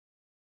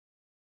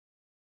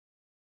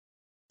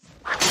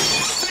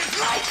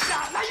lights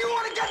out! Now you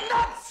want to get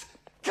nuts?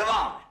 Come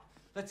on!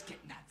 Let's get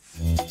nuts.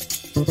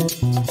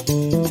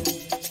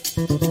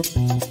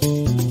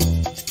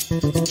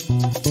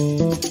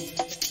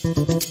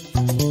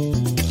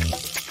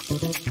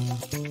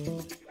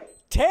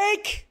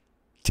 Take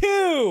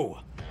two!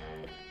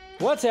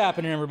 What's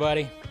happening,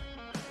 everybody?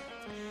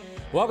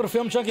 Welcome to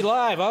Film Junkee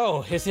Live.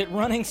 Oh, is it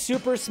running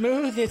super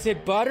smooth? Is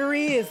it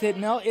buttery? Is it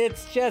no?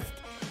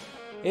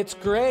 It's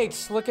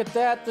great. Look at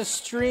that. The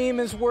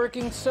stream is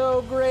working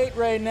so great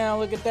right now.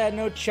 Look at that.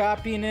 No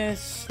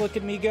choppiness. Look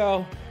at me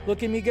go.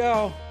 Look at me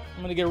go.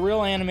 I'm going to get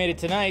real animated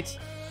tonight.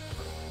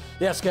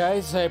 Yes,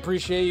 guys, I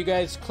appreciate you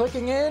guys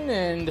clicking in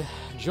and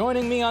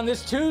joining me on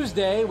this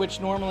Tuesday, which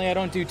normally I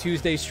don't do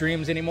Tuesday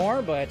streams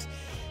anymore, but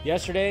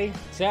yesterday,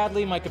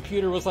 sadly, my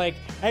computer was like,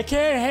 I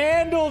can't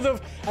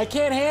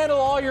handle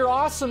all your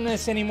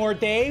awesomeness anymore,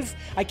 Dave.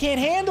 I can't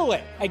handle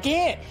it. I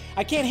can't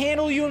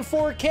handle you in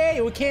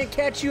 4K. We can't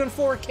catch you in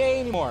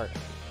 4K anymore.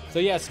 So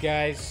yes,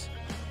 guys,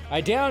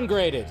 I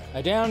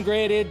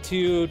downgraded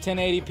to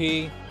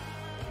 1080p.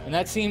 And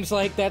that seems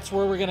like that's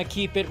where we're going to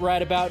keep it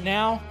right about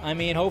now. I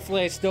mean,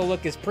 hopefully I still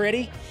look as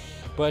pretty.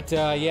 But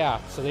yeah,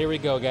 so there we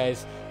go,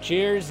 guys.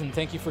 Cheers, and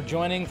thank you for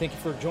joining. Thank you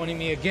for joining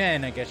me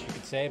again, I guess you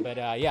could say. But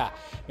yeah,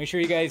 make sure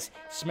you guys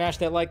smash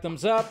that like,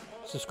 thumbs up,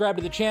 subscribe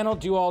to the channel,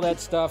 do all that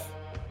stuff.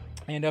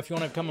 And if you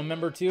want to become a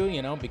member too,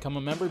 become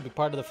a member, be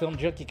part of the Film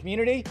Junkee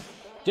community,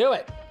 do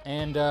it.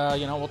 And,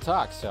 we'll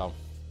talk. So,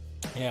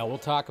 yeah, we'll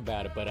talk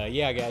about it. But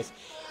yeah, guys.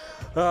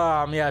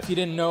 Yeah, if you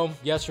didn't know,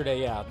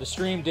 yesterday, yeah, the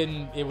stream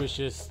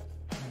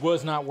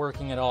was not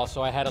working at all,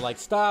 so I had to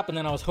stop, and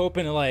then I was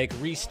hoping to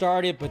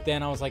restart it, but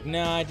then I was like,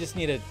 nah, I just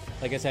need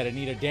I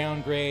need a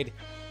downgrade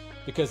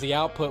because the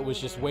output was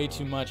just way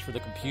too much for the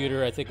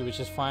computer. I think it was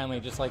just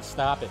finally just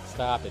stop it,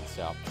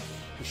 so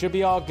we should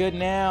be all good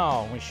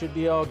now.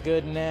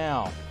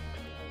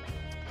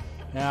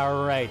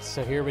 All right,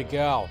 so here we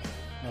go.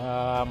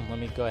 Let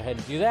me go ahead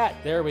and do that.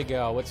 There we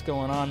go. What's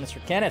going on,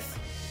 Mr. Kenneth?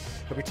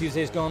 Hope your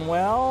Tuesday's going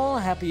well.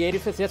 Happy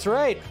 85th. That's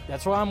right.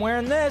 That's why I'm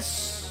wearing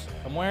this.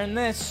 Wearing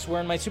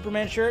my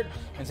Superman shirt.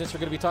 And since we're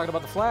going to be talking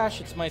about the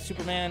Flash, it's my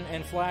Superman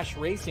and Flash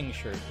racing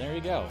shirt. There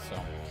you go.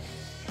 So,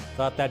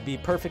 thought that'd be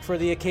perfect for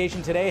the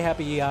occasion today.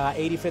 Happy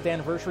 85th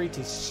anniversary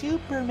to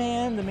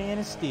Superman, the Man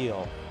of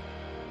Steel.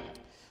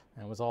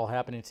 That was all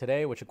happening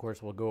today, which, of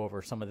course, we'll go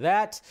over some of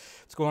that.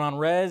 What's going on,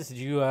 Rez? Did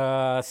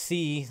you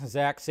see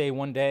Zach say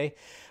one day?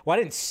 Well, I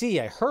didn't see.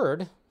 I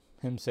heard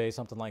him say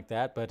something like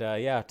that, but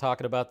yeah,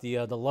 talking about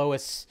the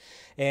Lois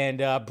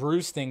and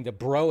Bruce thing, the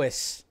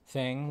Brois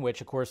thing,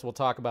 which of course we'll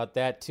talk about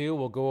that too.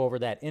 We'll go over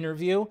that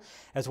interview,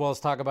 as well as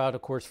talk about,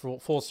 of course,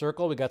 Full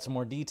Circle. We got some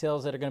more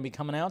details that are going to be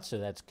coming out, so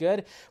that's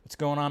good. What's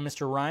going on,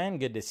 Mr. Ryan?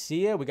 Good to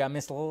see you. We got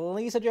Miss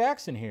Lisa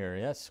Jackson here.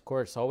 Yes, of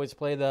course, always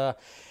play the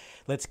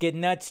Let's Get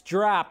Nuts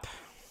drop.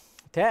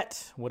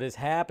 Tet, what is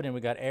happening?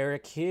 We got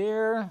Eric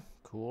here.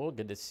 Cool,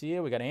 good to see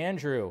you. We got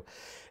Andrew.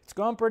 It's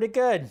going pretty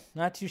good.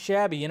 Not too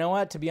shabby. You know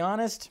what? To be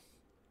honest,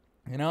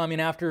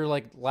 after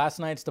last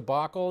night's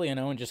debacle,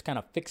 and just kind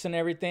of fixing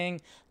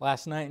everything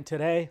last night and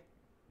today,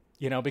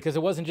 because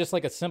it wasn't just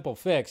a simple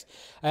fix.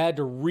 I had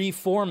to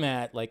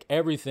reformat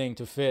everything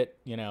to fit,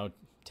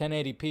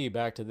 1080p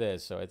back to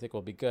this. So I think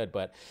we'll be good.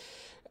 But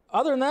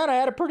other than that, I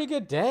had a pretty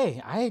good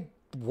day. I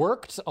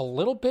worked a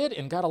little bit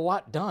and got a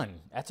lot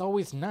done. That's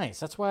always nice.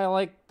 That's what I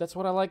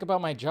like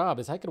about my job,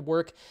 is I could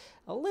work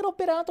a little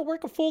bit out to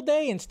work a full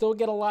day and still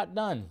get a lot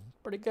done.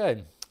 Pretty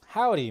good.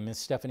 Howdy, Miss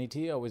Stephanie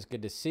T. Always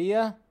good to see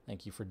ya.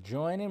 Thank you for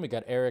joining. We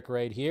got Eric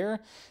right here.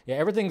 Yeah,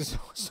 everything's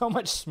so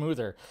much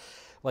smoother.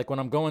 When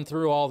I'm going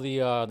through all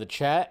the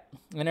chat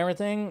and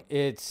everything,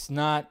 it's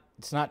not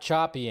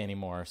choppy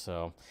anymore.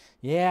 So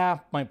yeah,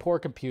 my poor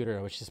computer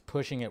was just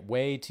pushing it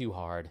way too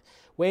hard.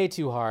 What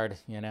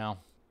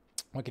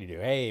can you do?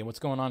 Hey, what's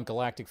going on,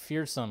 Galactic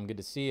Fearsome? Good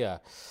to see ya.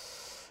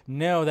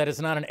 No, that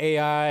is not an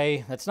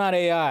AI. That's not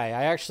AI.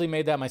 I actually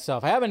made that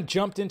myself. I haven't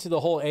jumped into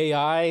the whole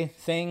AI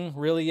thing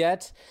really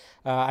yet.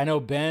 I know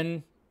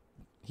Ben,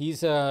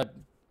 he's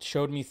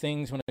showed me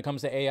things when it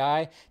comes to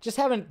AI. Just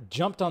haven't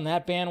jumped on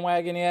that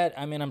bandwagon yet.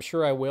 I mean, I'm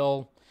sure I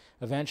will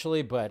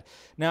eventually, but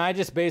now I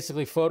just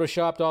basically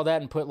photoshopped all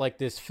that and put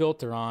this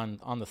filter on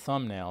the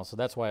thumbnail, so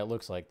that's why it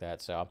looks like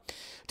that. So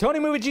Tony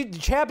Movie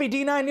Chappie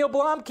D9 Neil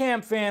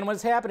Blomkamp fan,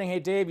 what's happening? Hey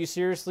Dave, you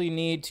seriously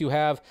need to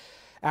have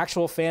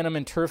actual Phantom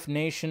and Turf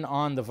Nation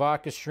on the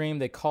vodka stream.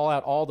 They call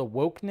out all the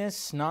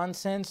wokeness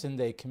nonsense, and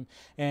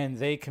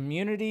they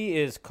community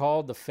is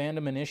called the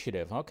Fandom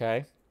Initiative.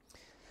 Okay.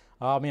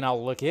 I mean,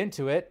 I'll look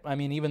into it. I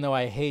mean, even though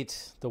I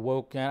hate the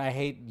woke, and I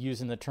hate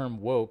using the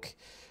term woke,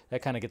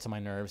 that kind of gets on my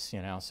nerves,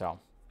 so.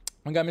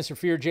 We got Mr.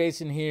 Fear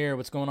Jason here.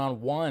 What's going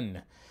on?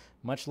 One.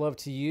 Much love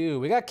to you.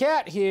 We got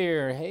Kat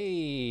here.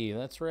 Hey,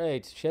 that's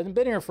right. She hasn't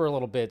been here for a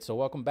little bit, so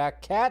welcome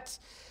back, Kat.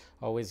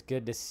 Always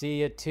good to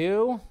see you,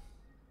 too.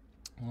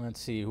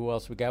 Let's see, who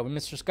else we got? With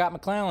Mr. Scott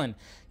McClellan.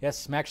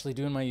 Yes, I'm actually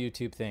doing my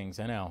YouTube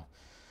things. I know.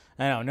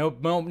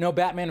 No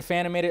Batman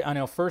fan made it. I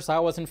know first I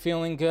wasn't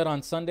feeling good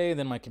on Sunday,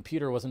 then my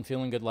computer wasn't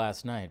feeling good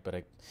last night,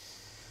 but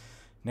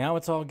Now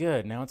it's all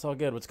good. Now it's all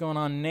good. What's going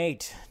on,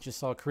 Nate? Just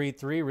saw Creed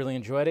 3. Really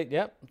enjoyed it.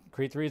 Yep.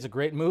 Creed 3 is a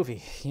great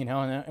movie, you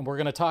know, and we're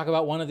going to talk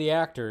about one of the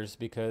actors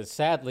because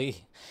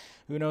sadly,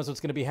 who knows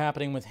what's going to be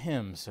happening with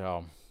him.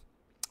 So,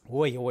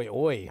 oi, oi,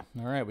 oi.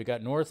 All right, we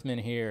got Northman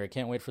here. I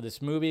can't wait for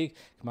this movie.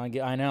 Come on,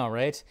 I know,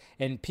 right?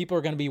 And people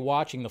are going to be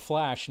watching The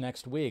Flash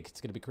next week.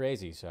 It's going to be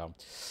crazy. So,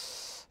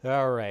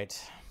 all right.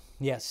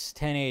 Yes,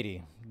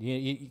 1080.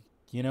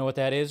 You know what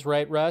that is,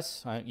 right,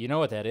 Russ? You know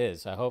what that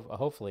is.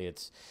 Hopefully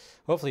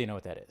you know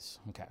what that is.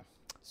 Okay.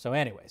 So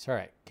anyways, all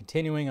right.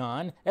 Continuing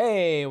on.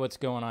 Hey, what's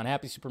going on?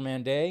 Happy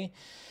Superman Day.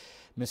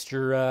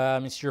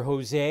 Mr.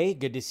 Jose,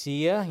 good to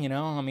see you. You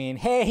know, I mean,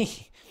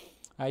 hey,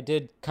 I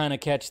did kind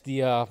of catch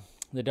the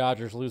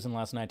Dodgers losing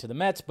last night to the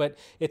Mets, but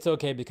it's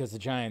okay because the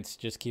Giants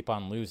just keep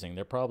on losing.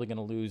 They're probably going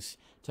to lose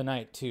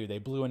tonight too. They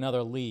blew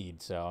another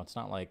lead, so it's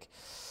not like,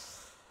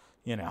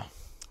 you know,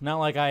 not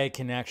like I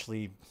can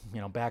actually, you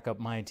know, back up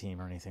my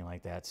team or anything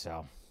like that.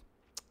 So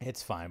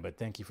it's fine, but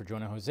thank you for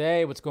joining,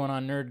 Jose. What's going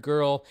on, Nerd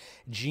Girl?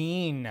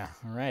 Jean. All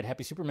right,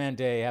 happy Superman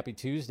Day. Happy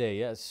Tuesday.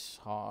 Yes,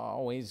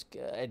 always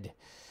good.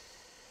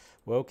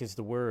 Woke is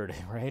the word,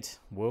 right?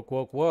 Woke,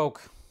 woke,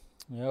 woke.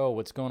 Yo,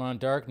 what's going on,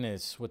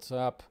 Darkness? What's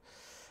up?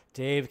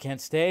 Dave can't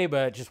stay,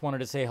 but just wanted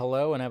to say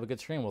hello and have a good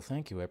stream. Well,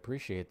 thank you. I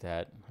appreciate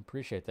that.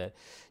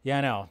 Yeah,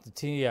 I know.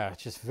 Yeah,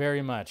 just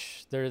very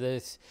much.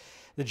 The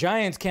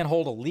Giants can't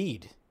hold a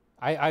lead.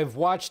 I've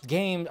watched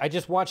games. I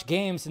just watched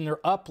games, and they're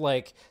up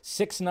like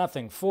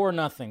 6-0,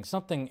 4-0,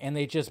 something, and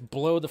they just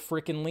blow the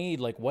freaking lead.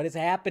 Like, what is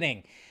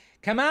happening?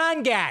 Come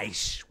on,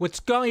 guys. What's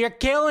going? You're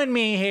killing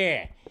me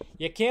here.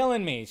 You're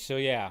killing me. So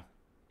yeah,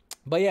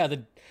 but yeah,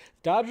 the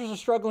Dodgers are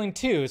struggling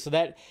too. So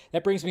that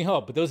brings me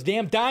hope. But those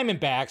damn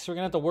Diamondbacks, we're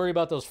gonna have to worry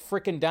about those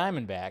freaking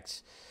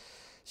Diamondbacks.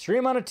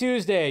 Stream on a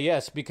Tuesday,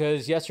 yes,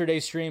 because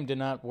yesterday's stream did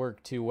not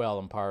work too well,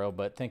 Amparo,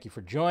 but thank you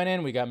for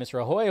joining. We got Mr.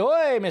 Ahoy,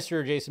 Hoy,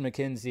 Mr. Jason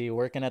McKenzie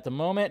working at the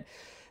moment.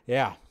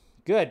 Yeah,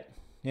 good.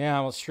 Yeah,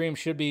 well, stream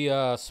should be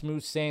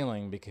smooth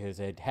sailing because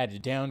I had to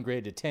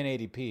downgrade to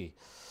 1080p.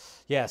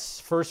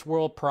 Yes, first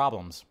world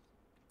problems.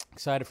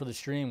 Excited for the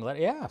stream.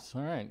 Yes,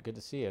 all right, good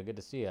to see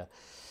you.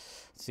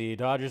 See,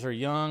 Dodgers are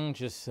young,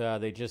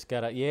 they just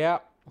got to, yeah.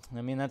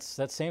 I mean, that's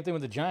same thing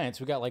with the Giants.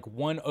 We got like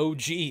one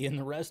OG and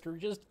the rest are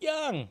just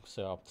young.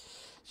 So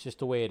it's just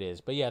the way it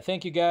is. But yeah,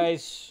 thank you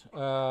guys.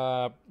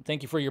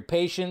 Thank you for your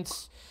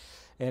patience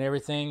and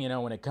everything, you know,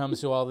 when it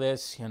comes to all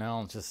this, you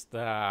know, just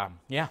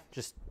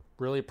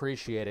really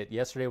appreciate it.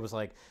 Yesterday was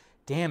like,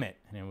 damn it.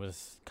 And it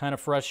was kind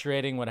of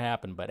frustrating what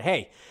happened. But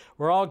hey,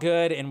 we're all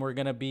good and we're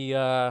going to be,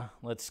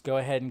 let's go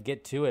ahead and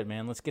get to it,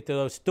 man. Let's get to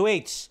those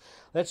tweets.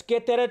 Let's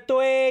get to the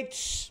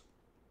tweets.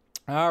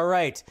 All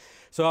right.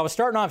 So I was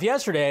starting off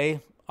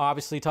yesterday,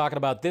 obviously talking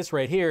about this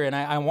right here, and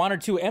I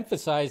wanted to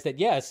emphasize that,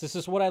 yes, this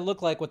is what I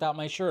look like without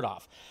my shirt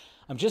off.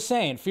 I'm just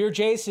saying, Fear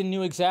Jason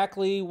knew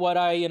exactly what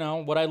I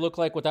look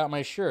like without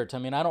my shirt. I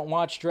mean, I don't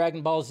watch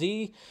Dragon Ball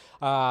Z.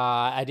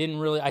 I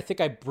think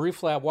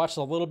I watched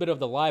a little bit of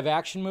the live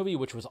action movie,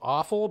 which was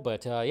awful,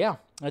 but yeah,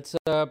 it's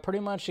pretty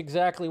much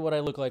exactly what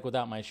I look like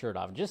without my shirt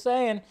off. Just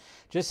saying,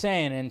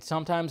 and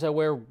sometimes I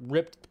wear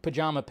ripped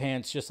pajama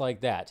pants just like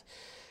that.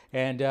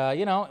 And,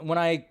 you know, when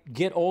I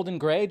get old and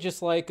gray,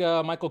 just like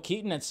Michael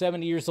Keaton at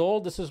 70 years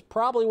old, this is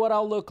probably what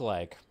I'll look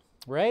like,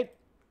 right?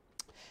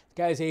 The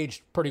guy's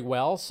aged pretty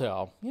well,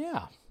 so,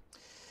 yeah.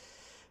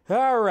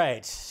 All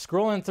right,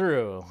 scrolling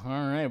through.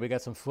 All right, we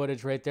got some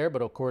footage right there,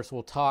 but of course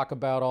we'll talk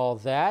about all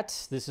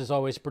that. This is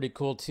always pretty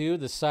cool, too,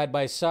 the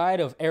side-by-side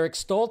of Eric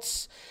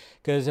Stoltz,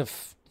 because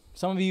if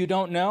some of you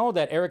don't know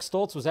that Eric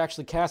Stoltz was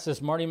actually cast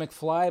as Marty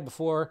McFly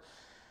before...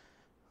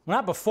 Well,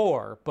 not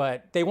before,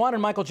 but they wanted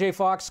Michael J.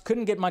 Fox,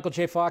 couldn't get Michael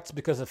J. Fox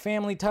because of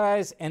family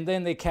ties, and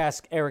then they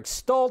cast Eric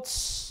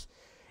Stoltz,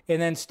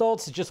 and then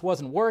Stoltz just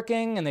wasn't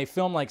working, and they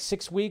filmed like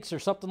 6 weeks or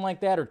something like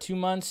that, or 2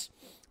 months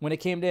when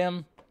it came to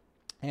him,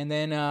 and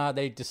then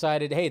they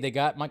decided, hey, they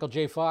got Michael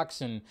J.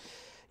 Fox, and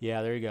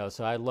yeah, there you go.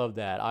 So I love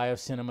that. Eye of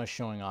Cinema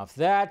showing off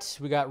that.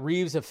 We got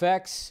Reeves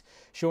Effects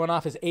showing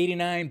off his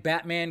 89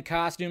 Batman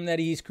costume that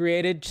he's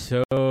created.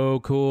 So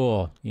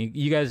cool.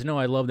 You guys know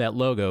I love that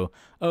logo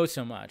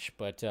so much.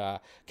 But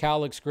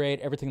Cal looks great.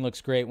 Everything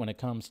looks great when it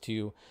comes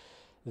to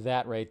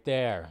that right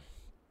there.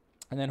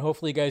 And then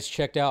hopefully you guys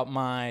checked out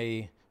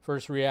my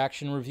first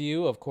reaction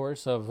review, of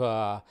course,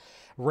 of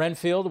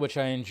Renfield, which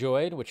I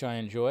enjoyed.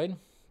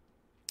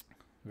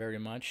 Very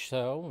much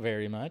so.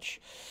 Very much.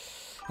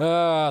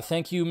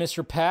 Thank you,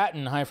 Mr.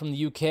 Patton. Hi from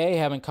the UK.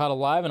 Haven't caught a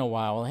live in a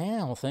while.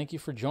 Well, thank you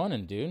for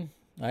joining, dude.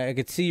 I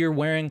could see you're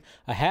wearing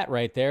a hat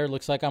right there.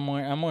 Looks like I'm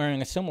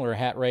wearing a similar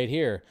hat right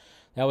here.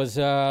 That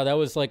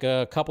was like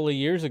a couple of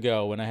years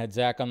ago when I had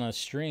Zach on the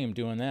stream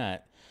doing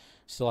that.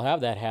 Still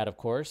have that hat, of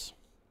course.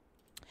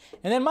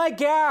 And then, my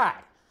God,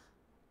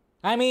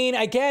 I mean,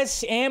 I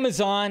guess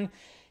Amazon,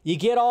 you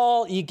get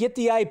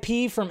the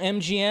IP from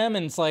MGM,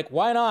 and it's like,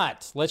 why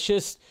not? Let's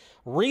just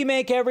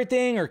remake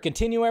everything or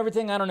continue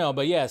everything. I don't know.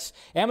 But yes,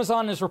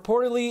 Amazon is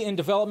reportedly in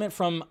development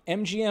from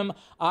MGM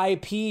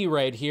IP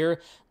right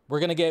here. We're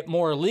going to get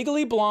more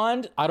Legally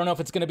Blonde. I don't know if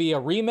it's going to be a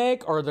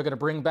remake or they're going to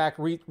bring back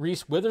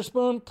Reese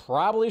Witherspoon.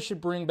 Probably should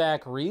bring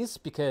back Reese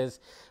because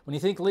when you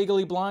think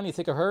Legally Blonde, you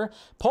think of her.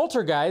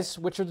 Poltergeist,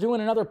 which are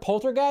doing another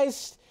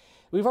Poltergeist.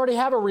 We've already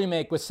have a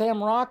remake with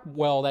Sam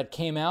Rockwell that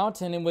came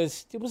out, and it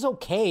was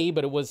okay,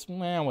 but it was,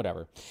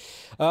 whatever.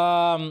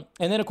 And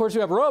then, of course, we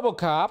have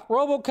RoboCop.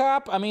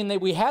 RoboCop, I mean,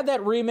 we had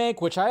that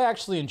remake, which I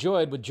actually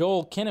enjoyed with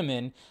Joel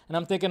Kinnaman, and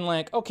I'm thinking,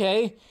 like,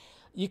 okay,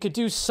 you could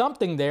do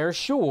something there,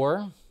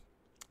 sure.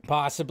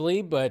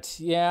 Possibly, but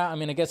yeah, I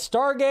mean, I guess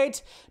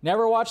Stargate,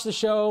 never watched the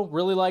show,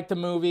 really liked the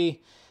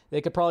movie. They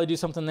could probably do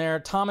something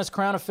there. Thomas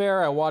Crown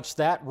Affair, I watched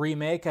that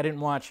remake. I didn't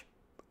watch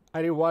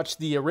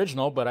the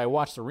original, but I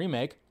watched the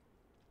remake.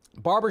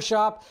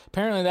 Barbershop,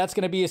 apparently that's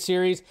going to be a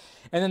series.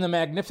 And then The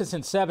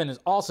Magnificent Seven is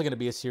also going to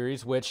be a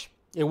series, which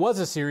it was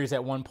a series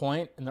at one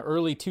point in the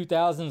early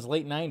 2000s,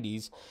 late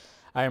 90s,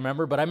 I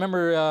remember. But I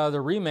remember the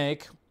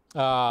remake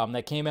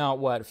that came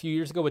out, a few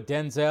years ago with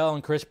Denzel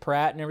and Chris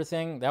Pratt and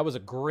everything. That was a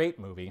great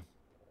movie.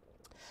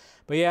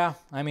 But yeah,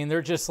 I mean,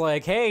 they're just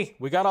like, hey,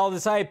 we got all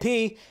this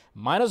IP,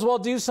 might as well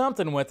do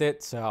something with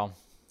it. So,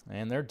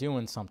 and they're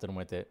doing something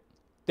with it.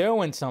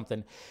 Doing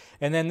something.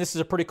 And then this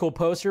is a pretty cool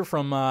poster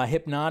from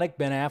Hypnotic,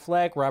 Ben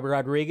Affleck, Robert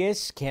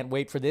Rodriguez. Can't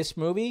wait for this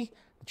movie.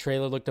 The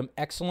trailer looked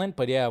excellent,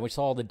 but yeah, we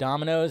saw all the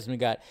dominoes, and we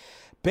got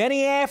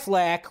Benny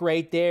Affleck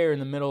right there in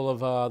the middle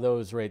of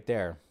those right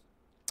there.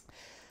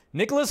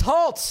 Nicholas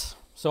Hoult.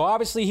 So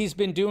obviously he's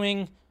been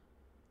doing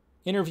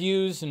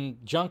interviews and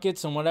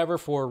junkets and whatever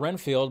for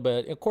Renfield,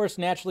 but of course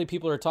naturally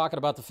people are talking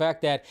about the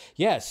fact that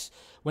yes,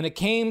 when it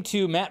came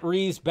to Matt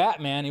Reeves'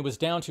 Batman, it was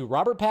down to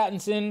Robert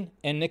Pattinson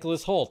and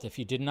Nicholas Hoult. If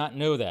you did not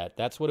know that,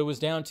 that's what it was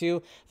down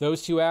to,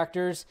 those two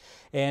actors.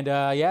 And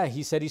yeah,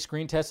 he said he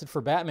screen tested for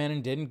Batman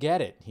and didn't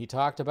get it. He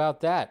talked about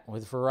that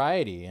with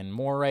Variety and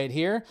more right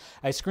here.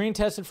 I screen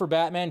tested for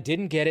Batman,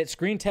 didn't get it.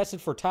 Screen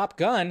tested for Top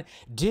Gun,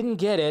 didn't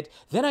get it.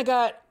 Then I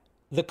got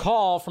the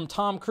call from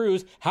Tom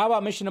Cruise, how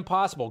about Mission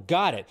Impossible?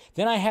 Got it.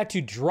 Then I had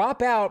to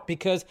drop out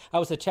because I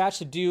was attached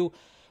to do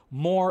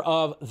more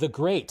of The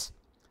Great.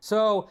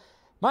 So,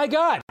 my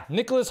God,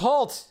 Nicholas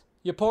Hoult,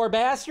 you poor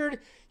bastard.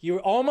 You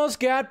almost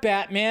got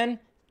Batman.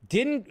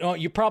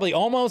 You probably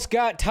almost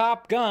got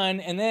Top Gun.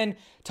 And then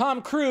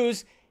Tom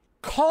Cruise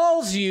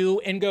calls you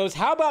and goes,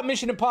 how about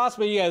Mission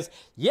Impossible? He goes,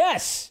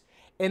 yes.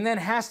 And then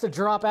has to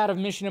drop out of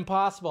Mission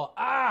Impossible.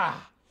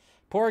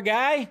 Poor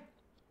guy.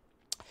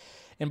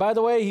 And by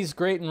the way, he's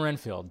great in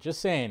Renfield. Just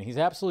saying, he's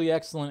absolutely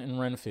excellent in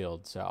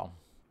Renfield. So,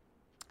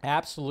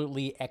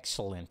 absolutely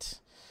excellent.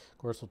 Of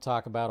course, we'll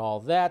talk about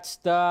all that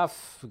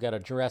stuff. We got a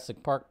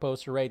Jurassic Park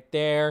poster right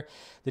there.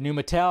 The new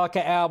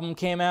Metallica album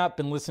came out.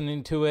 Been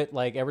listening to it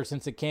like ever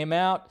since it came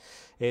out.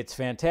 It's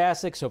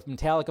fantastic. So, if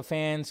Metallica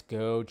fans,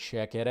 go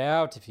check it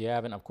out. If you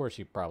haven't, of course,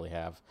 you probably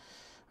have.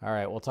 All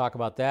right, we'll talk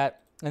about that.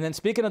 And then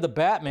speaking of the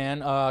Batman,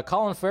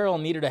 Colin Farrell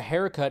needed a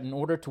haircut in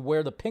order to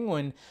wear the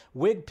penguin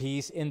wig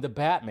piece in the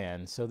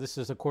Batman. So this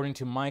is according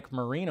to Mike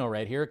Marino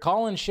right here.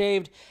 Colin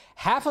shaved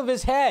half of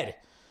his head,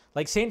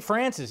 like St.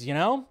 Francis, you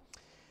know?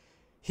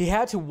 He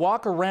had to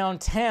walk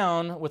around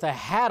town with a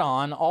hat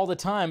on all the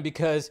time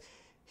because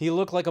he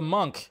looked like a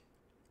monk.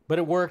 But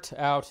it worked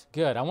out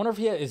good. I wonder if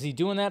is he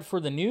doing that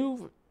for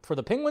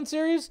the Penguin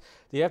series?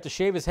 Do you have to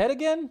shave his head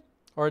again?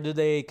 Or did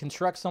they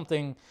construct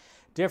something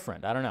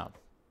different? I don't know.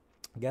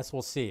 I guess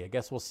we'll see.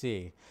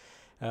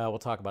 We'll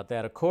talk about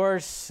that, of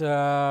course. We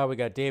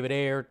got David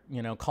Ayer,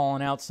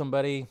 calling out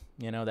somebody,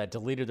 that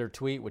deleted their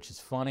tweet, which is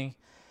funny.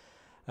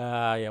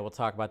 Yeah, we'll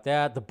talk about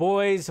that. The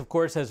Boys, of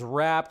course, has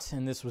wrapped,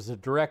 and this was the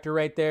director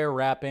right there,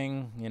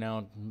 wrapping,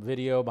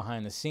 video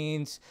behind the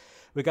scenes.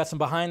 We got some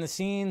behind the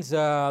scenes.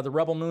 The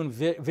Rebel Moon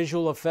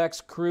visual effects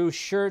crew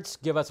shirts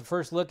give us a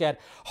first look at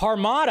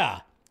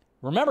Harmada.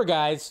 Remember,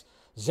 guys,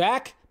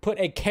 Zack put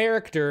a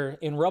character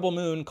in Rebel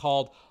Moon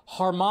called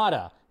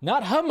Harmada.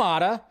 Not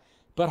Hamada,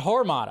 but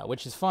Harmada,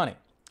 which is funny.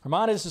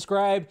 Harmada is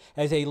described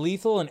as a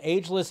lethal and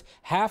ageless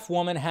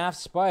half-woman,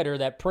 half-spider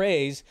that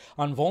preys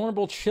on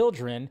vulnerable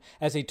children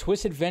as a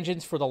twisted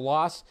vengeance for the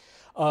loss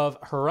of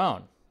her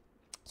own.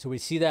 So we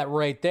see that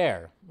right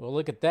there. Well,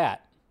 look at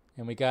that.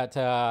 And we got,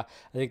 I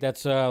think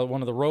that's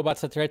one of the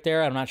robots that's right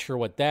there. I'm not sure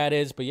what that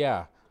is, but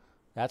yeah,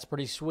 that's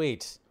pretty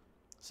sweet.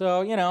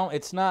 So,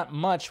 it's not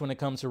much when it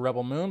comes to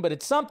Rebel Moon, but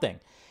it's something.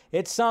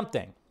 It's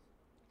something.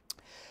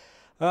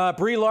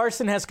 Brie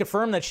Larson has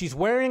confirmed that she's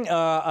wearing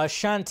a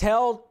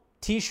Chantel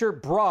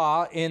t-shirt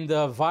bra in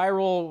her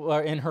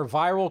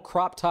viral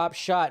crop top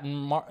shot.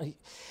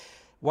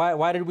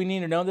 Why did we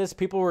need to know this?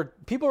 People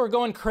were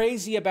going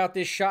crazy about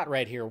this shot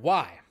right here.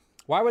 Why?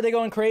 Why were they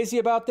going crazy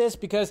about this?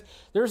 Because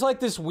there's like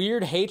this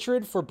weird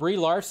hatred for Brie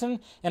Larson,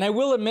 and I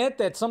will admit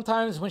that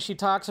sometimes when she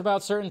talks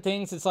about certain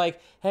things, it's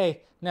like,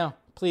 hey, no,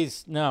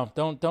 please, no,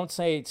 don't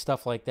say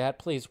stuff like that,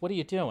 please. What are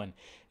you doing?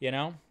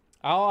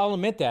 I'll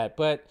admit that,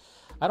 but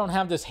I don't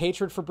have this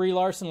hatred for Brie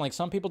Larson like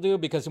some people do,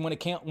 because when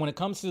it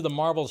comes to the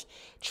Marvel's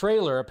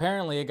trailer,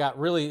 apparently it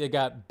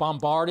got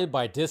bombarded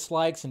by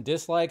dislikes and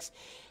dislikes.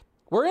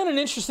 we're in an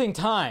interesting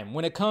time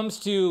when it comes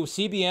to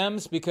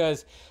CBMs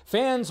because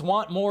fans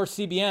want more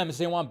CBMs.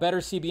 They want better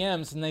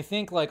CBMs. And they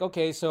think like,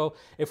 okay, so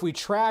if we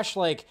trash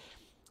like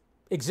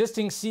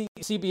existing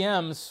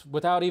CBMs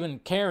without even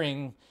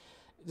caring,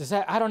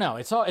 I don't know.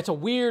 It's a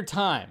weird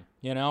time,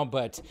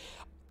 but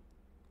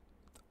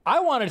I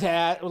wanted to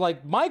add,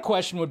 like, my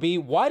question would be,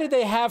 why did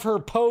they have her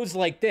pose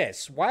like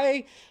this?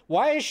 Why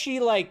is she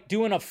like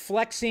doing a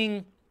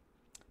flexing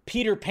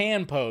Peter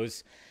Pan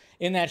pose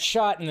in that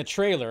shot in the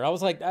trailer? I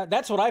was like,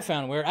 that's what I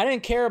found weird. I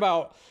didn't care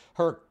about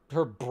her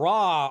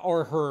bra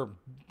or her,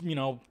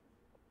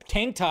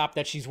 tank top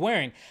that she's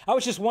wearing. I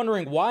was just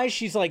wondering why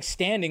she's like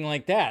standing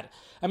like that.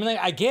 I mean, like,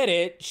 I get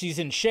it. She's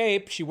in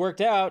shape. She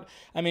worked out.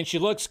 I mean, she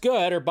looks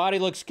good. Her body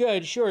looks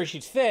good. Sure,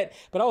 she's fit.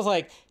 But I was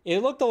like, it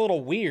looked a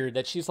little weird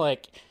that she's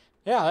like,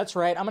 yeah, that's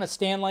right. I'm going to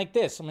stand like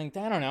this. I'm like,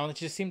 I don't know. It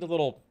just seemed a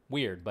little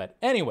weird. But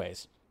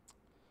anyways,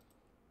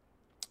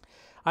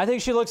 I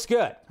think she looks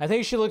good. I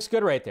think she looks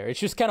good right there. It's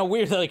just kind of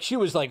weird that like she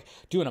was like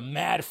doing a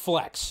mad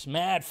flex,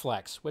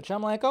 which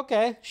I'm like,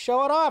 okay,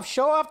 show it off.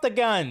 Show off the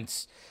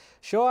guns.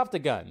 Show off the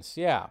guns.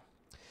 Yeah.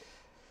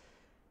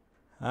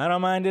 I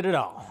don't mind it at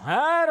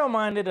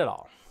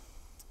all.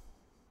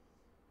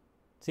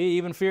 See,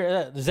 even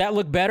fear. Does that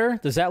look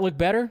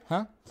better?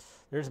 Huh?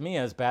 There's me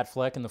as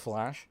Batfleck in The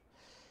Flash.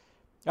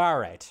 All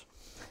right.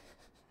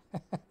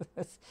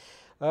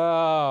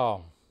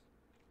 Oh.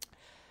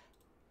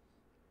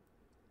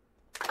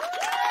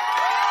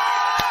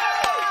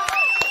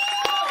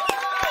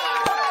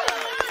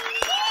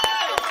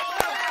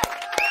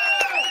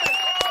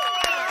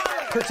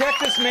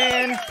 Protect this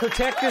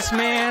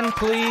man,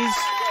 please.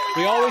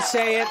 We always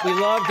say it. We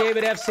love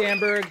David F.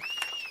 Sandberg.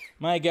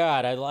 My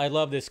God, I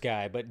love this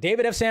guy. But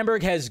David F.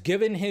 Sandberg has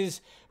given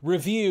his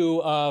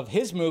review of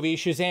his movie,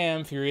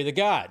 Shazam! Fury of the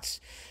Gods.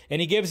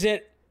 And he gives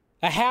it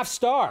a half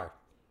star.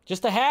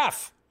 Just a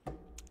half.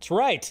 That's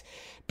right.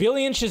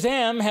 Billy and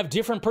Shazam have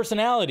different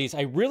personalities.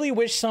 I really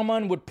wish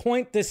someone would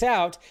point this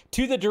out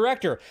to the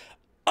director.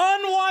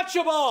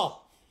 Unwatchable!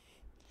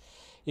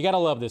 You gotta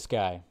love this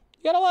guy.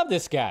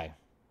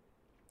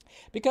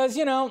 Because,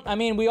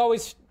 we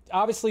always,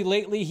 obviously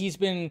lately he's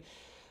been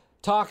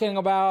talking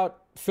about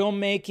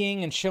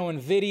filmmaking and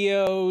showing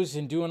videos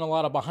and doing a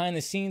lot of behind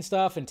the scenes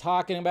stuff and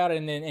talking about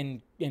it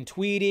and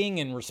tweeting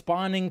and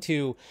responding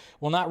to,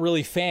 well, not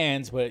really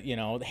fans, but,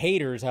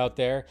 haters out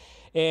there.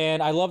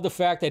 And I love the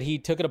fact that he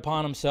took it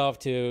upon himself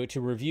to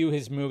review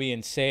his movie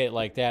and say it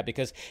like that,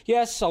 because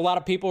yes, a lot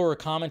of people were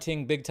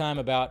commenting big time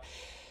about,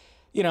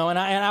 and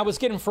I was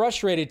getting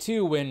frustrated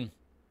too when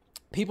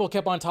people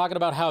kept on talking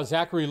about how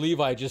Zachary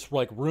Levi just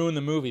like ruined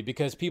the movie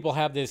because people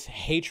have this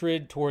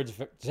hatred towards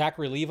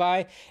Zachary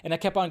Levi. And I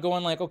kept on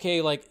going like,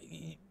 okay, like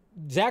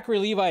Zachary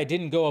Levi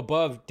didn't go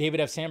above David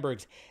F.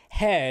 Sandberg's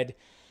head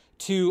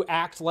to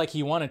act like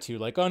he wanted to.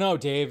 Like, oh no,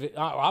 Dave,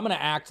 I'm going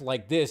to act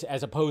like this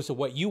as opposed to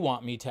what you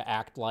want me to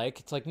act like.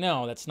 It's like,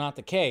 no, that's not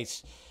the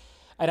case.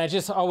 And I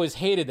just always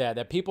hated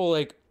that people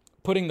like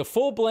putting the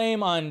full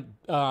blame on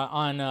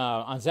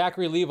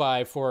Zachary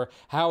Levi for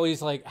how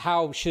he's like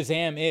how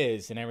Shazam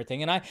is and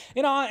everything. And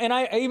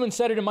I even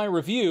said it in my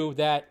review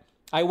that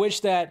I wish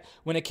that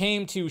when it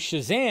came to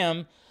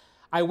Shazam,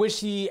 I wish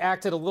he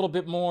acted a little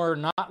bit more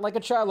not like a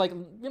child,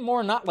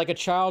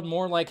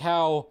 more like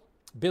how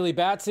Billy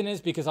Batson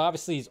is, because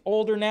obviously he's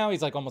older now.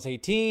 He's like almost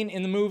 18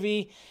 in the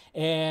movie,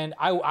 and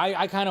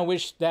I kind of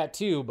wish that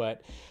too,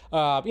 but.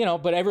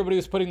 But everybody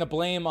was putting the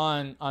blame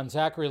on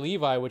Zachary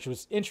Levi, which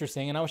was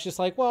interesting. And I was just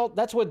like, well,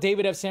 that's what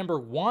David F.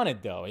 Sandberg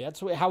wanted, though.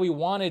 That's how he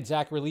wanted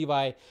Zachary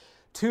Levi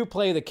to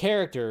play the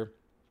character.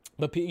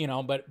 But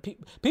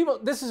people,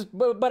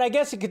 but I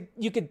guess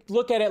you could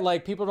look at it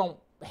like people don't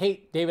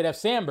hate David F.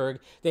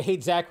 Sandberg. They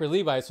hate Zachary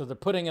Levi, so they're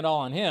putting it all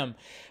on him.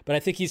 But I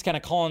think he's kind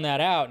of calling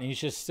that out, and he's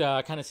just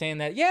kind of saying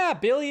that, yeah,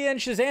 Billy and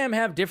Shazam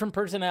have different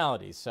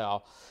personalities.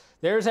 So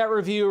there's that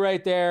review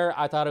right there.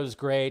 I thought it was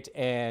great.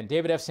 And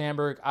David F.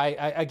 Sandberg,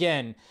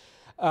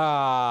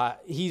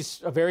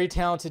 he's a very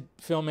talented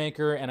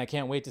filmmaker, and I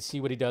can't wait to see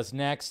what he does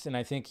next. And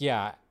I think,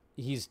 yeah,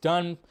 he's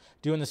done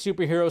doing the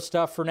superhero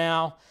stuff for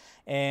now.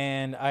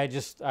 And I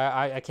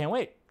can't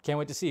wait. Can't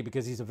wait to see,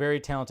 because he's a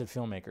very talented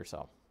filmmaker.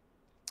 So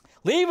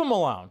leave him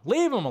alone.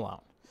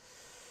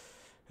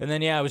 And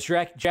then, yeah, it was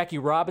Jackie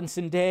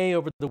Robinson Day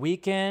over the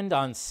weekend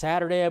on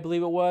Saturday, I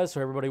believe it was.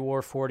 So everybody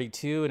wore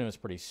 42, and it was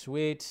pretty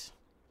sweet.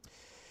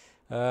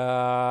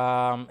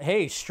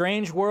 Hey,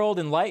 Strange World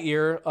and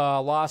Lightyear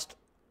lost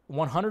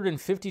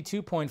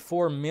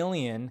 $152.4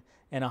 million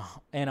and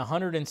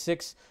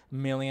 $106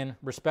 million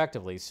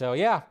respectively. So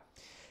yeah,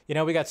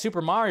 we got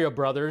Super Mario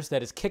Brothers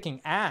that is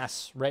kicking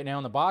ass right now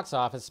in the box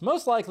office,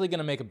 most likely going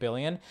to make $1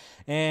 billion.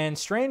 And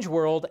Strange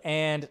World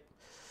and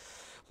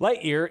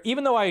Lightyear,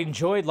 even though I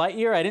enjoyed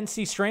Lightyear, I didn't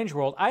see Strange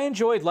World. I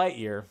enjoyed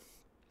Lightyear.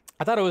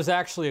 I thought it was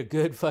actually a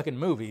good fucking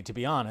movie, to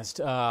be honest.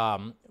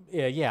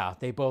 Yeah,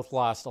 they both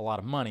lost a lot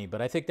of money,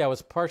 but I think that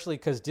was partially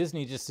because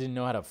Disney just didn't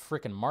know how to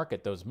freaking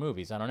market those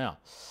movies. I don't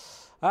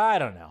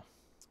know.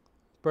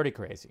 Pretty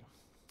crazy.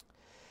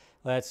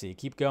 Let's see.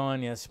 Keep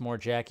going. Yes, more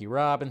Jackie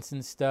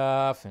Robinson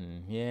stuff.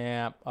 And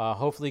yeah,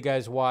 hopefully you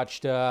guys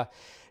watched.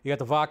 You got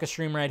the Vodka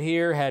stream right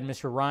here. Had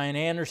Mr. Ryan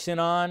Anderson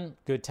on.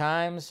 Good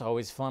times.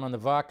 Always fun on the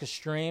Vodka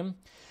stream.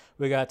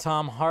 We got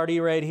Tom Hardy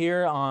right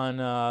here on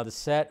the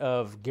set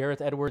of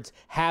Gareth Edwards'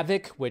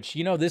 Havoc, which,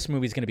 you know, this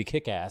movie's going to be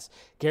kick-ass.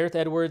 Gareth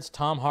Edwards,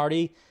 Tom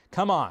Hardy.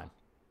 Come on.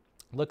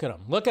 Look at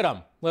him. Look at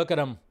him. Look at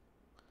him.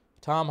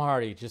 Tom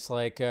Hardy, just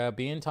like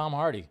being Tom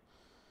Hardy.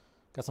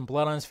 Got some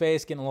blood on his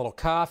face, getting a little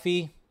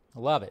coffee. I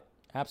love it.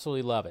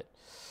 Absolutely love it.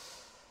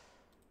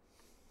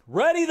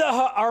 Ready the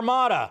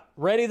Armada.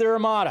 Ready the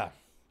Armada.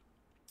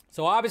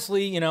 So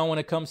obviously, you know, when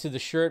it comes to the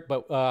shirt,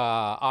 but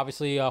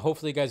obviously,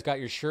 hopefully you guys got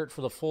your shirt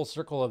for the Full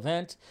Circle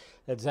event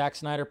that Zack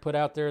Snyder put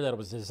out there that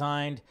was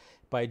designed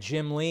by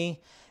Jim Lee.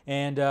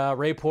 And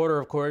Ray Porter,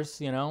 of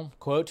course, you know,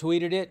 quote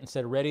tweeted it and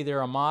said, ready the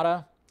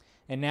Armada.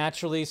 And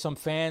naturally, some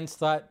fans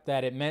thought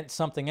that it meant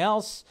something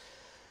else,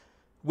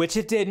 which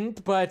it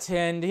didn't.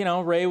 And, you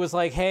know, Ray was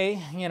like,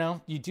 hey, you know,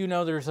 you do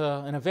know there's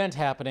an event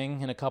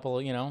happening in a couple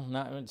of, you know,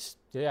 it's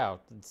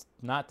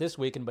not this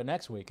weekend, but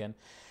next weekend.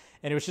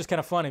 And it was just kind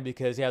of funny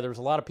because, yeah, there was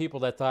a lot of people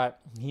that thought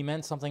he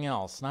meant something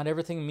else. Not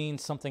everything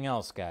means something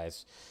else,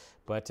 guys.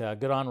 But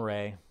good on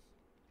Ray.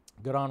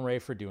 Good on Ray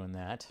for doing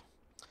that.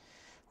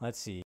 Let's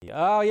see.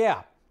 Oh,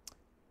 yeah.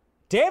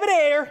 David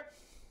Ayer.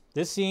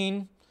 This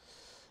scene,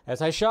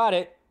 as I shot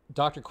it,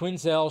 Dr.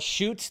 Quinzel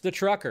shoots the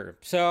trucker.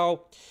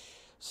 So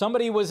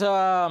somebody was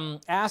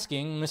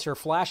asking, Mr.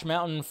 Flash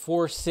Mountain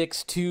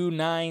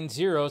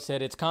 46290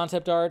 said it's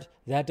concept art.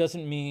 That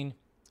doesn't mean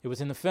it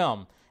was in the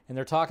film. And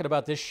they're talking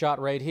about this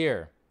shot right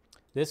here.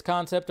 This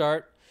concept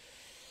art,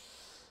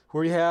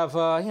 where you have,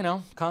 you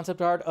know,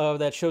 concept art of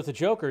that shows the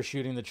Joker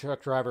shooting the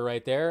truck driver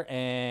right there.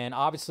 And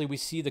obviously we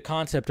see the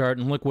concept art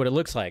and look what it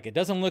looks like. It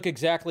doesn't look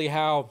exactly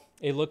how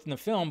it looked in the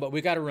film, but we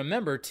got to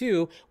remember,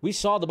 too, we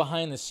saw the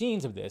behind the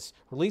scenes of this.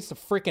 Release the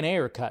freaking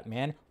Ayer cut,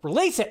 man.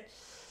 Release it!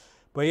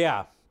 But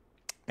yeah,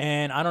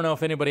 and I don't know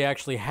if anybody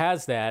actually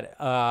has that.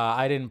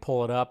 I didn't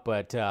pull it up,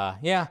 but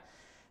yeah.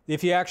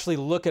 If you actually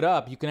look it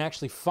up, you can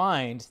actually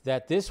find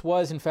that this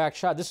was, in fact,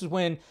 shot. This is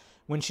when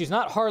she's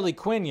not Harley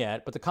Quinn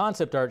yet, but the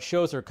concept art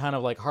shows her kind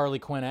of like Harley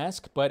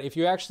Quinn-esque. But if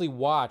you actually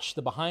watch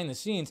the behind the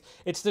scenes,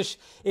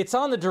 it's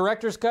on the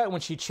director's cut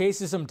when she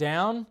chases him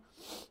down,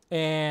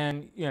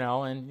 and you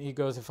know, and he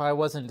goes, "If I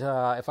wasn't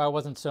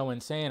so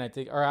insane, I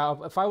think, or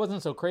if I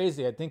wasn't so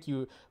crazy, I think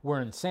you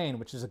were insane,"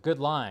 which is a good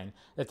line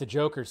that the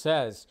Joker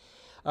says.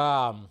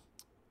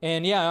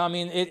 And yeah, I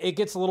mean, it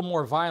gets a little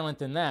more violent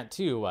than that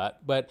too.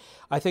 But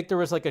I think there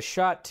was like a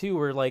shot too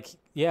where, like,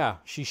 yeah,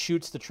 she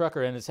shoots the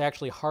trucker, and it's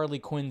actually Harley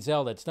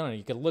Quinzel that's done it.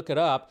 You could look it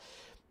up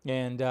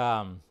and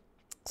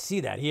see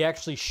that he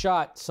actually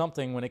shot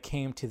something when it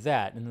came to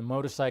that, and the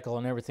motorcycle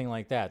and everything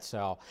like that.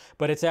 So,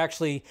 but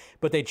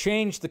they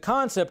changed the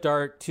concept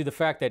art to the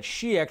fact that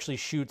she actually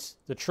shoots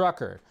the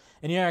trucker,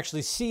 and you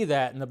actually see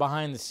that in the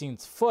behind the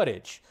scenes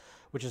footage,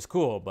 which is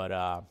cool. But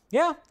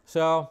yeah,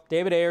 so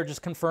David Ayer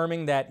just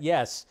confirming that,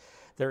 yes,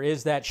 there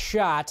is that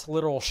shot,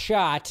 literal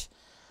shot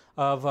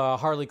of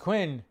Harley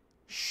Quinn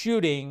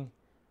shooting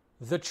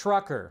the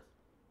trucker.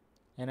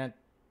 And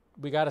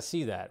we got to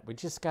see that. We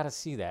just got to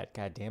see that.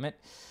 God damn it.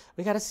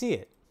 We got to see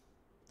it.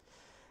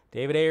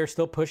 David Ayer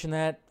still pushing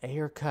that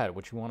Ayer cut,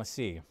 which we want to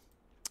see.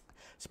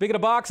 Speaking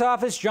of box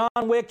office, John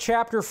Wick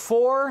Chapter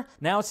 4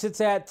 now sits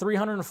at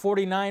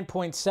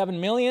 $349.7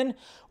 million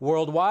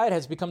worldwide,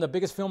 has become the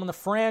biggest film in the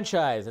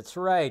franchise. That's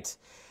right.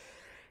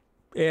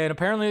 And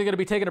apparently they're going to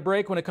be taking a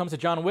break when it comes to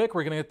John Wick.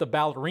 We're going to get the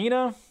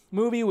Ballerina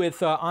movie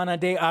with Ana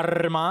de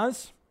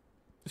Armas.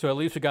 So at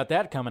least we got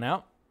that coming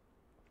out.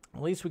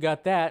 At least we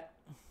got that.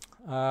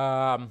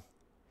 Yeah,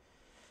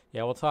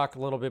 we'll talk a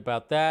little bit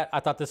about that.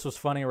 I thought this was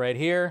funny right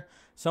here.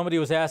 Somebody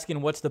was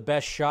asking what's the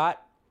best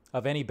shot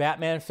of any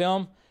Batman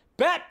film.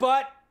 Bat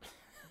butt!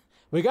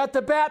 We got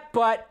the bat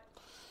butt!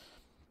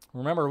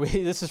 Remember,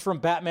 this is from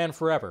Batman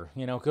Forever.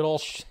 You know, good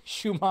old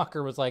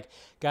Schumacher was like,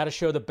 got to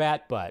show the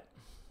bat butt.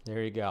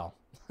 There you go.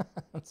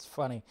 That's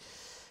funny.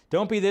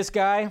 Don't be this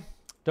guy.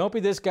 Don't be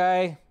this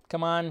guy.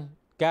 Come on,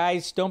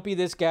 guys, don't be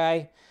this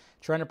guy.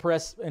 Trying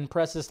to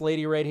impress this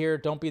lady right here.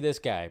 Don't be this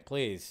guy,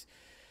 please.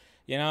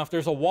 You know, if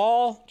there's a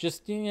wall,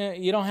 just,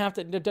 you don't have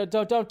to,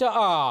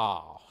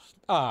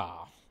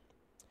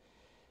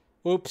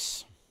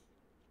 Oops.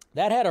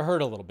 That had to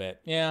hurt a little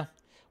bit. Yeah.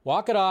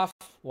 Walk it off.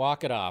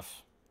 Walk it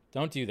off.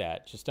 Don't do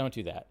that. Just don't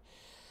do that.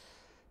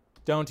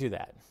 Don't do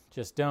that.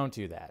 Just don't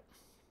do that.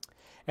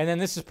 And then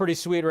this is pretty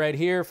sweet right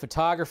here.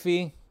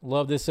 Photography.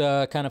 Love this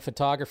kind of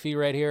photography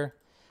right here.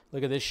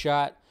 Look at this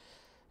shot.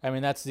 I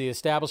mean, that's the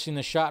establishing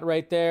the shot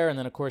right there. And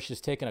then, of course,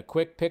 just taking a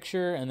quick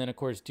picture. And then, of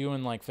course,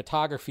 doing, like,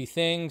 photography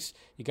things.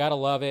 You got to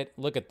love it.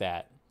 Look at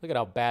that. Look at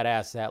how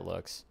badass that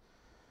looks.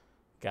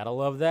 Got to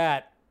love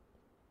that.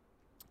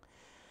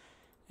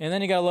 And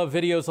then you got to love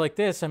videos like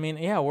this. I mean,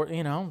 yeah,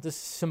 this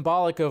is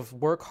symbolic of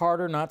work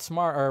harder, not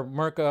smart, or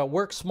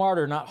work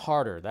smarter, not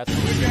harder. That's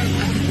what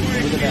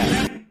look at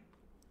that.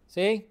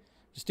 See?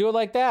 Just do it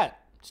like that.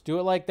 Just do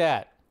it like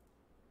that.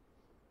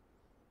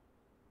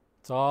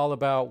 It's all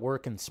about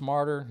working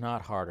smarter,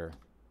 not harder.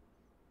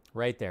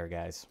 Right there,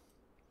 guys.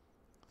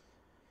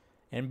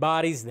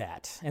 Embodies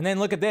that. And then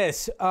look at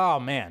this. Oh,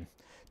 man.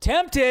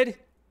 Tempted.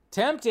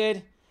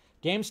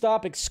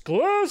 GameStop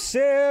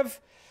exclusive.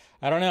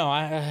 I don't know.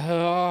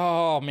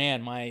 Oh,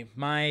 man. My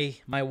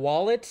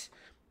wallet.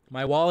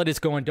 My wallet is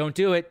going, don't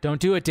do it.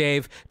 Don't do it,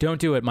 Dave. Don't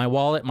do it. My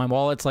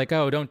wallet's like,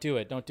 oh, don't do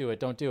it. Don't do it.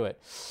 Don't do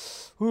it.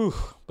 Whew.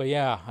 But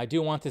yeah, I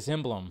do want this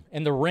emblem.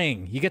 And the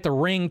ring. You get the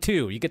ring,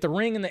 too. You get the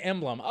ring and the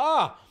emblem.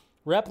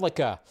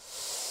 Replica.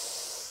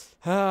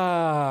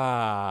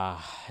 I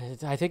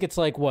think it's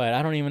like what?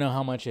 I don't even know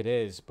how much it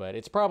is, but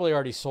it's probably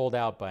already sold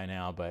out by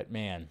now. But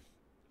man,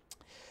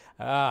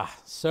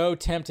 so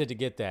tempted to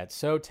get that.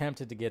 So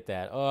tempted to get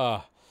that.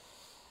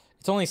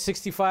 It's only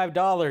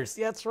 $65.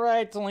 That's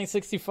right. It's only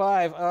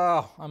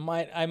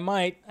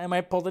 $65. I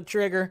might pull the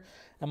trigger.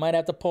 I might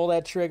have to pull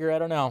that trigger. I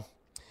don't know.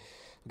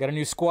 We got a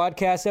new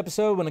Squadcast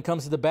episode when it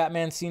comes to the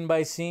Batman scene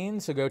by scene,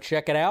 so go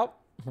check it out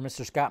for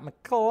Mr. Scott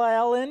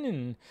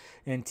McClellan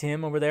and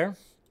Tim over there.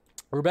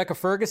 Rebecca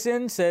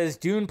Ferguson says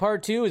Dune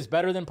Part 2 is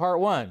better than Part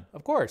 1.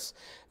 Of course.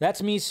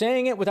 That's me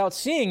saying it without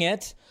seeing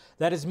it.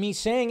 That is me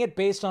saying it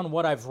based on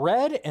what I've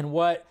read and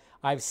what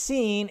I've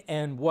seen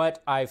and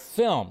what I've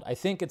filmed. I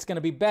think it's going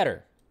to be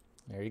better.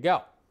 There you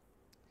go.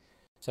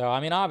 So, I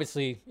mean,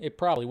 obviously, it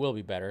probably will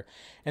be better.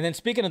 And then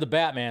speaking of the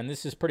Batman,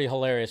 this is pretty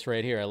hilarious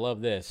right here. I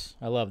love this.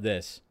 Do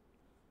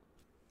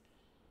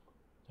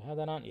I have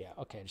that on? Yeah,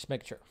 okay, just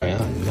make sure.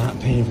 I'm not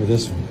paying for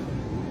this one.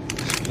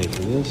 Pay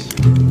for this.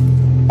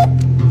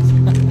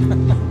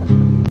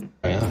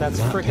 That's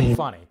freaking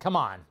funny. Come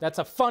on. That's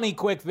a funny,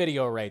 quick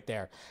video right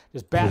there.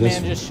 Just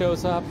Batman just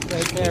shows up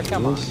right there.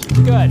 Come on.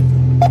 Good.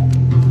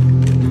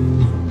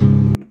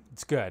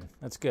 It's good.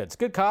 That's good. It's a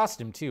good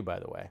costume, too, by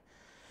the way.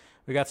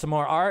 We got some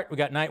more art. We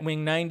got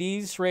Nightwing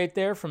 90s right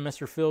there from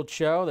Mr. Phil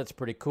Cho. That's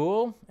pretty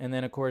cool. And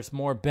then, of course,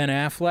 more Ben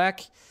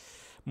Affleck.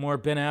 More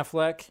Ben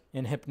Affleck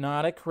in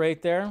Hypnotic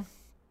right there.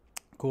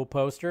 Cool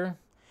poster.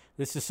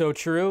 This is so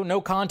true. No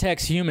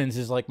Context Humans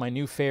is like my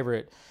new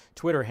favorite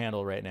Twitter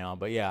handle right now.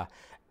 But yeah,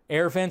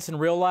 air vents in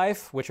real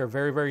life, which are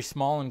very, very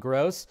small and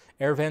gross.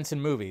 Air vents in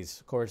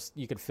movies. Of course,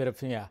 you could fit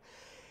up. Yeah.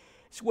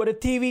 It's what a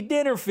TV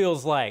dinner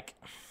feels like.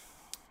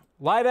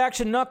 Live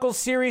action Knuckles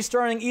series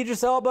starring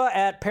Idris Elba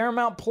at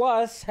Paramount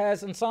Plus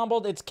has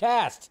ensembled its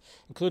cast,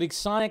 including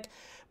Sonic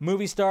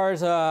movie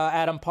stars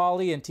Adam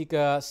Pally and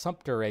Tika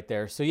Sumpter right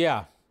there. So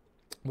yeah,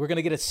 we're going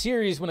to get a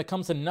series when it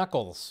comes to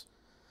Knuckles.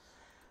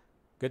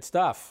 Good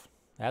stuff.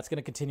 That's going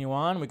to continue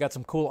on. We got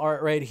some cool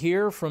art right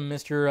here from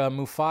Mr.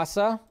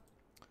 Mufasa,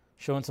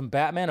 showing some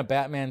Batman, a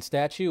Batman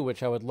statue,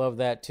 which I would love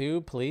that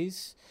too,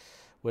 please.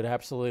 Would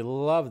absolutely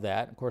love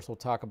that. Of course, we'll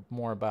talk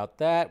more about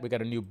that. We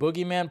got a new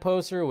Boogeyman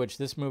poster, which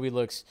this movie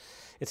looks,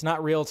 it's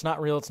not real, it's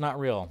not real, it's not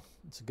real.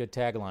 It's a good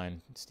tagline.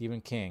 Stephen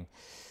King.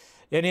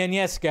 And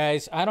yes,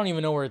 guys, I don't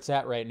even know where it's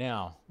at right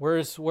now.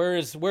 Where's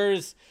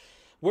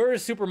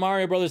Super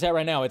Mario Brothers at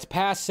right now? It's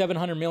past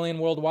 700 million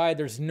worldwide.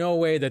 There's no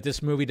way that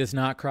this movie does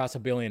not cross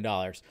 $1 billion.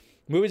 The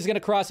movie's going to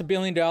cross $1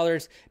 billion.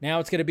 Now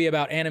it's going to be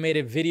about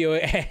animated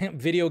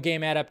video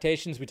game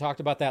adaptations. We talked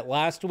about that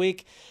last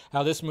week,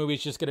 how this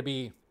movie's just going to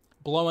be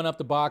blowing up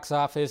the box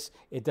office.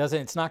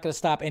 It's not going to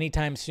stop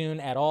anytime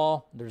soon at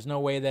all. There's no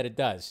way that it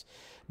does.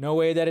 No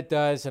way that it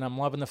does, and I'm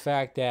loving the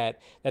fact that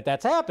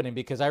that's happening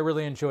because I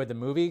really enjoyed the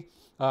movie.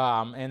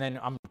 And then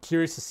I'm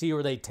curious to see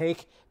where they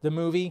take the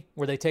movie,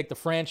 where they take the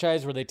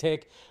franchise, what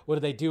do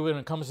they do when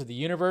it comes to the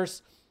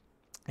universe.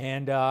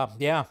 And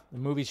yeah, the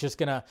movie's just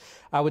gonna,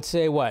 I would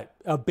say, what,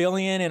 $1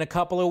 billion in a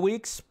couple of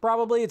weeks,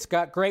 probably. It's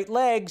got great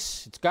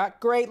legs.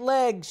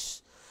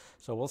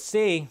 So we'll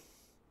see.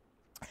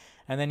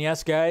 And then,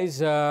 yes, guys,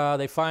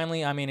 they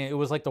finally, I mean, it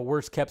was like the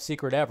worst kept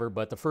secret ever,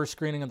 but the first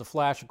screening of The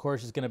Flash, of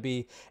course, is going to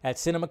be at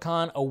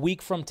CinemaCon a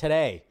week from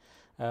today.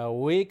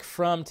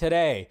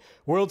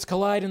 Worlds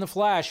collide in The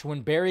Flash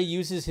when Barry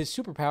uses his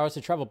superpowers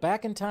to travel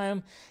back in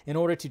time in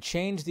order to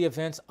change the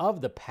events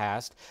of the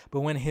past. But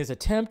when his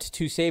attempt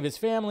to save his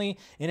family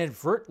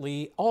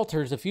inadvertently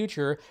alters the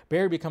future,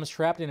 Barry becomes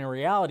trapped in a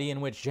reality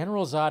in which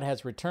General Zod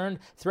has returned,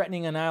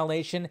 threatening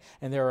annihilation,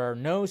 and there are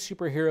no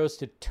superheroes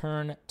to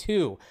turn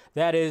to.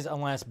 That is,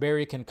 unless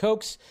Barry can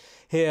coax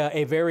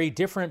a very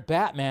different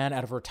Batman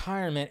out of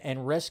retirement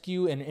and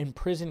rescue an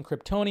imprisoned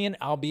Kryptonian,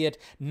 albeit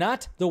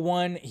not the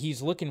one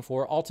he's looking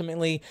for.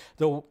 Ultimately,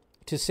 to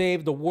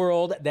save the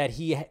world that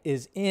he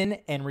is in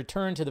and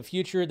return to the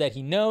future that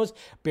he knows,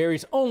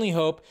 Barry's only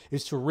hope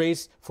is to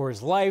race for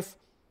his life.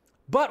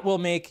 But will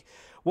making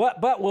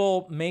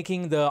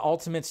the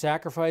ultimate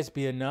sacrifice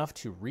be enough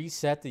to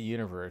reset the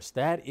universe?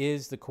 That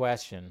is the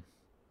question.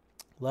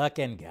 Luck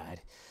and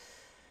God.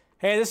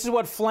 Hey, this is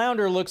what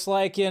Flounder looks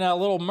like in A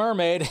Little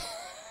Mermaid.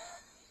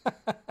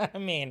 I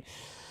mean,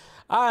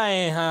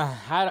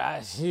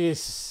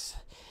 it's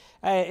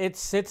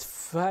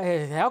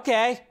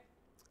okay.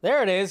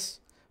 There it is.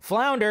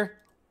 Flounder.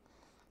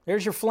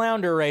 There's your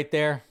Flounder right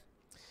there.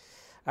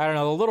 I don't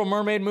know, the Little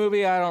Mermaid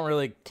movie, I don't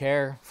really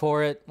care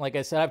for it. Like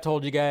I said, I've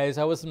told you guys,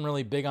 I wasn't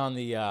really big on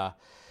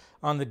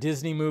the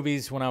Disney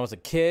movies when I was a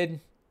kid.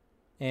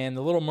 And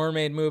the Little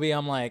Mermaid movie,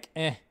 I'm like,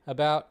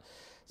 about.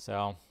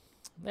 So,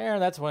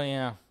 that's why,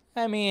 yeah.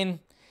 I mean,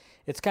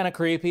 it's kind of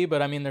creepy,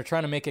 but I mean, they're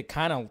trying to make it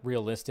kind of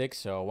realistic,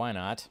 so why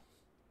not?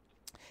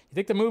 You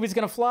think the movie's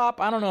going to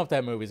flop? I don't know if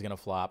that movie's going to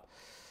flop.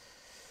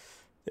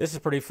 This is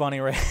pretty funny,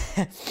 right?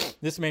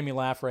 This made me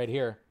laugh right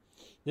here.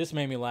 This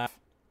made me laugh.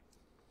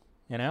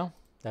 You know?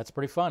 That's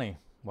pretty funny.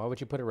 Why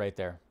would you put it right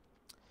there?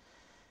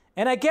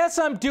 And I guess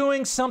I'm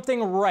doing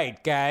something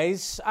right,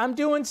 guys. I'm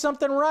doing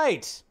something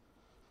right.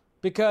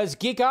 Because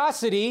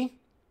Geekosity,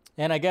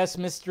 and I guess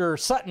Mr.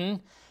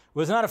 Sutton,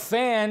 was not a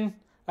fan.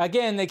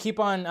 Again, they keep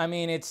on, I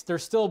mean, they're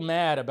still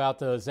mad about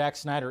the Zack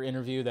Snyder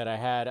interview that I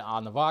had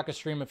on the Vodka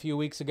stream a few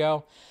weeks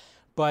ago.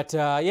 But,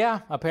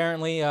 yeah,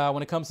 apparently,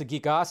 when it comes to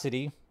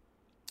Geekosity,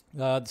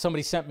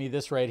 somebody sent me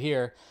this right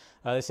here.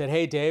 They said,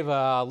 hey, Dave,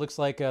 looks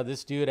like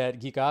this dude at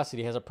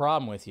Geekosity has a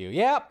problem with you.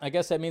 Yeah, I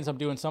guess that means I'm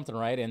doing something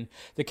right. And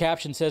the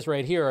caption says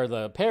right here, or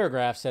the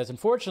paragraph says,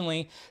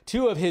 unfortunately,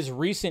 2 of his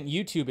recent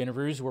YouTube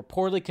interviews were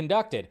poorly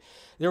conducted.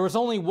 There was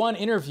only one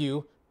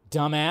interview,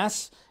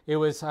 dumbass.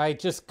 I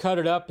just cut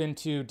it up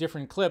into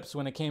different clips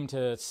when it came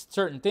to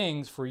certain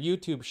things for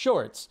YouTube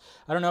Shorts.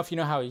 I don't know if you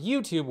know how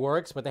YouTube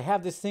works, but they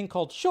have this thing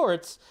called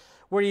Shorts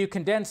where you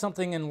condense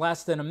something in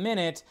less than a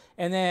minute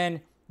and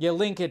then you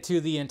link it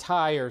to the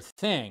entire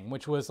thing,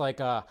 which was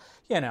like a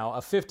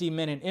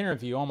 50-minute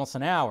interview, almost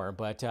an hour.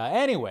 But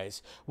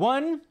anyways,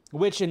 one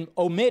which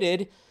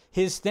omitted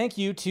his thank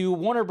you to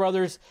Warner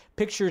Brothers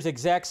Pictures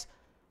execs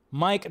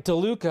Mike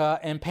DeLuca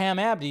and Pam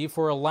Abdy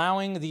for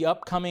allowing the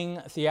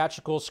upcoming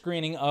theatrical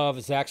screening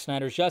of Zack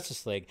Snyder's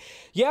Justice League.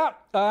 Yeah,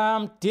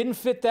 didn't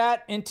fit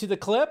that into the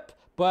clip,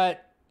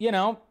 but,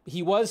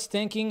 he was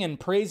thanking and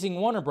praising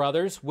Warner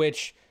Brothers,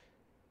 which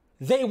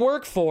they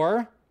work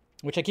for,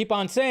 which I keep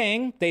on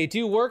saying, they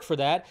do work for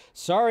that.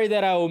 Sorry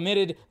that I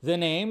omitted the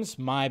names.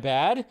 My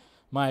bad.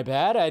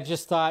 I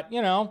just thought,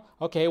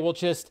 okay, we'll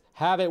just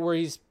have it where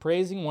he's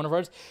praising Warner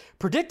Brothers.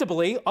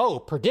 Predictably,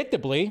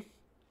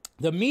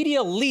 the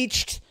media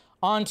leached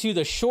onto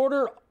the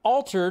shorter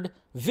altered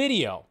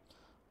video.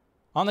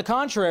 On the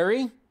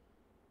contrary,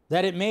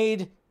 that it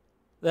made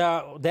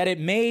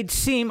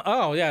seem,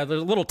 oh yeah,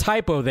 there's a little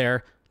typo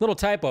there. Little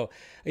typo.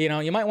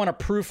 You might want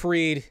to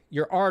proofread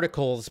your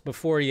articles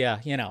before you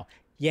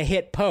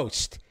hit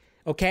post.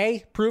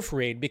 Okay?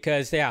 Proofread,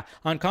 because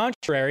on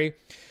contrary,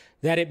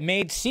 that it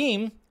made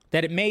seem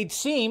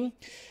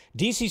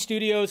DC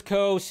Studios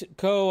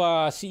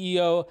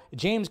co-CEO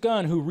James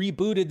Gunn, who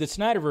rebooted the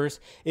Snyderverse,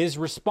 is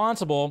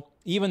responsible,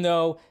 even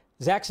though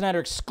Zack Snyder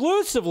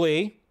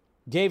exclusively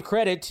gave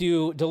credit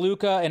to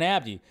DeLuca and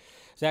Abdy.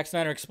 Zack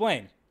Snyder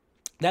explained,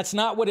 that's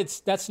not what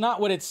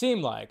it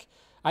seemed like.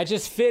 I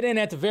just fit in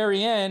at the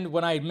very end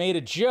when I made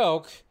a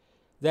joke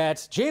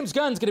that James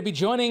Gunn's going to be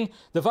joining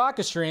the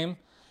Vodka stream,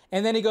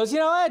 and then he goes,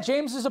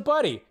 James is a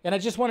buddy, and I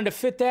just wanted to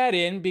fit that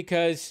in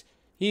because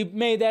he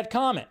made that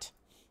comment.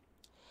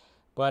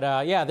 But,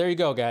 there you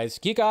go, guys.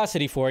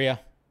 Geekosity for you.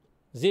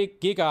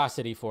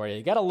 Geekosity for you.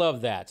 You gotta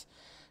love that.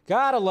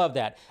 Gotta love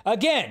that.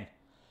 Again,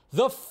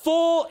 the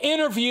full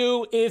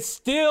interview is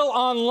still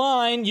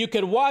online. You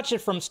could watch it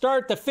from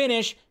start to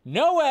finish.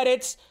 No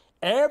edits.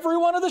 Every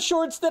one of the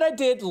shorts that I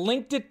did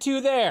linked it to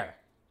there.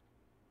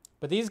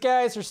 But these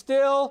guys are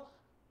still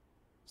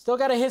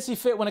got a hissy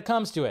fit when it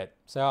comes to it.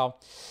 So,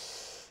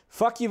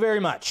 fuck you very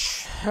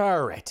much.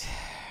 All right.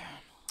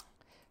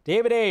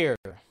 David Ayer.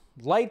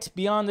 Light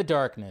Beyond the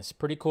Darkness.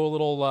 Pretty cool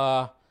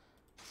little,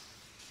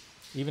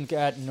 even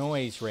got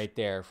noise right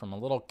there from a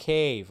little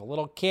cave.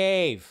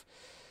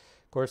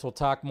 Of course, we'll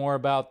talk more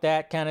about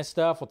that kind of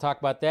stuff. We'll talk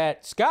about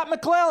that. Scott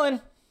McClellan.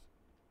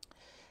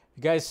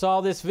 You guys saw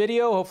this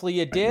video. Hopefully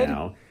you did.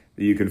 Now,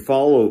 you can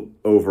follow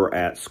over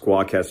at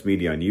Squawcast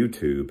Media on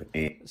YouTube.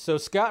 So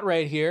Scott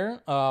right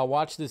here,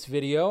 watched this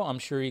video. I'm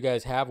sure you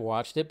guys have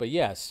watched it, but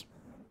yes.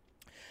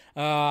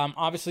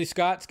 Obviously,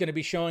 Scott's going to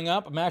be showing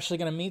up. I'm actually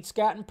going to meet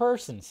Scott in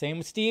person. Same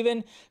with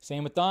Steven,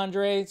 same with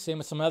Andre, same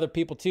with some other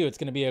people, too. It's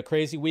going to be a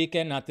crazy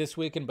weekend, not this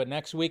weekend, but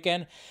next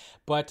weekend.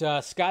 But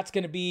Scott's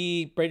going to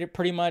be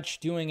pretty much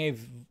he's going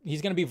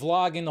to be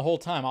vlogging the whole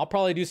time. I'll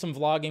probably do some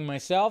vlogging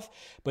myself,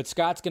 but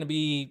Scott's going to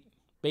be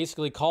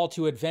basically call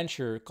to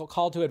adventure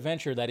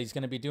that he's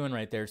going to be doing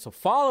right there. So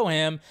follow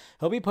him.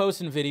 He'll be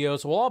posting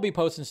videos. We'll all be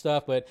posting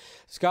stuff, but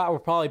Scott will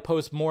probably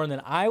post more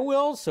than I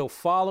will. So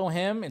follow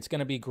him. It's going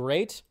to be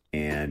great.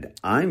 And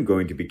I'm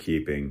going to be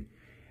keeping,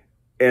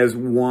 as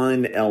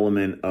one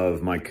element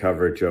of my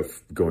coverage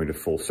of going to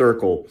Full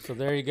Circle. So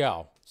there you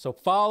go. So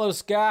follow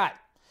Scott.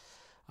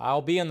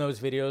 I'll be in those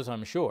videos,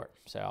 I'm sure.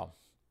 So,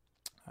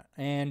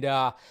 and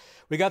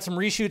we got some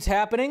reshoots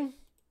happening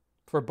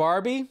for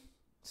Barbie.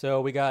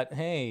 So we got,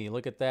 hey,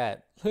 look at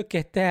that. Look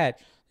at that.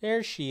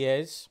 There she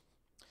is.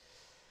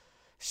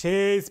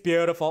 She's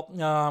beautiful. We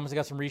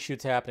got some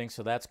reshoots happening,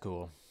 so that's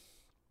cool.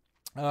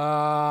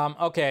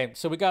 Okay,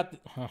 so we got...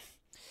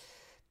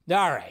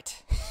 All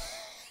right.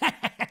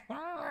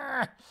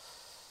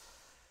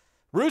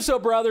 Russo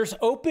Brothers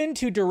open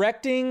to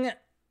directing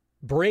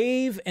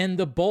Brave and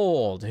the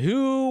Bold.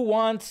 Who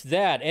wants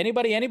that?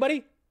 Anybody?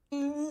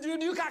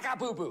 You caca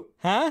poo poo.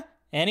 Huh?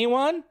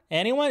 Anyone?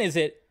 Anyone? Is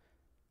it?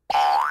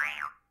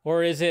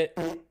 Or is it?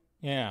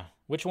 Yeah.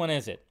 Which one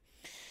is it?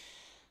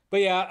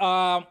 But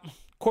yeah,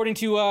 according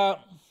to,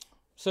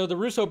 so the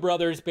Russo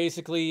Brothers,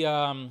 basically,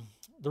 the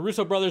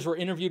Russo Brothers were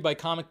interviewed by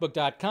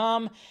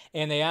comicbook.com,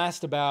 and they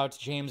asked about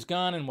James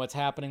Gunn and what's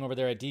happening over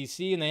there at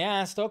DC, and they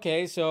asked,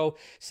 okay, so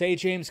say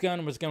James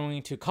Gunn was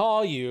going to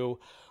call you,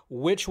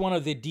 which one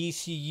of the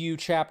DCU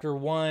Chapter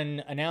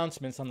 1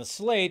 announcements on the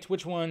slate,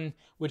 which one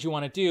would you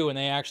want to do? And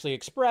they actually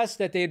expressed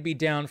that they'd be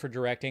down for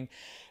directing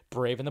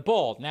Brave and the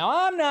Bold.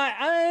 Now, I'm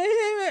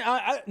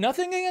not,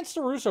 nothing against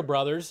the Russo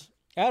Brothers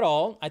at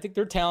all. I think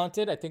they're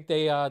talented. I think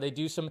they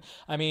do some,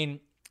 I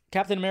mean,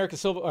 Captain America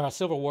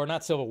Civil War,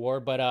 not Civil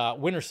War, but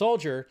Winter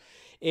Soldier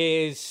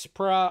is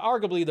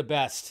arguably the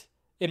best,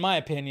 in my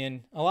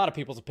opinion, a lot of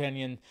people's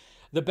opinion,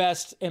 the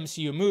best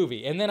MCU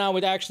movie. And then I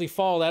would actually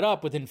follow that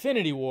up with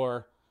Infinity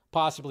War,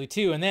 possibly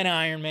too, and then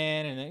Iron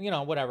Man, and then, you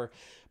know, whatever.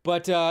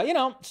 But you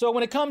know, so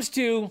when it comes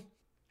to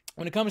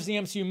the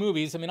MCU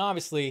movies, I mean,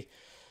 obviously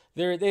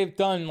they've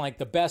done like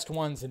the best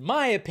ones in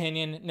my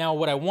opinion. Now,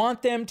 would I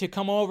want them to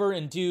come over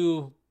and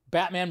do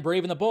Batman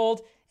Brave and the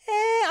Bold?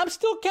 I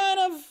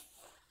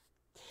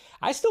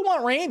still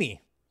want Raimi.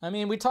 I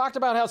mean, we talked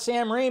about how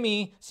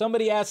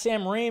somebody asked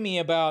Sam Raimi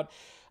about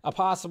a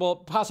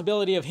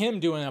possibility of him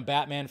doing a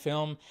Batman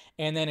film,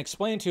 and then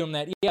explained to him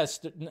that yes,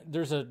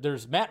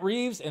 there's Matt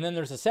Reeves, and then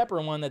there's a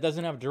separate one that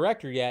doesn't have a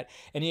director yet,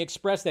 and he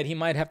expressed that he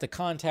might have to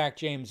contact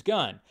James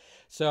Gunn.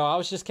 So I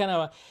was just kind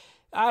of,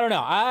 I don't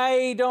know.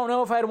 I don't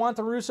know if I'd want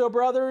the Russo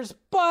brothers,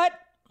 but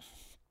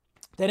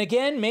then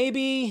again,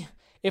 maybe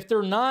if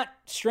they're not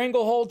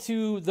stranglehold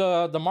to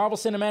the Marvel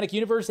Cinematic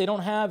Universe, they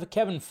don't have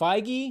Kevin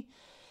Feige,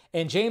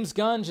 and James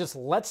Gunn just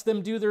lets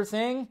them do their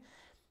thing.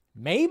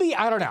 Maybe,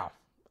 I don't know.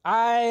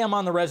 I am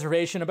on the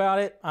reservation about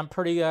it. I'm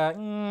pretty,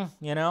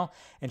 you know.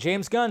 And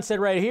James Gunn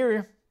said right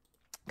here,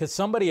 because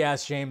somebody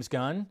asked James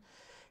Gunn,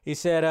 he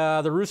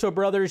said, the Russo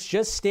brothers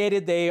just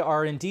stated they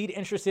are indeed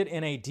interested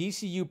in a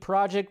DCU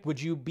project.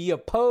 Would you be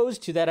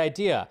opposed to that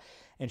idea?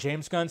 And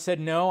James Gunn said,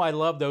 no, I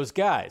love those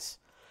guys.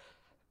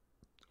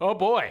 Oh,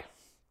 boy.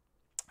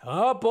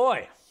 Oh,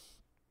 boy.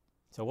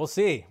 So we'll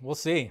see. We'll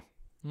see.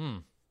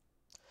 It's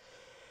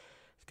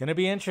going to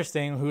be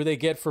interesting who they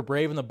get for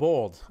Brave and the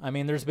Bold. I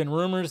mean, there's been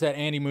rumors that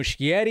Andy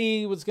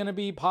Muschietti was going to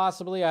be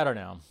possibly. I don't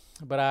know.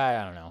 But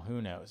I don't know.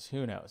 Who knows?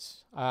 Who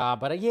knows?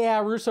 But yeah,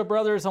 Russo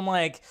brothers, I'm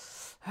like,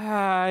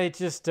 I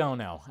just don't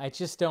know. I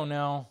just don't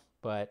know.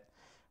 But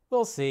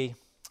we'll see.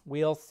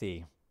 We'll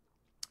see.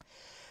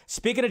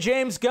 Speaking of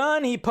James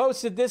Gunn, he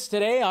posted this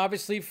today,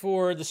 obviously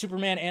for the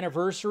Superman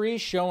anniversary,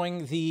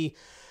 showing the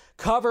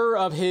cover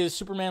of his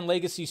Superman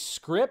Legacy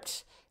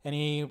script. And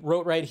he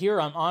wrote right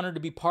here, I'm honored to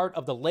be part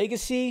of the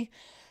legacy.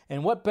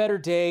 And what better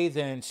day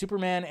than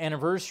Superman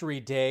Anniversary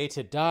Day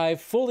to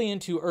dive fully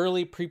into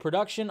early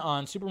pre-production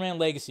on Superman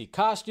Legacy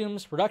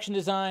costumes, production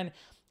design,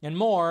 and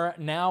more,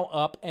 now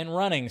up and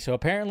running. So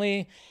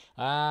apparently,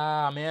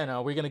 man,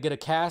 are we going to get a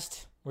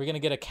cast? We're going to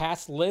get a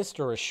cast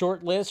list or a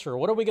short list, or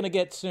what are we going to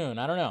get soon?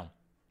 I don't know.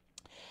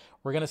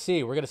 We're going to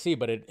see. We're going to see,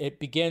 but it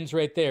begins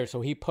right there.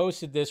 So he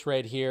posted this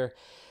right here.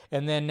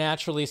 And then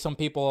naturally, some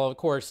people, of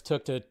course,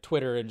 took to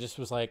Twitter and just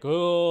was like,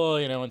 oh,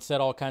 you know, and said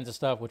all kinds of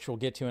stuff, which we'll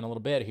get to in a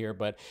little bit here.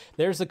 But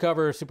there's the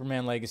cover of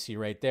Superman Legacy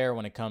right there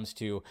when it comes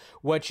to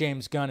what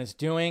James Gunn is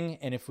doing.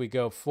 And if we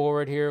go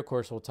forward here, of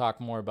course, we'll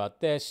talk more about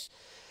this.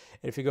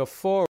 If you go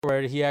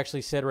forward, he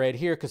actually said right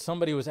here, because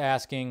somebody was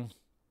asking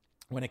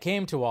when it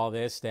came to all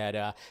this,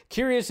 that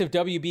curious if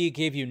WB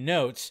gave you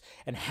notes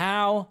and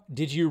how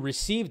did you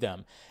receive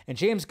them? And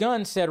James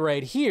Gunn said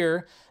right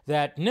here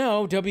that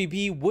no,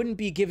 WB wouldn't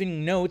be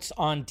giving notes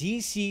on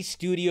DC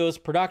Studios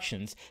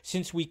productions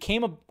since we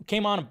came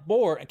on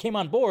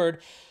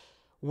board.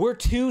 We're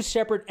two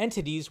separate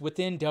entities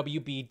within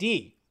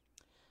WBD.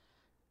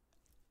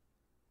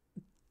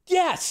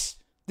 Yes.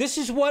 This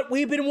is what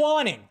we've been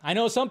wanting. I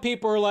know some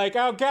people are like,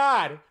 oh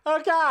God,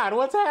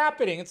 what's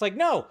happening? It's like,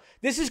 no,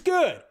 this is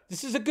good.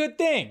 This is a good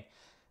thing.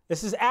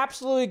 This is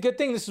absolutely a good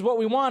thing. This is what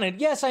we wanted.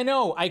 Yes, I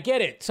know. I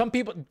get it. Some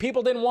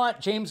people didn't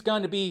want James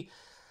Gunn to be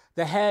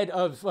the head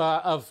of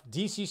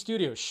DC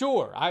Studios.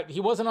 Sure, he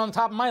wasn't on the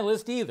top of my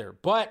list either,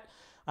 but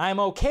I'm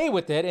okay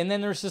with it. And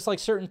then there's just like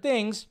certain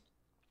things.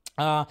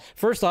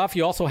 First off,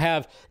 you also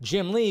have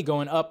Jim Lee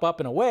going up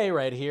and away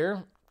right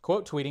here,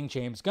 quote tweeting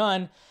James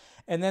Gunn.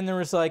 And then there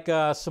was like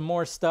some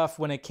more stuff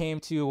when it came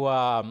to,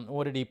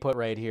 what did he put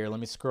right here? Let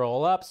me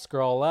scroll up.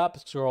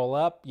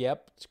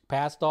 Yep,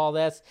 past all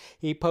this.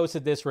 He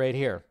posted this right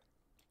here.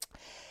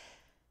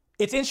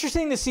 It's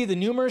interesting to see the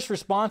numerous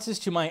responses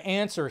to my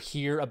answer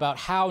here about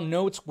how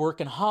notes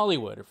work in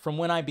Hollywood. From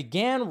when I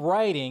began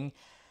writing,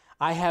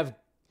 I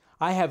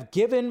have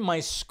given my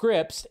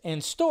scripts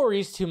and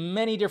stories to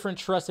many different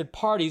trusted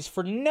parties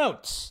for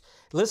notes.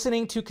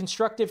 Listening to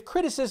constructive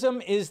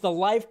criticism is the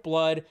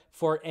lifeblood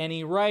for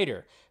any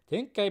writer.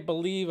 I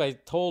believe I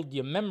told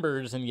you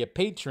members and you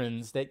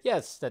patrons that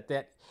yes,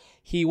 that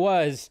he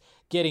was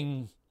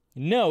getting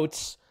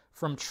notes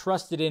from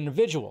trusted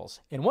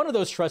individuals. And one of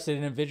those trusted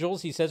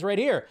individuals, he says right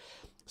here,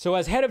 So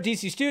as head of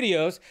DC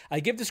Studios, I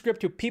give the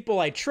script to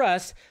people I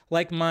trust,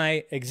 like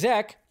my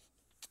exec,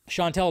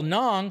 Chantel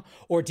Nong,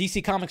 or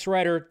DC Comics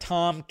writer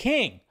Tom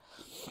King,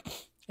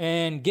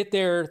 and get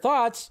their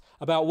thoughts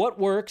about what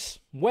works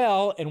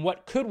well and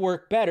what could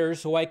work better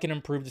so I can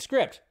improve the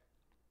script.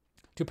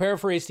 To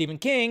paraphrase Stephen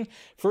King,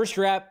 first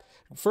draft,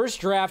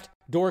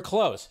 door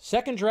closed.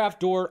 Second draft,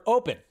 door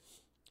open.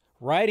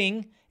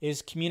 Writing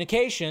is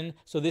communication,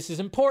 so this is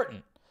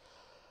important.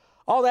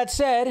 All that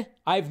said,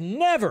 I've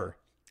never,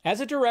 as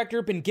a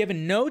director, been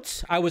given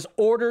notes I was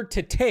ordered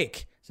to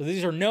take. So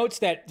these are notes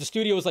that the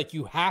studio was like,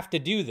 you have to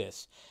do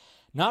this.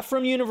 Not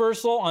from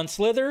Universal on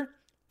Slither,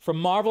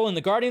 from Marvel in the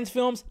Guardians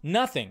films,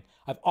 nothing.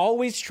 I've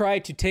always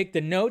tried to take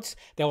the notes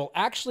that will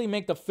actually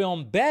make the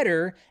film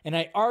better, and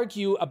I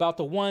argue about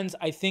the ones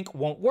I think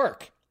won't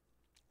work.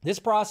 This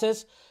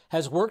process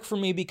has worked for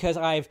me because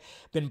I've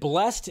been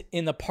blessed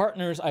in the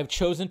partners I've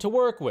chosen to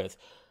work with.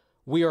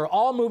 We are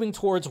all moving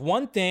towards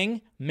one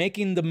thing,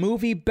 making the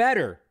movie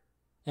better.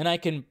 And I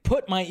can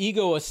put my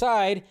ego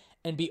aside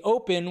and be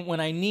open when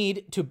I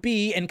need to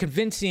be and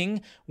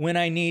convincing when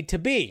I need to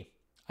be.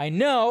 I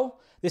know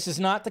this is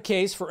not the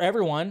case for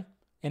everyone,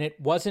 and it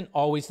wasn't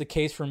always the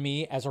case for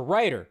me as a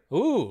writer.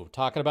 Ooh,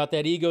 talking about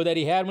that ego that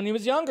he had when he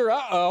was younger.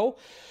 Uh-oh.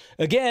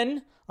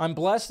 Again, I'm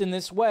blessed in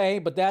this way,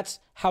 but that's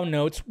how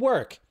notes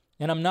work.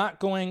 And I'm not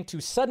going to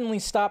suddenly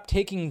stop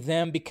taking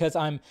them because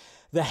I'm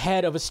the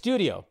head of a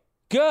studio.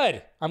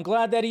 Good. I'm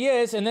glad that he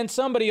is. And then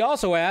somebody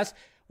also asked,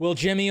 will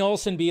Jimmy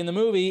Olsen be in the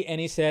movie? And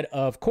he said,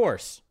 of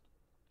course.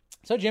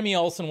 So Jimmy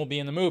Olsen will be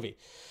in the movie.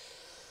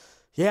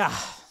 Yeah,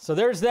 so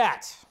there's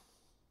that.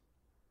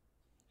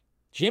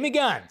 Jimmy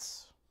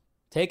Guns.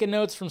 Taking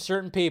notes from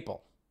certain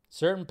people.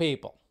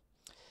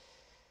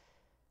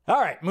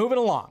 All right, moving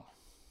along.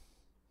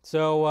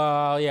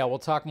 So, yeah, we'll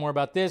talk more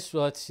about this.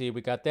 Let's see.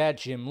 We got that.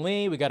 Jim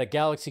Lee. We got a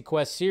Galaxy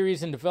Quest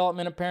series in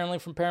development, apparently,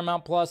 from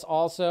Paramount Plus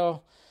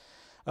also.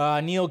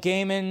 Neil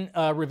Gaiman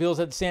reveals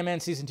that the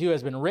Sandman Season 2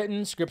 has been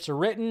written. Scripts are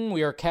written.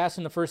 We are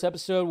casting the first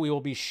episode. We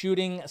will be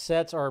shooting.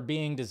 Sets are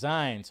being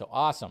designed. So,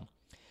 awesome.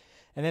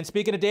 And then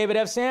speaking of David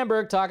F.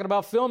 Sandberg, talking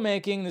about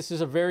filmmaking, this is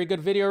a very good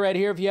video right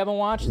here if you haven't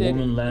watched it.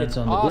 It's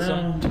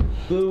awesome.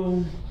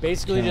 Boom.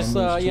 Basically just,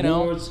 you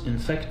know,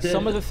 infected.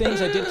 Some of the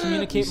things I did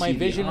communicate my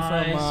vision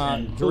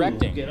from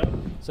directing.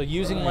 So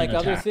using like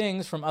other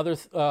things from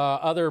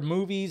other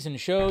movies and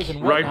shows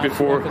and whatnot. Right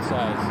before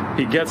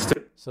he gets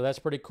to... So that's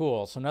pretty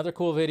cool. So another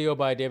cool video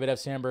by David F.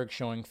 Sandberg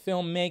showing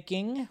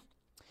filmmaking.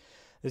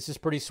 This is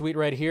pretty sweet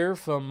right here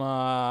from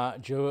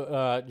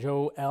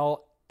Joe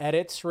L.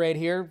 Edits right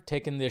here,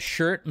 taking this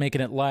shirt,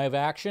 making it live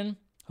action.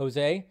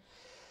 Jose.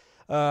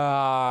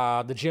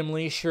 The Jim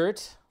Lee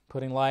shirt,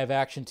 putting live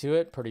action to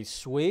it. Pretty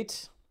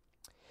sweet.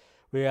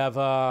 We have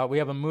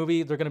a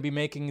movie. They're going to be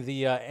making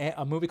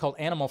a movie called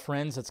Animal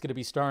Friends that's going to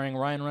be starring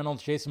Ryan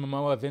Reynolds, Jason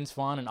Momoa, Vince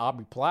Vaughn, and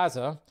Aubrey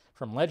Plaza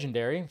from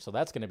Legendary. So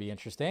that's going to be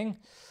interesting.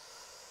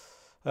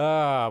 We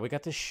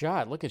got this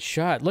shot. Look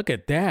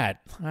at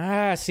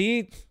that.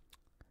 See?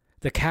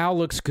 The cow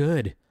looks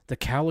good. The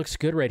cow looks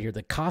good right here.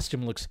 The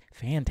costume looks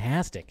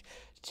fantastic.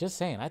 Just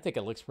saying, I think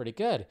it looks pretty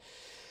good.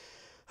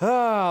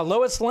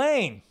 Lois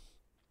Lane.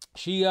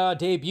 She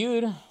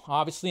debuted,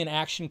 obviously, in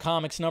Action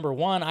Comics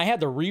 #1. I had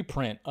the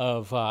reprint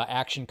of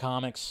Action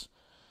Comics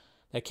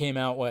that came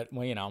out,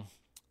 you know,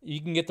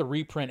 you can get the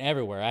reprint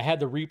everywhere. I had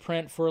the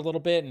reprint for a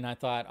little bit, and I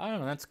thought, I don't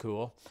know, that's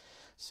cool.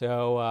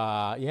 So,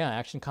 yeah,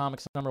 Action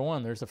Comics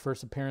 #1. There's the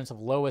first appearance of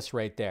Lois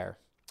right there.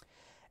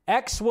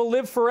 X will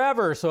live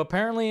forever. So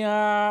apparently,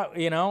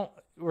 you know,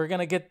 we're going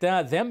to get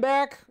them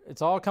back.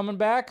 It's all coming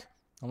back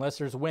unless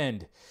there's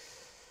wind.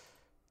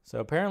 So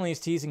apparently he's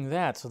teasing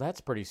that. So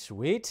that's pretty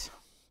sweet.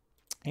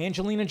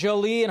 Angelina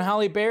Jolie and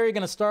Halle Berry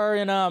going to star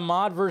in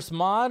Mod vs.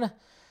 Mod.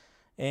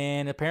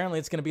 And apparently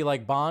it's going to be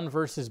like Bond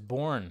versus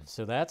Bourne.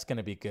 So that's going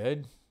to be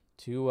good.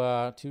 Two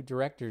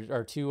directors,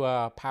 or two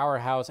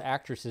powerhouse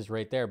actresses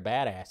right there.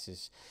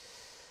 Badasses.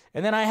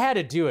 And then I had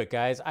to do it,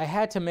 guys. I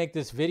had to make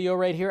this video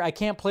right here. I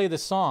can't play the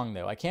song,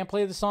 though. I can't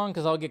play the song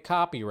because I'll get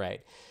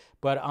copyright.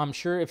 But I'm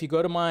sure if you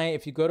go to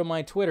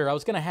my Twitter, I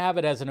was going to have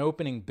it as an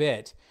opening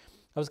bit.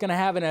 I was going to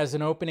have it as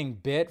an opening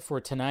bit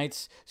for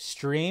tonight's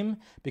stream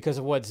because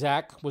of what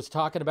Zach was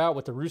talking about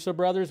with the Russo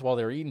Brothers while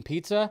they were eating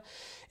pizza.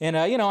 And,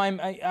 you know,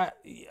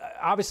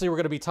 obviously we're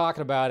going to be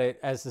talking about it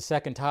as the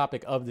second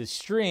topic of this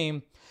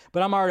stream.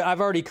 But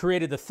I've already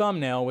created the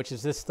thumbnail, which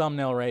is this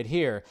thumbnail right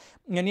here.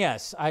 And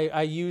yes,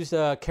 I used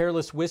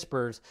Careless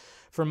Whispers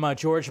from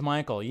George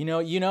Michael. You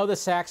know the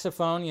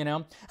saxophone, you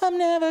know. I'm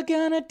never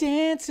gonna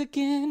dance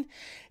again.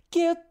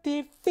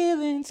 Guilty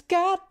feelings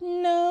got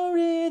no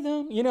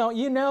rhythm. You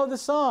know the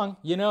song.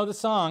 You know the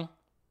song.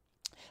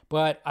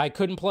 But I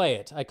couldn't play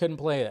it.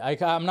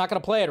 I'm not gonna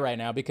play it right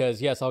now because,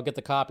 yes, I'll get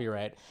the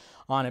copyright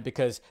on it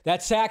because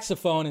that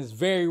saxophone is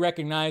very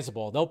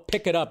recognizable. They'll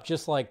pick it up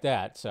just like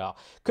that. So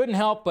couldn't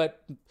help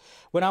but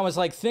when I was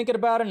like thinking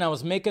about it and I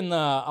was making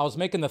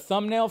the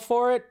thumbnail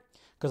for it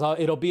because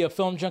it'll be a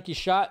Film Junkie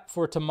shot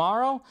for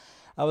tomorrow.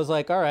 I was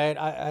like, all right,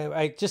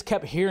 I just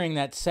kept hearing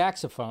that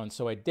saxophone,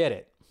 so I did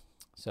it.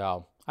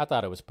 So I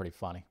thought it was pretty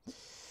funny.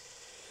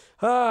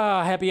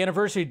 Happy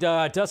anniversary,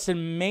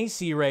 Dustin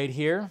Macy right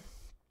here.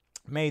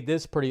 Made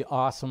this pretty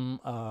awesome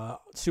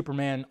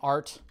Superman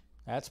art.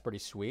 That's pretty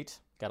sweet.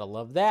 Gotta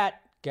love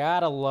that.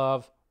 Gotta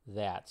love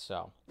that.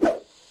 So,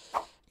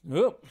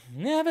 oop,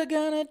 never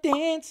gonna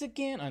dance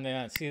again. And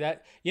then see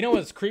that. You know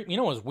what's creepy? You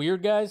know what's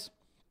weird, guys?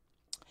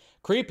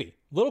 Creepy,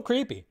 little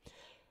creepy.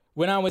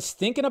 When I was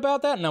thinking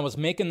about that and I was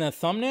making the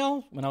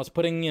thumbnail, when I was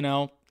putting,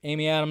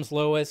 Amy Adams,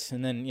 Lois,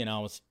 and then, I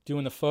was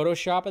doing the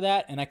Photoshop of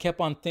that, and I kept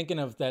on thinking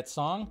of that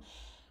song.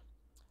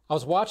 I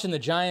was watching the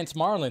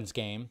Giants-Marlins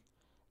game.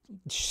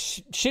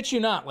 Shit you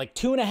not, like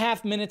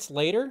 2.5 minutes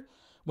later,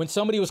 when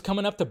somebody was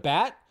coming up to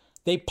bat,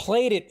 they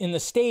played it in the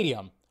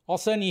stadium. All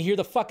of a sudden, you hear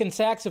the fucking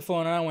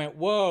saxophone, and I went,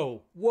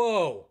 whoa,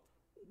 whoa,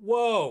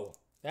 whoa.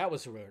 That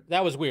was weird.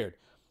 That was weird.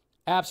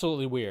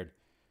 Absolutely weird.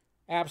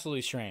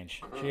 Absolutely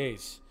strange.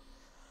 Jeez.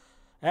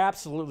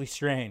 Absolutely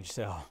strange.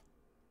 So,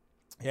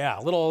 yeah,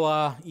 a little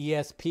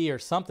ESP or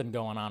something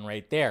going on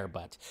right there.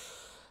 But,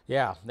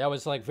 yeah, that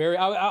was like very...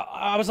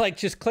 I was like,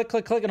 just click,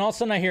 click, click, and all of a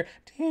sudden I hear...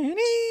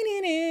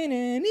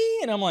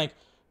 And I'm like,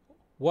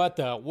 what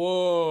the...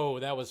 Whoa,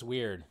 that was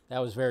weird. That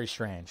was very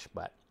strange.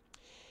 But,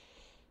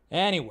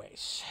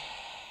 anyways...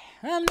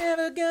 I'm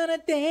never gonna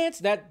dance.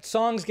 That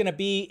song's gonna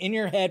be in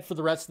your head for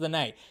the rest of the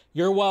night.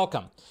 You're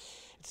welcome.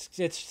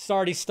 It's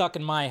already stuck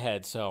in my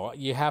head, so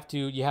you have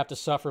to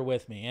suffer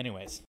with me.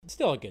 Anyways, it's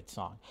still a good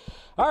song.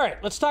 All right,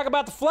 let's talk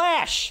about the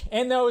Flash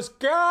and those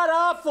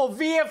god-awful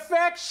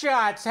VFX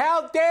shots.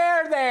 How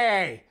dare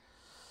they?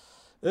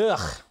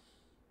 Ugh.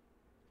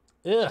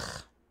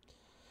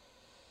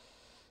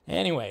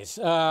 Anyways,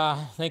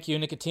 thank you,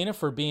 Nicotina,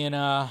 for being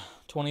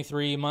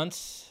 23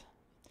 months,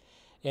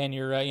 and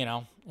you're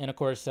and of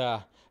course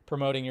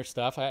promoting your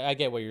stuff. I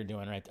get what you're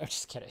doing right there. I'm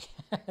just kidding.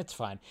 It's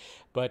fine.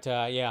 But,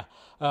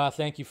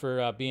 thank you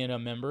for being a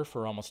member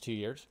for almost 2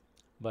 years.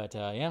 But,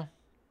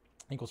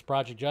 equals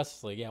Project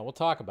Justice League. Yeah, we'll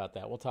talk about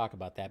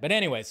that. But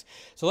anyways,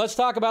 so let's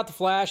talk about the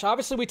Flash.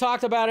 Obviously, we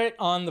talked about it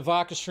on the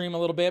Vodka stream a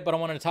little bit, but I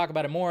wanted to talk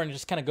about it more and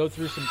just kind of go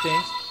through some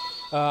things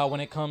when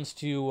it comes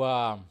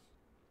to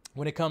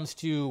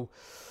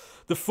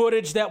the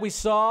footage that we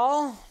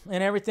saw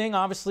and everything.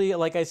 Obviously,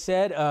 like I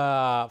said,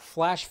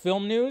 Flash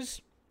Film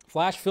News.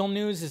 Flash Film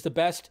News is the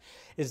best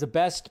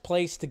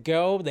place to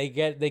go. They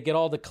get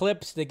all the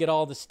clips, they get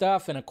all the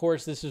stuff, and of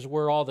course this is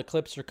where all the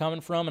clips are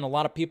coming from. And a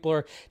lot of people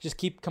are just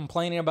keep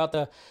complaining about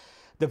the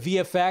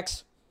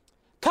VFX.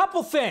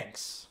 Couple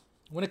things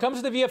when it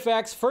comes to the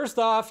VFX. First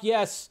off,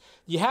 yes,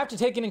 you have to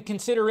take it in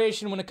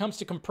consideration when it comes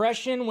to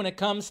compression. When it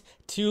comes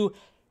to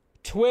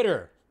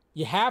Twitter,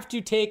 you have to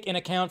take an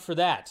account for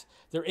that.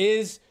 There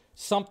is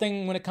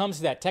something when it comes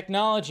to that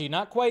technology,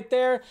 not quite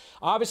there.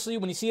 Obviously,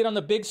 when you see it on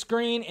the big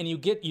screen and you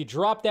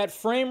drop that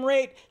frame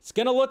rate, it's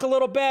gonna look a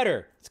little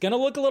better.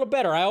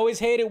 I always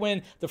hate it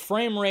when the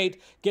frame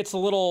rate gets a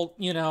little,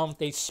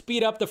 they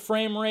speed up the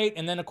frame rate,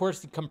 and then of course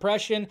the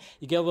compression,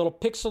 you get a little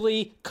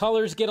pixely,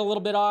 colors get a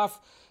little bit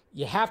off.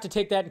 You have to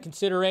take that in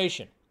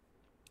consideration.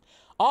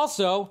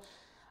 Also,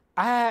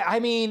 I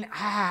mean,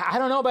 I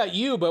don't know about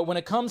you, but when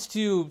it comes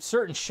to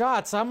certain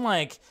shots, I'm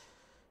like,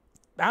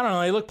 I don't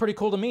know, they look pretty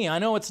cool to me. I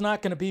know it's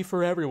not going to be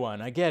for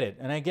everyone. I get it.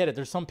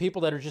 There's some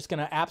people that are just going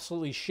to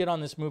absolutely shit on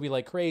this movie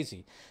like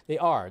crazy. They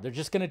are. They're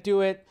just going to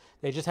do it.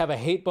 They just have a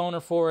hate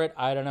boner for it.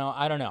 I don't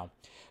know.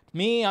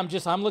 Me, I'm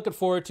looking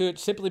forward to it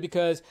simply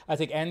because I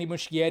think Andy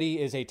Muschietti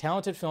is a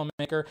talented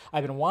filmmaker.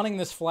 I've been wanting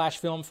this Flash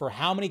film for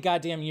how many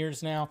goddamn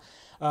years now?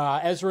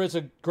 Ezra is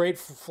a great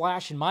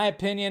Flash, in my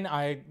opinion.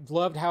 I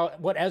loved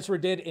what Ezra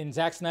did in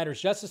Zack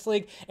Snyder's Justice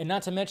League, and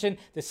not to mention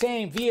the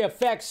same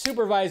VFX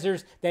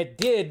supervisors that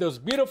did those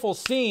beautiful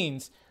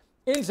scenes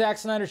in Zack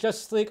Snyder's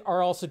Justice League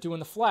are also doing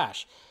the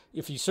Flash.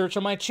 If you search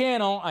on my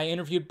channel, I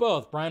interviewed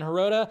both, Brian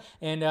Hirota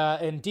and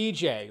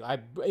DJ. I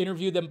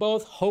interviewed them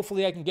both.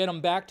 Hopefully I can get them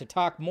back to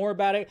talk more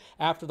about it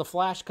after the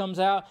Flash comes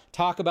out,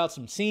 talk about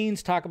some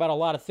scenes, talk about a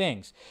lot of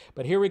things.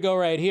 But here we go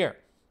right here.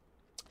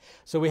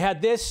 So we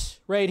had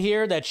this right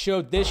here that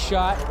showed this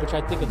shot, which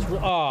I think it's...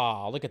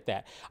 Oh, look at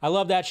that. I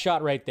love that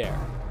shot right there.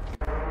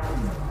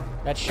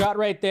 That shot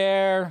right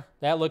there,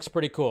 that looks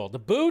pretty cool. The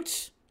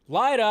boots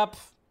light up.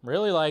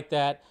 Really like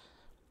that.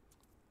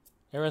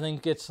 Everything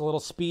gets a little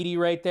speedy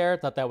right there.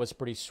 Thought that was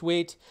pretty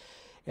sweet.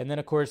 And then,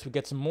 of course, we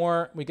get some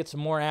more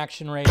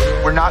action right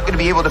here. We're not going to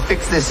be able to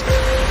fix this.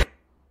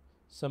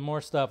 Some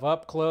more stuff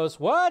up close.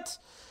 What?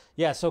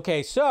 Yes,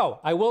 okay. So,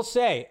 I will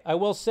say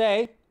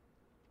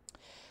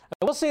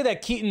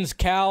that Keaton's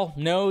cowl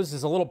nose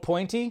is a little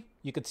pointy.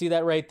 You can see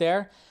that right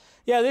there.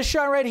 Yeah, this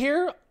shot right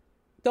here,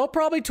 they'll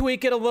probably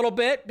tweak it a little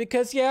bit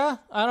because, yeah,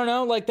 I don't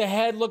know, like the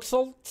head looks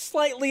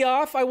slightly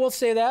off. I will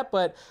say that,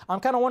 but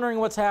I'm kind of wondering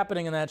what's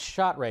happening in that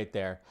shot right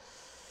there.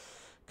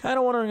 Kind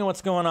of wondering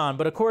what's going on.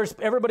 But, of course,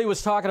 everybody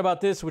was talking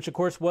about this, which, of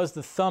course, was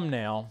the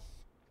thumbnail,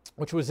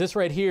 which was this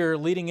right here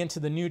leading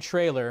into the new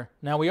trailer.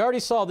 Now, we already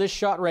saw this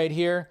shot right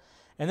here.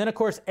 And then, of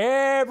course,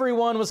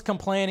 everyone was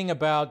complaining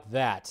about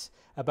that,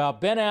 about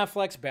Ben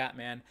Affleck's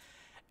Batman.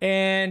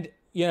 And,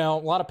 you know,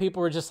 a lot of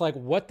people were just like,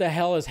 what the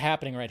hell is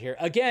happening right here?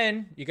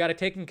 Again, you got to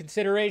take in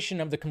consideration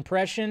of the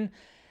compression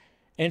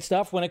and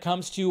stuff when it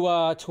comes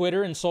to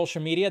Twitter and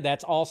social media.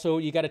 That's also,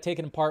 you got to take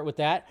it apart with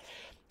that.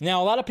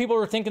 Now, a lot of people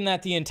are thinking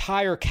that the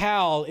entire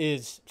cowl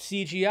is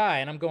CGI,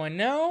 and I'm going,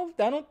 no,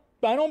 I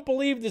don't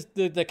believe this,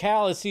 the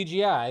cowl is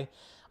CGI.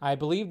 I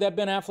believe that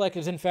Ben Affleck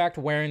is in fact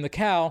wearing the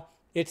cowl.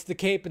 It's the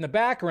cape in the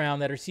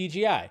background that are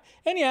CGI.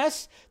 And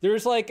yes,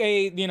 there's like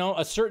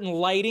a certain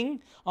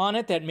lighting on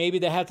it that maybe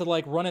they have to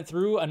like run it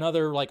through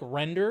another like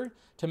render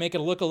to make it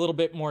look a little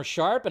bit more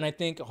sharp. And I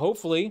think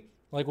hopefully,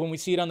 like when we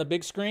see it on the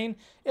big screen,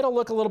 it'll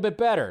look a little bit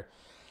better.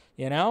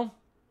 You know?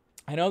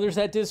 I know there's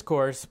that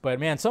discourse, but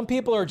man, some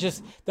people are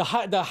just, the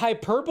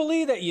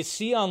hyperbole that you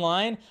see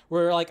online,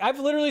 where like, I've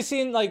literally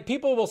seen, like,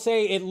 people will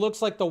say it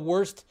looks like the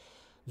worst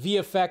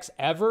VFX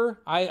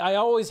ever. I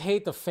always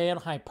hate the fan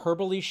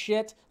hyperbole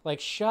shit. Like,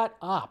 shut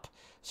up.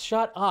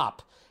 Shut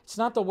up. It's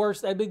not the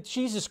worst. I mean,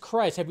 Jesus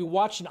Christ, have you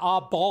watched an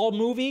Oddball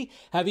movie?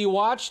 Have you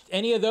watched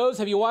any of those?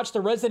 Have you watched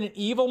the Resident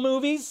Evil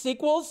movies,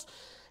 sequels?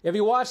 Have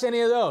you watched any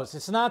of those?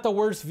 It's not the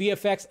worst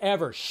VFX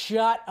ever.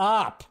 Shut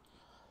up.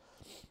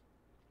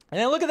 And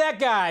then look at that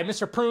guy,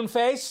 Mr. Prune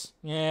Face.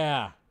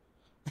 Yeah.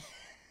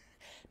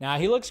 Now,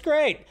 he looks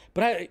great.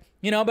 But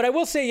I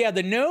will say, yeah,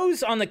 the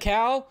nose on the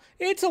cowl,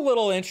 it's a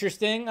little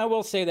interesting. I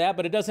will say that,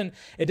 but it doesn't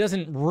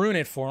ruin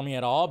it for me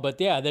at all.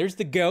 But yeah, there's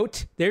the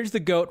goat. There's the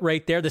goat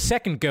right there. The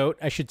second goat,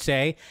 I should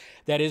say,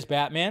 that is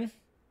Batman.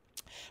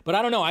 But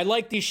I don't know. I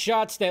like these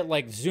shots that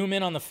like zoom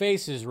in on the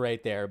faces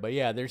right there. But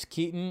yeah, there's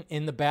Keaton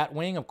in the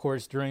Batwing, of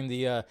course, during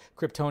the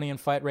Kryptonian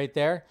fight right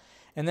there.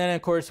 And then,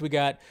 of course, we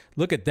got,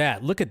 look at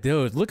that. Look at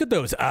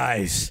those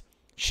eyes.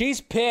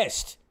 She's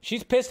pissed.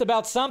 She's pissed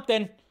about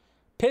something.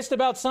 Pissed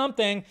about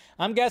something.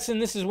 I'm guessing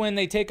this is when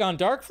they take on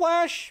Dark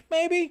Flash,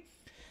 maybe?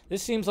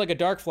 This seems like a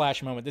Dark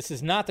Flash moment. This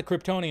is not the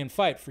Kryptonian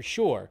fight for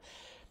sure.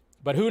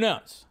 But who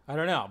knows? I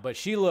don't know. But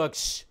she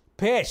looks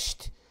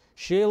pissed.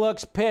 She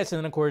looks pissed. And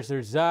then, of course,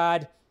 there's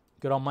Zod.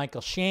 Good old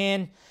Michael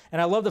Shannon. And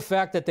I love the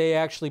fact that they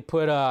actually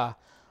put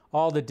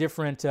all the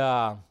different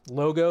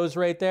logos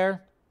right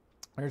there.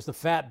 There's the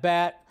Fat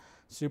Bat,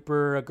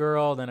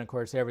 Supergirl, then, of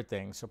course,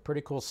 everything. So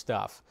pretty cool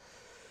stuff.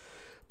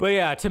 But,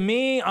 yeah, to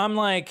me, I'm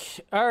like,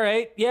 all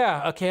right,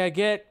 yeah, okay, I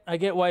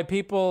get why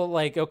people,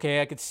 like,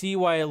 okay, I could see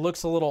why it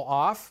looks a little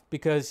off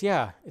because,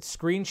 yeah, it's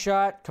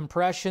screenshot,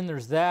 compression,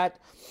 there's that.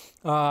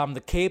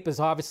 The cape is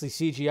obviously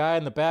CGI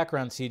and the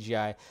background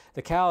CGI.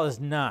 The cowl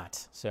is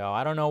not. So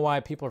I don't know why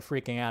people are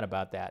freaking out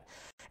about that.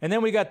 And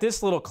then we got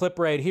this little clip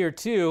right here,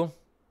 too.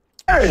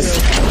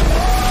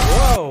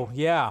 Whoa,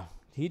 yeah,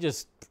 he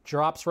just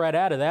drops right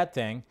out of that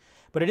thing.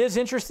 But it is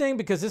interesting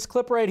because this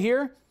clip right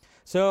here,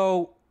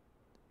 so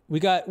we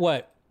got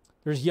what?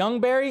 There's Young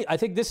Barry. I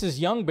think this is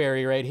Young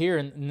Barry right here,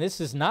 and this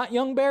is not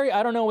Young Barry.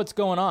 I don't know what's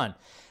going on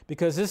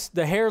because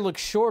the hair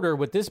looks shorter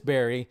with this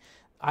Barry.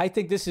 I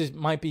think this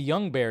might be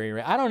Young Barry.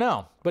 Right? I don't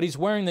know, but he's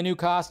wearing the new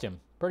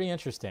costume. Pretty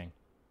interesting.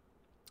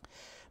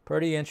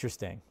 Pretty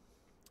interesting.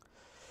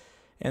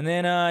 And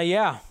then,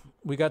 yeah,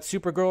 we got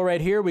Supergirl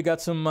right here. We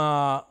got some,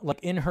 like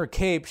in her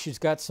cape, she's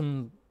got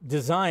some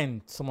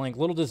design, some like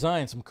little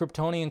design, some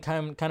Kryptonian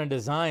kind of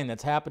design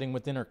that's happening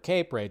within her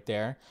cape right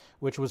there,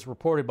 which was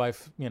reported by,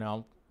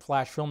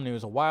 Flash Film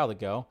News a while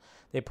ago.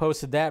 They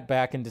posted that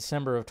back in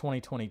December of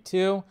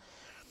 2022.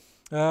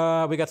 We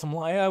got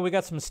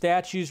some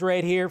statues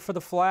right here for the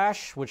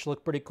Flash, which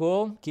look pretty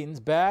cool. Keaton's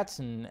bats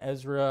and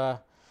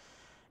Ezra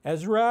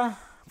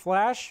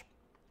Flash.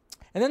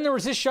 And then there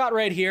was this shot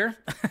right here,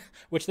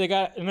 which they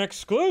got an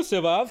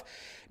exclusive of.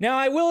 Now,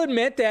 I will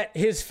admit that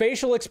his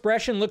facial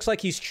expression looks like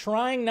he's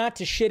trying not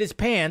to shit his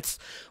pants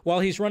while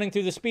he's running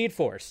through the Speed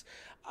Force.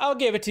 I'll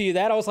give it to you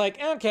that. I was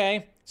like,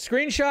 okay,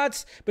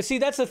 screenshots. But see,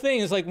 that's the thing,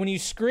 is like when you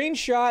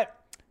screenshot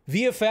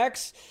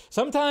VFX,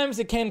 sometimes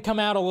it can come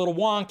out a little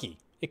wonky.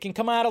 It can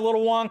come out a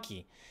little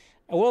wonky.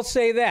 I will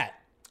say that.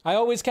 I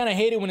always kind of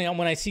hate it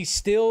when I see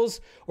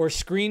stills or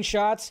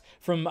screenshots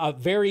from a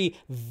very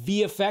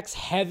VFX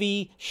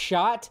heavy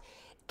shot.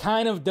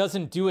 Kind of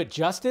doesn't do it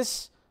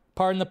justice,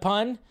 pardon the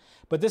pun.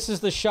 But this is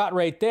the shot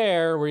right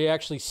there where you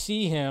actually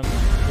see him,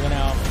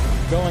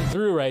 going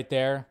through right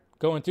there,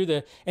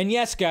 and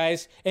yes,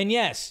 guys, and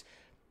yes,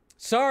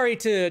 sorry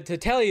to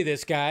tell you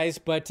this, guys,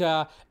 but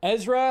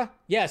Ezra,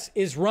 yes,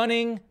 is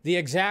running the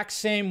exact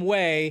same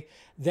way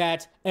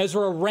that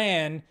Ezra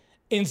ran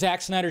in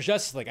Zack Snyder's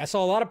Justice League. I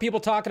saw a lot of people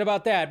talking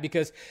about that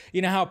because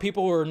you know how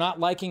people were not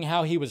liking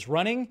how he was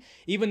running,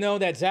 even though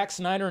that Zack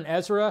Snyder and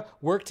Ezra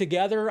worked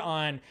together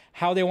on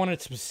how they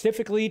wanted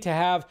specifically to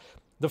have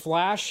the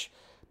Flash.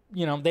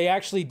 They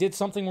actually did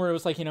something where it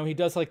was like, he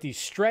does like these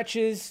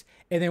stretches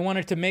and they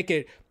wanted to make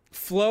it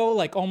flow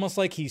like almost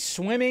like he's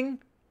swimming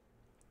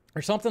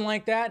or something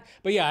like that.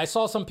 But yeah, I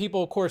saw some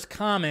people, of course,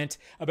 comment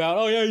about,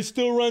 oh yeah, he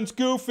still runs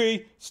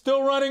goofy,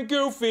 still running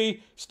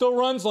goofy, still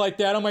runs like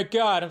that. Oh my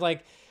God. I'm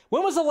like,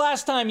 when was the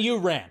last time you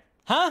ran?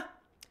 Huh?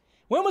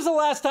 When was the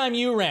last time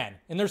you ran?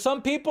 And there's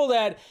some people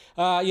that,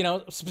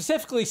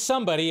 specifically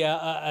somebody,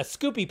 a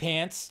Scoopy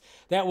Pants,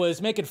 that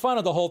was making fun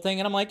of the whole thing.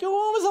 And I'm like, when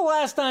was the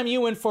last time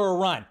you went for a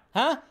run?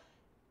 Huh?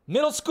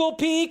 Middle school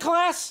PE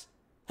class?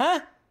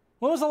 Huh?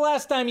 When was the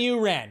last time you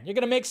ran? You're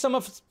going to make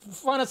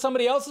fun of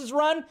somebody else's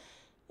run?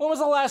 When was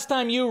the last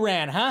time you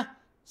ran, huh?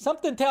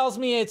 Something tells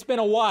me it's been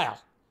a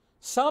while.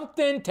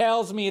 Something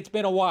tells me it's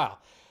been a while.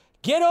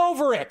 Get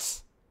over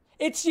it.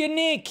 It's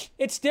unique.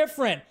 It's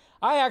different.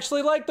 I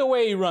actually like the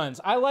way he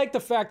runs. I like the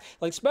fact,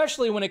 like,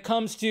 especially when it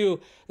comes to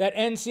that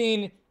end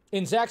scene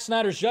in Zack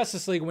Snyder's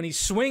Justice League when he's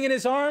swinging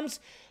his arms,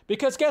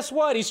 because guess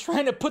what? He's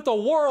trying to put the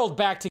world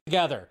back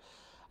together.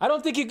 I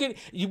don't think you could.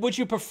 Would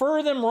you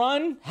prefer them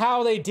run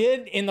how they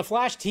did in the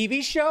Flash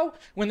TV show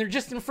when they're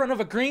just in front of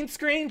a green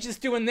screen,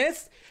 just doing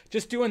this,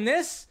 just doing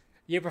this?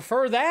 You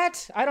prefer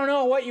that? I don't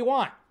know what you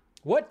want.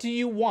 What do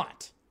you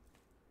want?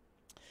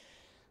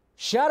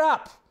 Shut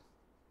up.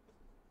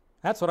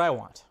 That's what I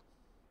want.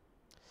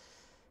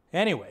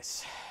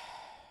 Anyways,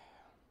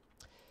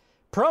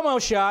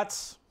 promo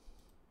shots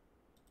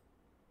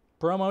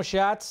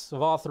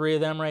of all three of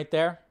them right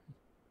there.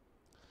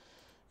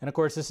 And of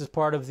course, this is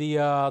part of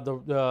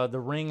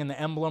the ring and the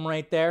emblem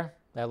right there.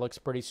 That looks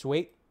pretty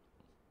sweet.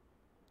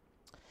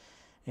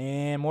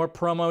 And more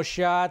promo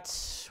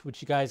shots,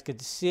 which you guys get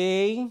to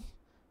see.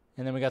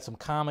 And then we got some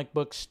comic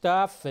book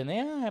stuff. And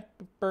yeah,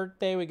 happy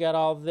birthday. We got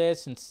all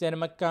this and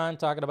CinemaCon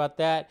talking about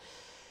that.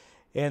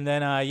 And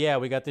then, yeah,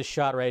 we got this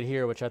shot right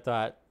here, which I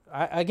thought,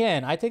 I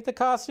think the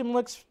costume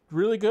looks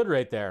really good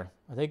right there.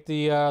 I think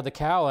the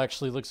cowl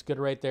actually looks good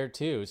right there,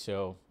 too.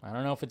 So I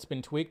don't know if it's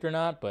been tweaked or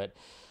not, but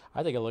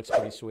I think it looks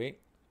pretty sweet.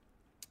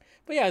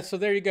 But yeah, so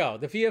there you go.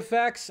 The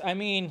VFX, I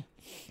mean,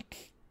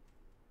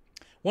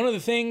 one of the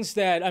things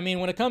that, I mean,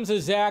 when it comes to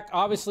Zack,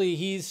 obviously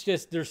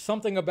there's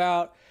something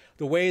about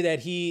the way that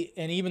he,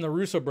 and even the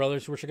Russo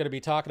brothers, which we're going to be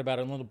talking about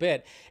in a little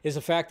bit, is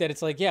the fact that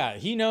it's like, yeah,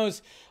 he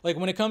knows, like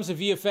when it comes to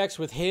VFX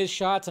with his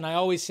shots, and I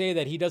always say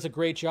that he does a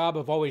great job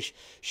of always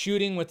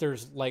shooting with,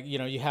 there's like, you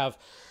know, you have,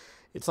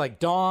 it's like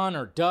dawn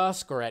or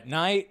dusk or at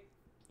night,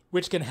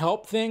 which can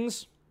help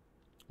things.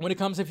 When it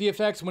comes to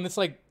VFX, when it's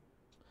like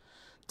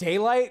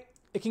daylight,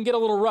 it can get a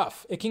little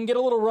rough. It can get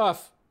a little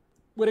rough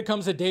when it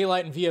comes to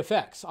daylight and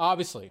VFX,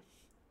 obviously.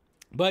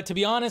 But to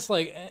be honest,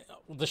 like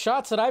the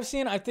shots that I've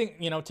seen, I think,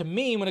 you know, to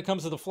me, when it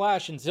comes to the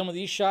Flash and some of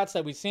these shots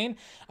that we've seen,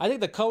 I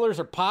think the colors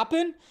are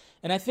popping.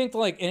 And I think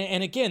like,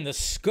 and again, the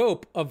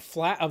scope of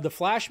the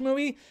Flash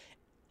movie,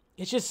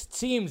 it just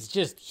seems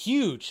just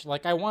huge.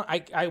 Like I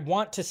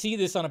want to see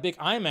this on a big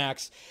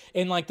IMAX,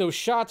 and like those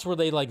shots where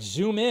they like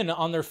zoom in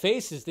on their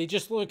faces, they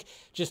just look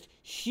just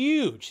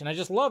huge. And I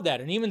just love that.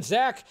 And even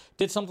Zack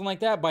did something like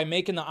that by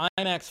making the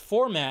IMAX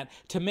format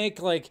to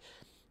make like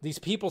these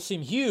people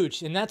seem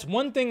huge. And that's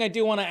one thing I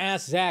do want to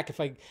ask Zack. If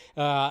I'm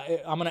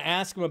going to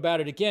ask him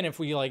about it again, if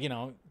we like, you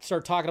know,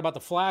 start talking about the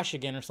Flash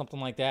again or something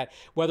like that,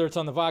 whether it's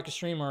on the Vodka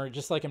stream or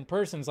just like in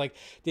person, it's like,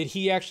 did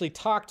he actually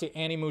talk to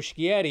Andy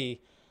Muschietti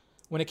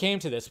when it came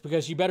to this?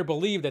 Because you better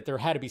believe that there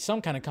had to be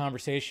some kind of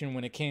conversation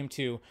when it came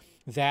to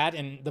that,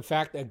 and the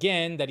fact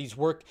again that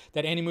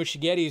that Andy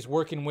Muschietti is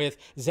working with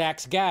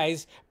Zack's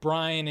guys,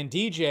 Brian and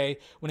DJ,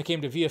 when it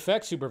came to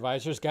VFX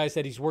supervisors, guys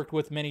that he's worked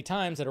with many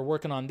times that are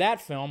working on that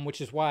film,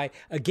 which is why,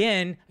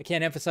 again, I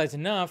can't emphasize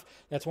enough,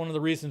 that's one of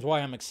the reasons why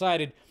I'm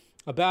excited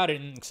about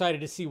it and excited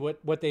to see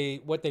what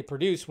they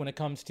produce when it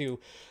comes to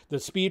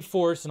the Speed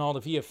Force and all the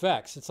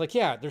VFX. It's like,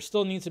 yeah, there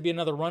still needs to be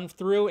another run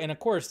through, and of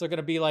course they're going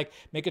to be like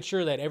making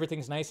sure that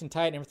everything's nice and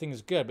tight and everything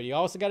is good, but you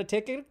also got to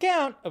take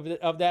account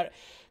of that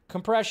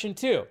compression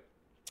too.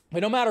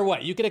 But no matter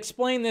what, you could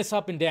explain this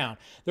up and down.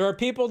 There are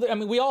people that, I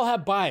mean, we all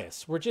have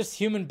bias. We're just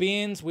human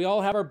beings. We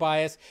all have our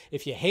bias.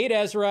 If you hate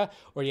Ezra,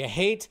 or you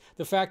hate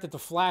the fact that the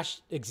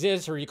Flash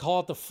exists, or you call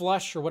it the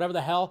Flush, or whatever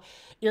the hell,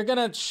 you're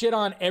gonna shit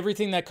on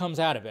everything that comes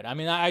out of it. I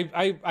mean,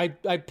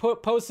 I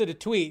posted a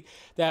tweet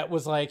that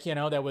was like, you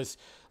know, that was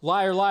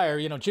liar, liar,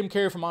 you know, Jim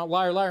Carrey from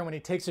Liar, Liar, when he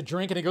takes a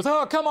drink and he goes,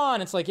 oh, come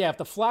on. It's like, yeah, if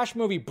the Flash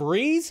movie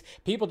breathes,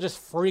 people just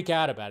freak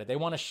out about it. They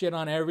want to shit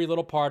on every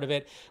little part of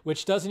it,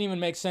 which doesn't even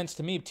make sense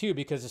to me, too,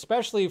 because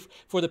especially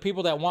for the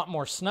people that want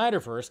more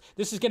Snyderverse,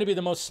 this is going to be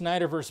the most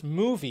Snyderverse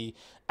movie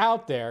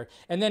out there.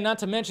 And then not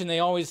to mention, they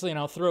always, you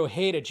know, throw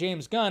hate at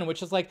James Gunn,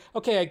 which is like,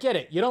 okay, I get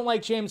it. You don't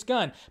like James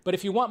Gunn, but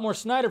if you want more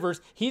Snyderverse,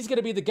 he's going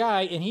to be the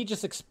guy, and he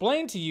just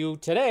explained to you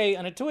today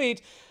on a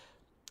tweet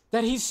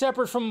that he's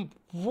separate from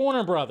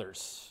Warner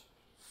Brothers.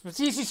 It's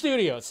DC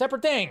Studios,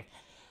 separate thing.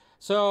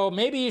 So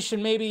maybe you should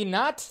maybe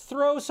not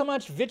throw so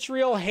much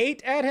vitriol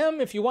hate at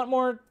him if you want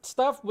more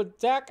stuff with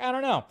Zack. I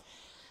don't know.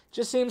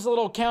 Just seems a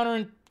little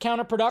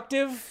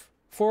counterproductive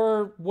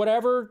for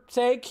whatever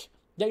sake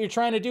that you're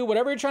trying to do,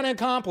 whatever you're trying to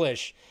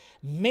accomplish.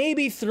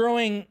 Maybe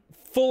throwing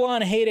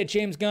full-on hate at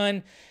James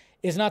Gunn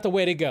is not the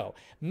way to go.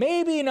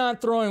 Maybe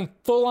not throwing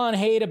full-on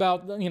hate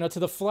about, you know, to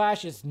the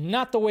Flash is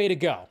not the way to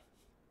go.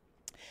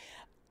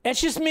 That's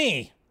just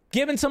me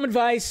giving some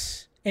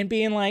advice and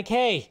being like,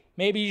 hey,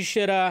 maybe you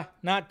should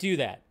not do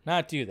that.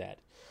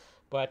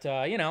 But,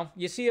 you know,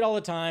 you see it all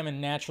the time,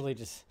 and naturally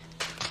just,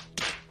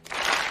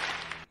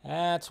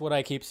 that's what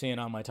I keep seeing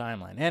on my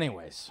timeline.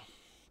 Anyways.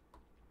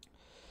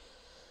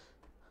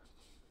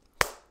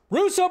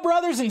 Russo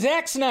Brothers and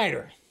Zack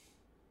Snyder.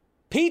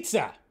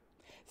 Pizza.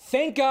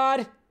 Thank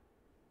God,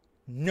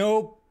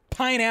 no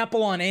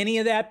pineapple on any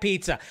of that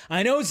pizza.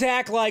 I know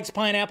Zach likes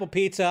pineapple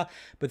pizza,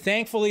 but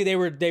thankfully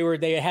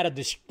they had a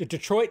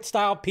Detroit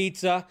style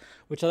pizza,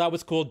 which I thought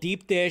was cool,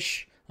 deep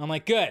dish. I'm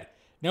like, good.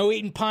 No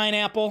eating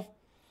pineapple.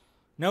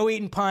 No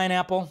eating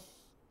pineapple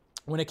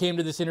when it came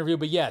to this interview.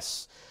 But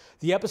yes,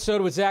 the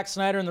episode with Zack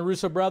Snyder and the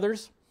Russo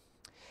Brothers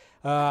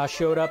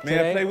showed up today.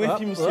 May I play with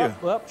you, monsieur?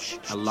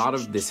 A lot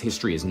of this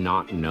history is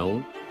not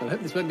known. I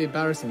hope this won't be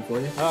embarrassing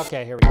for you.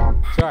 Okay, here we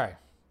go. Sorry.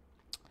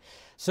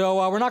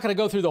 So we're not going to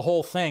go through the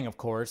whole thing, of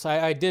course.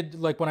 I did,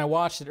 like when I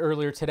watched it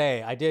earlier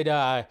today, I did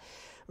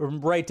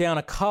write down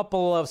a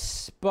couple of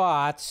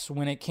spots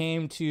when it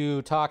came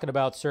to talking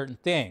about certain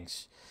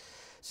things.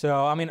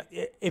 So, I mean,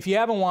 if you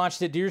haven't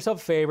watched it, do yourself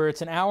a favor.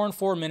 It's an hour and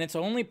 4 minutes,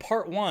 only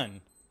part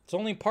one. It's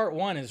only part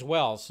one as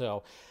well.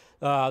 So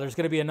there's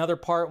going to be another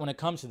part when it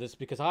comes to this,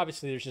 because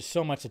obviously there's just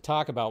so much to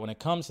talk about when it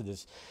comes to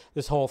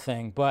this whole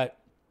thing. But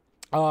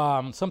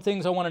some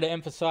things I wanted to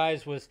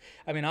emphasize was,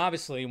 I mean,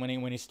 obviously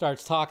when he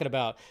starts talking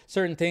about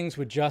certain things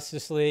with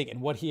Justice League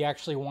and what he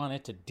actually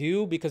wanted to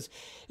do, because,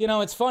 you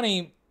know, it's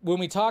funny when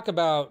we talk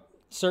about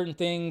certain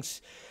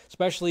things,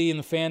 especially in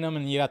the fandom,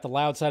 and you got the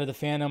loud side of the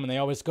fandom, and they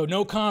always go,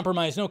 no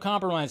compromise,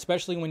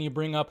 especially when you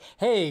bring up,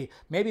 hey,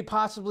 maybe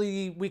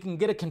possibly we can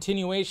get a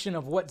continuation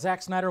of what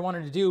Zack Snyder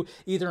wanted to do,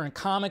 either in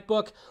comic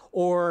book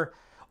or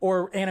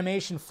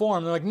animation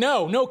form. They're like,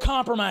 no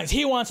compromise.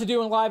 He wants to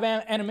do in live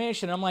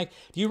animation. I'm like,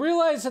 do you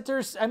realize that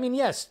there's, I mean,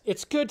 yes,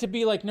 it's good to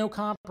be like no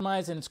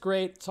compromise, and it's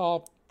great. It's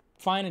all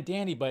fine and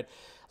dandy, but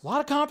a lot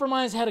of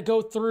compromise had to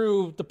go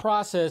through the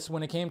process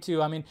when it came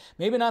to, I mean,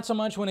 maybe not so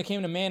much when it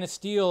came to Man of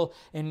Steel,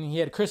 and he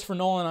had Christopher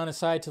Nolan on his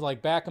side to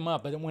like back him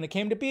up. But when it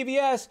came to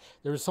BVS,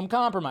 there was some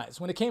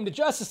compromise. When it came to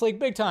Justice League,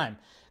 big time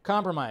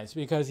compromise,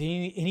 because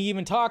he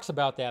even talks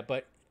about that.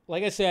 But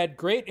like I said,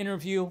 great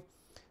interview.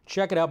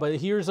 Check it out. But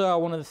here's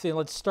one of the things.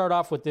 Let's start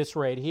off with this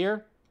right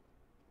here.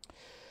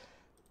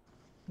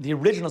 The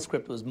original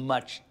script was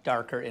much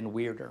darker and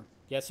weirder.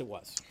 Yes, it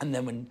was. And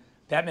then when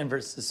Batman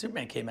vs.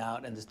 Superman came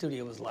out, and the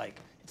studio was like,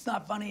 it's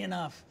not funny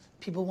enough.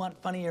 People want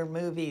funnier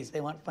movies.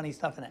 They want funny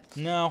stuff in it.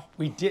 No.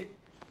 We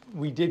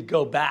did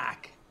go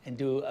back and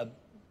do a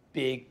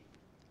big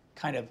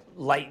kind of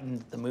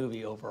lightened the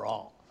movie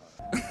overall.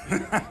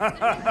 Right.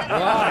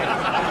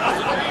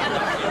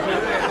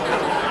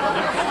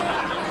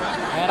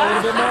 Had a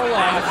little bit more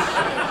laugh.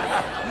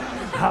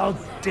 How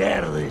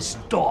dare this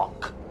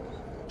dog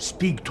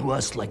speak to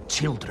us like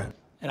children?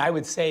 And I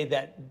would say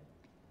that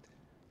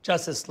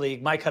Justice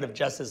League, my cut of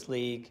Justice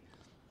League,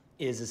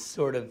 is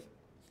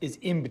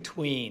in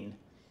between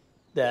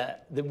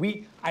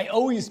I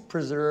always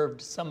preserved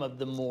some of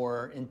the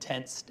more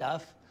intense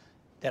stuff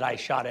that I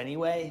shot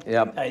anyway.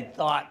 Yep. That I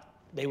thought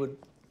that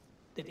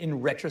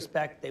in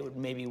retrospect, they would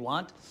maybe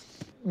want.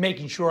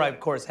 Making sure I, of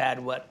course, had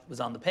what was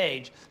on the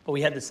page, but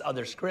we had this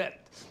other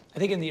script. I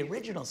think in the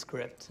original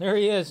script, There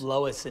he is.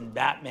 Lois and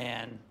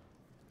Batman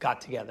got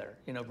together,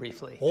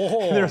 briefly.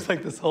 Oh. There was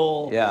like this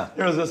whole, there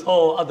was this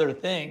whole other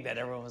thing that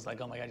everyone was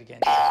like, oh my God, you can't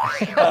do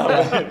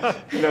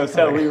that.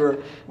 So we were.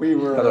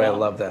 By the way, I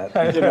love that.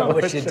 I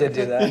wish you did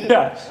do that.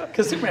 Yeah,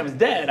 because Superman was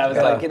dead. I was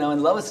like,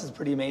 and Lois is a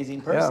pretty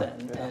amazing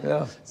person.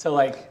 So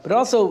like. But it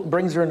also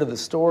brings her into the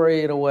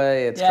story in a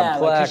way. It's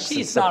complex, she's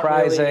it's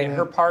surprising. Not really,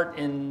 her part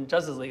in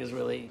Justice League is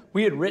really,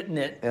 we had written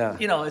it,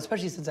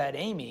 especially since I had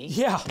Amy.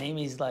 Yeah. And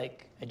Amy's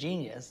like a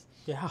genius.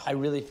 Yeah. I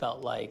really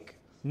felt like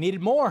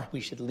Needed more. we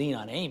should lean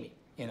on Amy,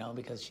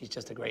 because she's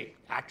just a great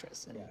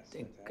actress and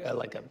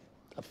like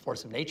a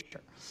force of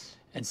nature.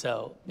 And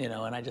so,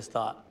 and I just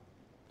thought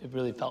it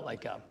really felt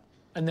like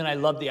and then I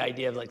love the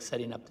idea of like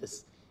setting up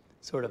this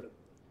sort of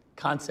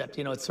concept.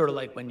 It's sort of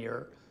like when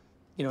you're,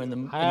 in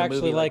the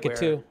actually movie, like it where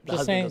too. the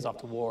husband goes off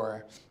to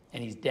war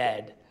and he's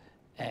dead,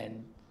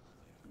 and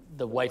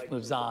the wife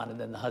moves on, and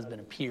then the husband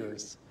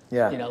appears.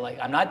 Yeah. Like,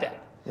 I'm not dead.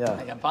 Yeah.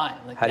 Like, I'm fine.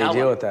 Like, How do you now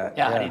deal what? with that?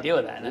 Yeah, how do you deal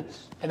with that?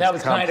 And that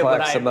was kind of what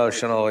complex,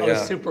 emotional, I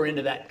was super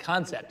into that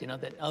concept,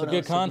 that, It's no, a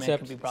good Superman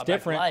concept. can be brought It's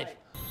different. back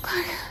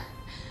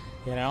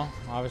to life.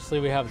 Obviously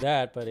we have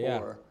that, but yeah.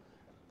 For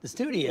the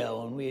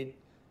studio, and we,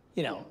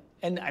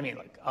 and I mean,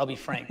 like, I'll be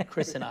frank,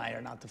 Chris and I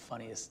are not the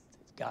funniest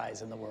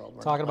guys in the world.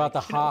 We're Talking not about the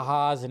like,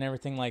 ha-has and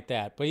everything like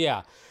that. But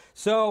yeah.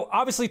 So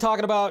obviously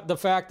talking about the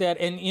fact that,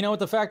 and what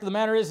the fact of the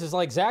matter is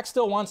like Zach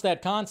still wants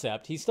that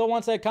concept. He still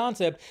wants that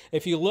concept.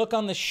 If you look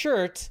on the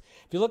shirt,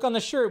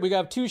 we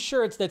got two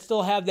shirts that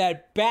still have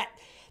that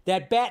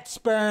bat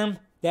sperm,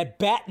 that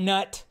bat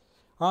nut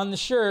on the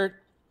shirt.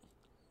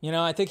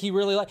 I think he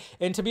really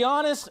and to be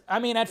honest, I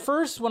mean, at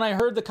first when I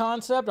heard the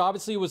concept,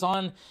 obviously it was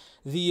on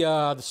the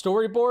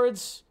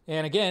storyboards.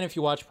 And again, if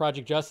you watch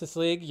Project Justice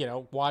League,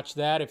 watch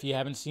that. If you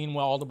haven't seen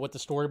what the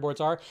storyboards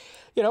are,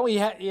 he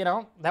had,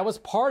 that was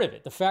part of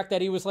it. The fact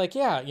that he was like,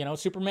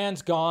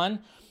 Superman's gone,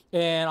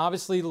 and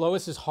obviously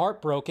Lois is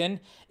heartbroken,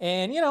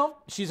 and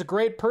she's a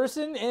great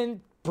person,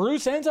 and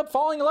Bruce ends up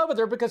falling in love with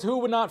her, because who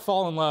would not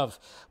fall in love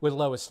with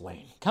Lois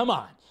Lane? Come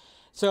on.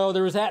 So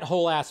there was that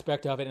whole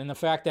aspect of it, and the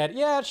fact that,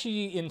 yeah,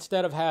 she,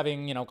 instead of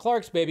having, you know,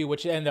 Clark's baby,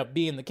 which ended up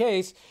being the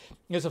case,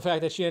 is the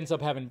fact that she ends up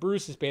having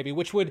Bruce's baby,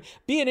 which would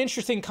be an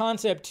interesting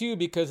concept, too,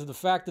 because of the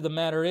fact of the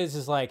matter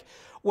is like,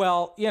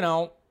 well, you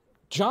know,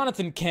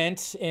 Jonathan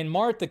Kent and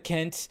Martha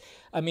Kent,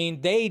 I mean,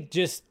 they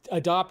just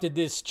adopted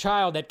this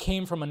child that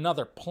came from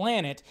another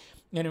planet,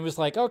 and it was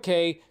like,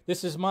 okay,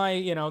 this is my,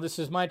 you know,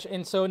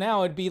 and so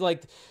now it'd be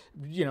like,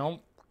 you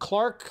know,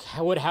 Clark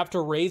would have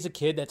to raise a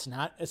kid that's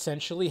not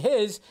essentially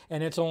his,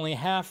 and it's only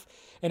half,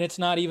 and it's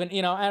not even,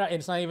 you know,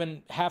 it's not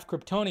even half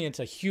Kryptonian, it's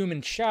a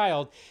human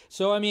child.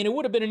 So, I mean, it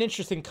would have been an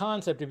interesting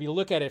concept if you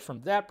look at it from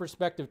that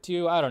perspective,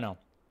 too. I don't know.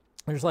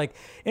 There's, like,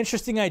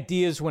 interesting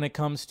ideas when it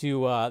comes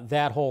to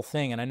that whole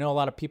thing, and I know a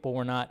lot of people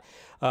were not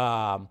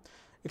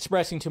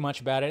expressing too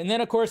much about it. And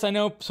then, of course, I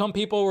know some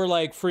people were,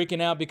 like,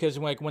 freaking out because,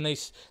 like, when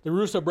the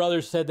Russo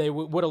brothers said they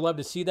would have loved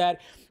to see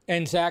that,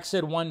 and Zack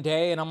said one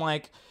day, and I'm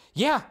like,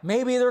 yeah,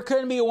 maybe there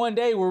couldn't be one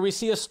day where we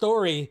see a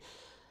story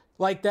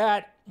like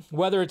that,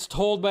 whether it's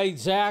told by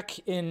Zack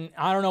in,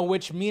 I don't know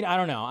which I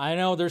don't know. I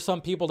know there's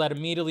some people that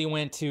immediately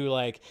went to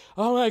like,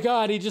 oh my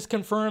God, he just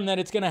confirmed that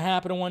it's going to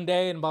happen one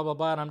day and blah, blah,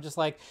 blah. And I'm just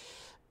like,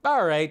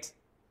 all right,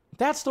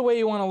 that's the way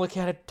you want to look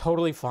at it.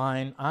 Totally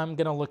fine. I'm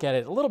going to look at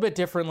it a little bit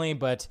differently,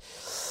 but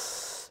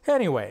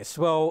anyways,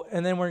 well,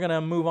 and then we're going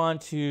to move on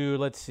to,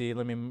 let's see,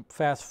 let me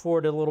fast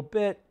forward a little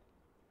bit.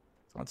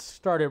 Let's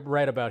start it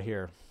right about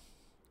here.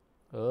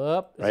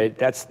 Right,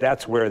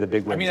 that's where the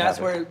big wins. I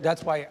mean,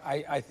 that's why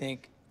I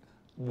think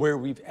where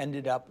we've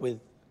ended up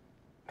with,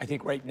 I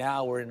think right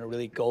now we're in a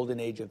really golden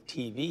age of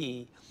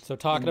TV. So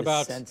talking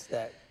about sense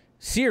that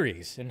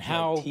series and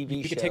how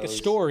TV you could take a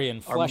story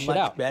and flesh it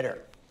out.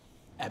 Better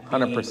at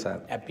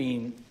 100%. At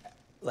being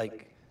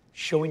like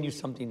showing you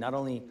something not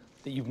only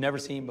that you've never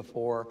seen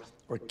before,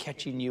 or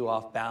catching you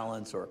off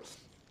balance, or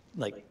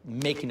like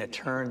making a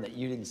turn that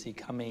you didn't see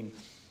coming.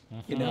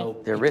 You know,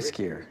 they're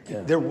riskier.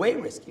 Yeah. They're way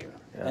riskier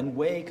and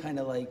way kind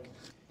of like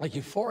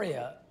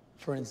Euphoria,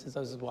 for instance. I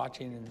was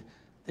watching, and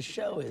the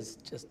show is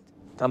just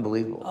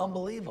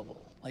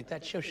unbelievable. Like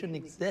that show shouldn't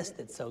exist.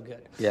 It's so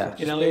good. Yeah,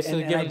 you know,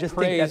 basically and I just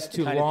think that's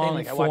the kind of thing.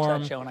 Like I watch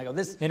that show and I go,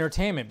 this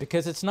entertainment,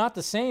 because it's not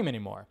the same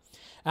anymore.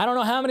 I don't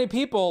know how many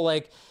people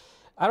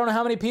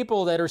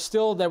that were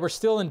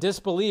still in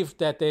disbelief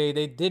that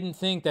they didn't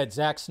think that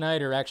Zack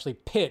Snyder actually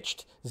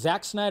pitched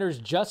Zack Snyder's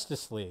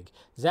Justice League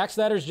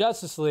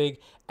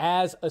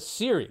as a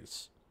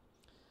series,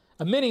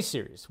 a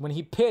mini-series. When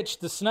he pitched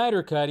the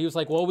Snyder Cut, he was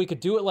like, well, we could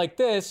do it like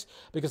this,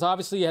 because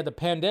obviously you had the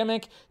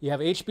pandemic, you have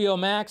HBO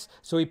Max,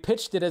 so he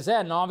pitched it as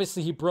that, and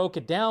obviously he broke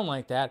it down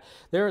like that.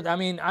 I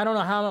mean, I don't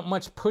know how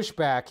much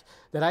pushback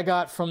that I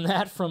got from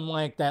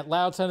like that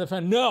loud side of the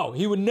fan. No,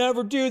 he would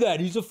never do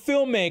that. He's a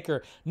filmmaker.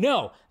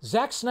 No,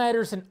 Zack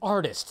Snyder's an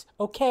artist,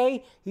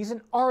 okay? He's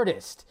an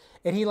artist,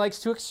 and he likes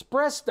to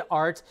express the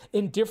art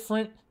in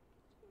different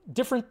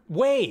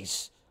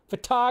ways.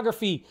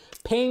 Photography,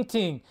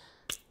 painting,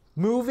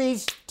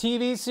 movies,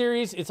 TV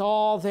series, it's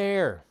all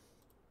there.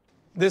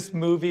 This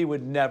movie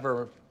would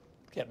never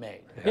get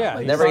made. Yeah,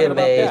 like, never get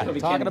made.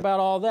 Talking about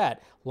all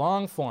that.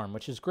 Long form,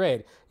 which is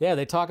great. Yeah,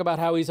 they talk about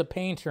how he's a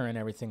painter and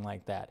everything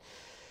like that.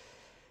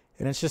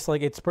 And it's just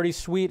like, it's pretty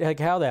sweet like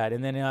how that.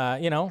 And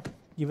then, you know,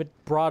 you've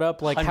brought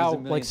up like how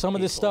like some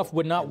of this stuff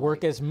would not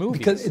work as movies.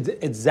 Because it's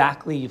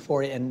exactly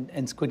Euphoria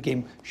and Squid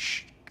Game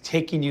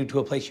taking you to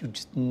a place you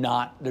just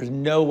not, there's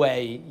no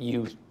way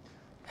you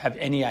have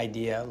any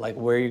idea like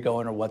where you're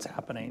going or what's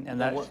happening.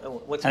 And that,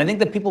 and I think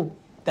that people,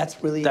 that's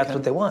what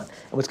they want.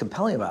 And what's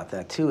compelling about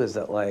that too is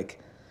that like,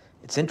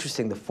 it's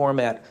interesting, the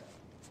format,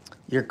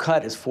 your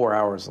cut is 4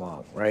 hours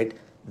long, right?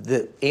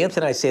 Anthony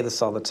and I say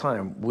this all the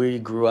time. We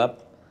grew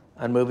up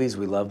on movies,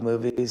 we love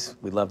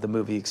the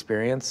movie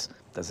experience.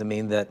 Doesn't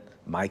mean that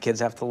my kids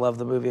have to love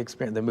the movie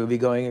experience, the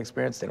movie-going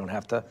experience. They don't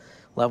have to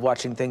love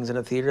watching things in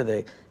a theater.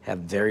 They have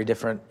very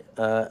different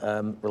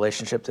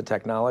relationship to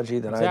technology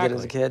than I did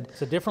as a kid.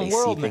 It's a different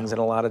world They see things in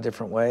a lot of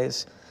different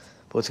ways.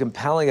 But what's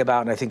compelling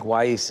about, and I think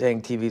why he's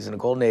saying TV's in a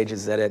golden age,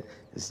 is that it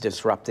is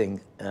disrupting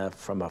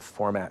from a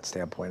format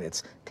standpoint.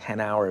 It's 10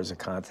 hours of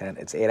content.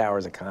 It's 8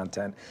 hours of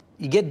content.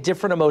 You get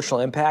different emotional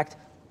impact.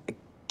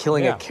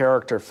 Killing a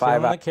character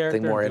 5 hours,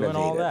 something more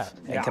innovative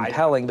and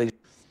compelling. But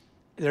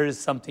there is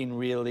something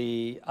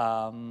really,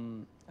 I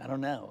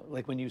don't know,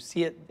 like when you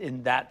see it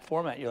in that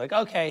format, you're like,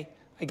 okay,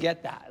 I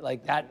get that.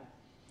 Like that.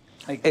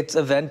 Like, it's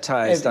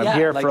eventized. I'm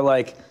here for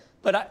like.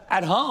 But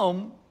at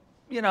home,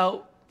 you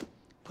know,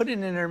 put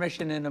an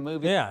intermission in a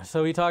movie. Yeah,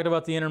 so he talked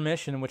about the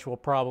intermission, which we'll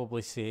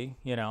probably see.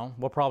 You know,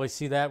 we'll probably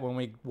see that when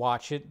we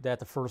watch it, at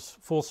the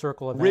first full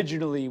circle event.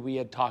 Originally, we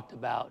had talked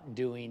about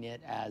doing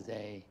it as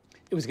it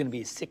was going to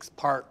be 6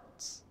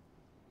 parts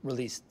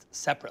released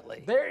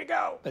separately. There you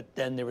go. But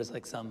then there was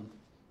like some,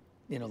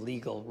 you know,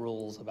 legal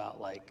rules about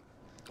like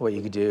what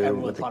you could do.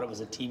 Everyone thought it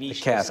was a TV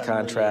show. Cast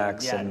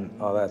contracts and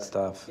all that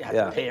stuff. You had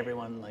to pay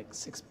everyone like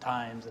 6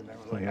 times, and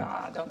everyone was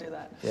like, don't do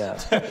that.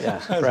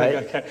 Yeah, right.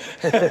 Like,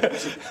 okay.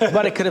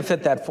 But it could have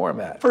fit that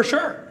format. For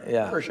sure.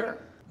 Yeah. For sure.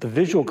 The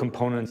visual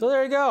component. So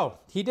there you go.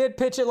 He did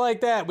pitch it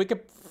like that.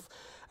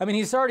 I mean,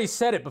 he's already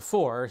said it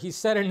before. He's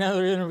said it in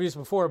other interviews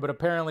before, but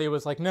apparently it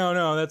was like,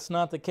 no, that's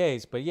not the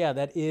case. But yeah,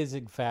 that is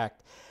in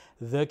fact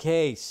the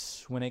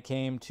case when it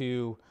came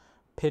to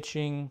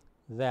pitching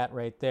that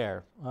right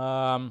there.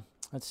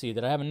 Let's see,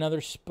 did I have another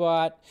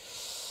spot?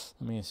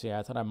 Let me see,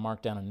 I thought I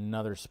marked down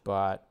another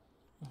spot.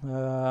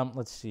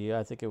 Let's see,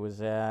 I think it was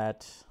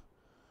at...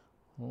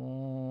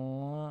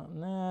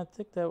 no, I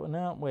think that...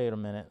 No, wait a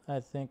minute.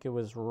 I think it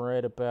was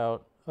right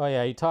about... Oh,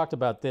 yeah, he talked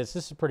about this.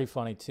 This is pretty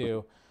funny,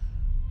 too.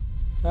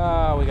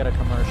 Oh, we got a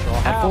commercial.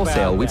 At Full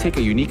Sail, we take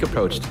a unique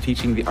approach to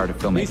teaching the art of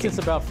filmmaking. At least it's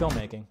about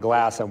filmmaking.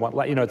 Glass and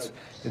what, you know, it's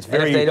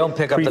very. And if they don't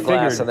pick up the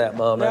glass at that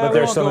moment, but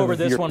there's some of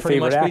your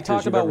favorite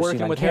actors you've ever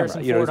seen on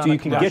camera. You know, so you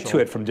can get to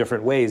it from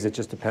different ways. It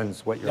just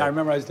depends what you're. Yeah, I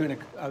remember I did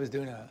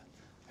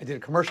a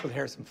commercial with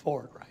Harrison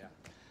Ford, right?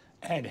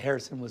 And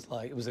Harrison was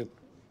like, it was a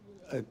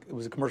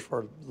commercial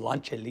for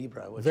Lanche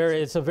Libre.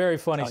 It's a very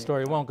funny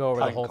story. We won't go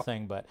over the whole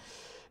thing, but.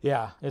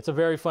 Yeah, it's a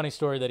very funny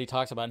story that he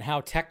talks about and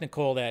how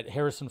technical that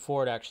Harrison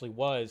Ford actually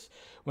was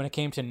when it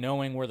came to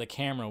knowing where the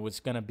camera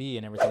was going to be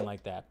and everything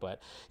like that. But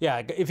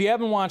yeah, if you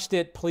haven't watched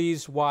it,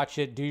 please watch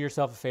it. Do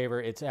yourself a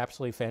favor. It's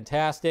absolutely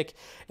fantastic.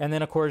 And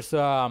then, of course,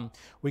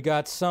 we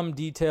got some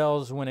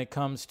details when it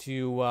comes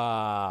to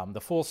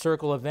the Full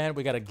Circle event.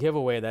 We got a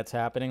giveaway that's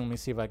happening. Let me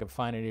see if I can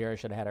find it here. I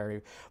should have had it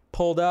already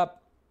pulled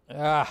up.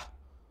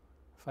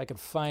 If I could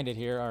find it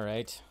here. All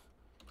right.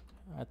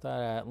 I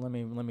thought, let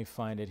me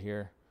find it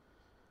here.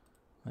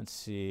 Let's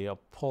see, I'll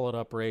pull it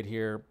up right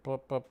here.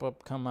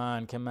 Come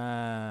on.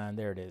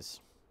 There it is.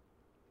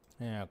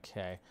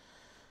 Okay.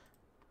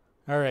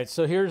 All right,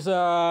 so here's,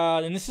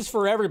 and this is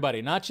for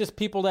everybody, not just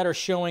people that are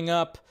showing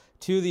up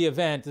to the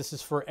event. This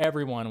is for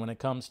everyone when it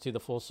comes to the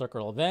Full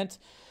Circle event.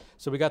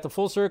 So we got the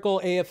Full Circle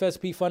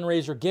AFSP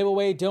fundraiser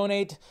giveaway.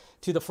 Donate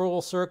to the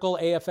Full Circle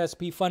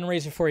AFSP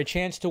fundraiser for a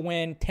chance to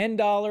win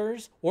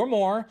 $10 or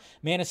more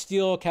Man of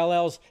Steel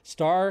Kal-El's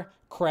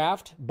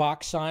StarCraft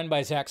box signed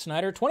by Zack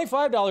Snyder.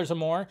 $25 or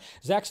more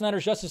Zack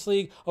Snyder's Justice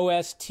League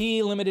OST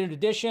limited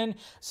edition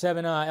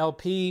 7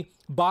 LP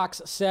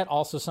box set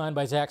also signed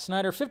by Zack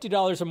Snyder.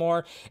 $50 or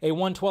more a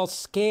 1/12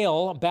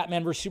 scale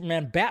Batman vs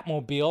Superman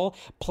Batmobile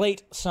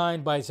plate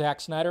signed by Zack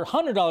Snyder.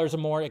 $100 or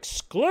more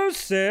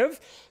exclusive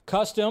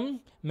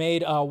custom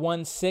made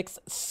 1/6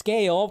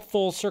 scale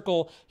Full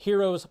Circle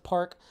Heroes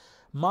Park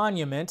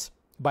Monument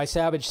by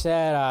Savage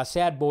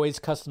Sad Boys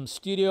Custom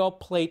Studio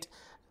plate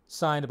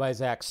signed by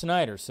Zack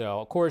Snyder. So,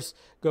 of course,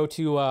 go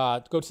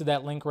to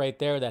that link right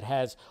there that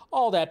has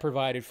all that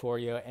provided for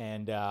you.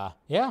 And,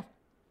 yeah,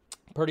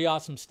 pretty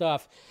awesome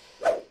stuff.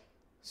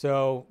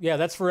 So, yeah,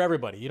 that's for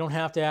everybody. You don't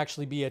have to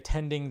actually be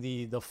attending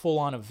the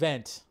full-on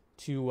event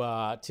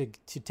to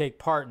take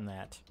part in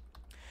that.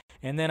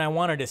 And then I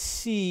wanted to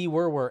see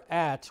where we're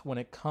at when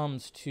it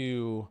comes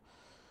to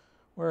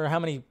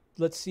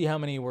let's see how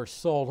many were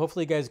sold.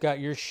 Hopefully you guys got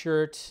your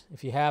shirt.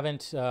 If you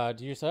haven't,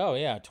 do yourself, oh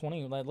yeah,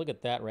 20, look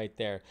at that right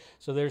there.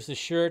 So there's the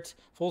shirt,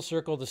 Full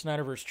Circle, the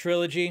Snyderverse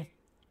Trilogy.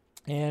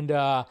 And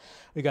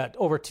we got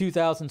over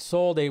 2,000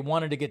 sold. They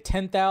wanted to get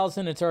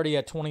 10,000. It's already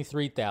at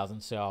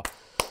 23,000. So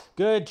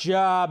good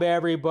job,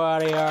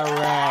 everybody. All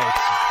right.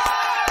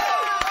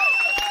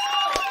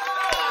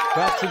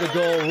 Got to the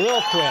goal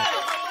real quick.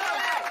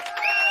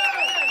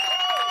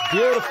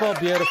 Beautiful,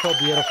 beautiful,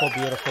 beautiful,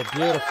 beautiful,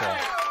 beautiful.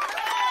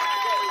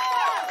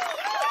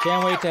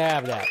 Can't wait to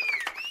have that.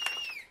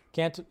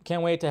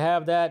 Can't wait to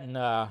have that and,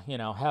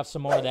 have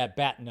some more of that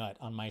bat nut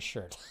on my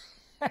shirt.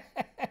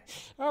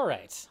 All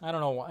right. I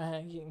don't know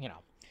why,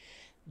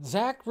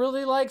 Zach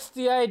really likes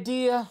the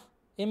idea.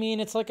 I mean,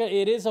 it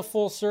is a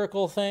full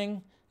circle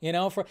thing, I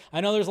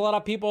know there's a lot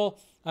of people.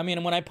 I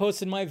mean, when I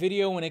posted my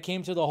video, when it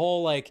came to the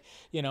whole,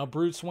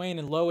 Bruce Wayne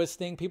and Lois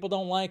thing, people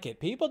don't like it.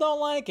 People don't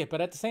like it.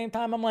 But at the same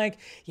time, I'm like,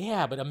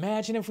 yeah, but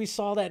imagine if we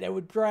saw that. It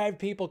would drive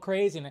people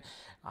crazy. And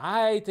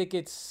I think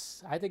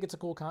it's a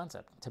cool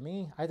concept. To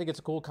me, I think it's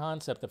a cool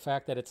concept. The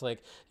fact that it's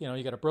like,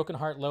 you got a broken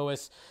heart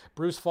Lois.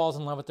 Bruce falls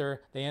in love with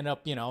her. They end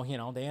up, and,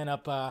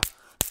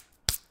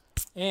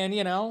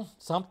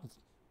 some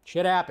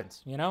shit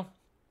happens,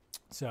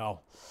 So,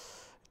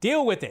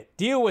 deal with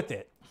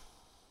it.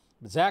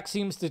 Zach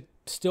seems to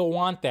still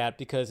want that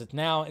because it's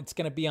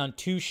going to be on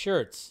two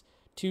shirts.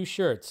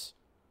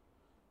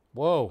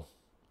 Whoa.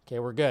 Okay,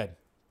 we're good.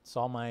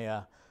 Saw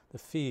my the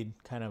feed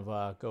kind of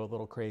go a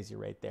little crazy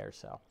right there.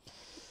 So,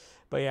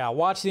 but yeah,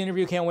 watch the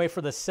interview. Can't wait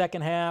for the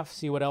second half.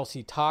 See what else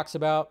he talks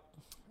about.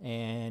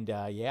 And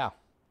yeah,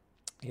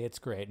 it's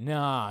great.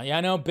 Nah, yeah,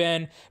 I know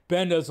Ben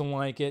doesn't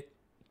like it.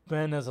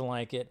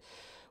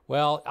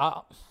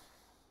 Well,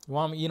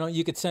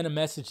 you could send a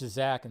message to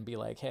Zach and be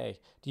like, hey,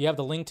 do you have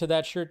the link to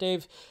that shirt,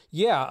 Dave?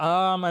 Yeah,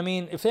 I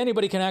mean, if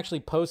anybody can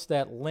actually post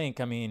that link,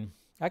 I mean,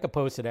 I could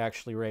post it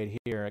actually right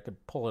here. I could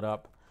pull it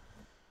up.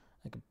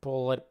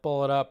 Pull it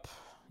up.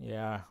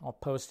 Yeah, I'll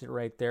post it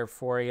right there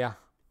for you.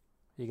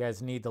 You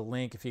guys need the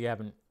link if you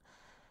haven't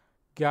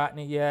gotten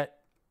it yet.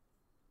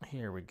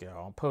 Here we go.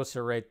 I'll post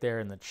it right there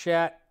in the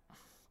chat.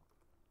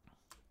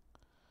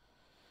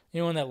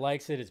 Anyone that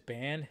likes it is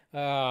banned.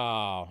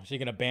 Oh, is she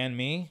gonna ban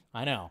me?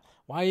 I know.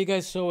 Why are you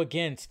guys so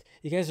against?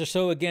 You guys are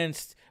so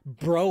against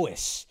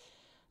Brois.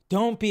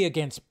 Don't be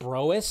against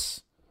Brois.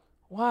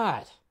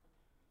 What?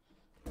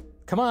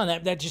 Come on,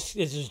 that just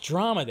is just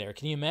drama there.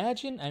 Can you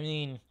imagine? I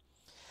mean,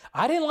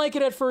 I didn't like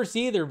it at first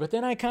either, but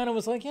then I kind of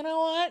was like, you know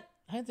what?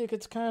 I think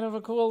it's kind of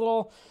a cool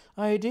little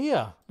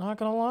idea. Not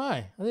gonna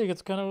lie. I think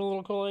it's kind of a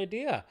little cool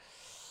idea.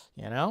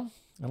 You know?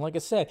 And like I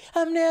said,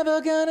 I'm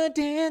never gonna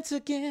dance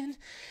again.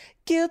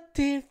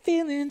 Guilty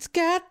feelings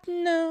got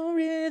no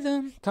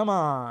rhythm. Come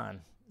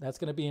on. That's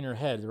going to be in your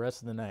head the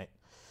rest of the night.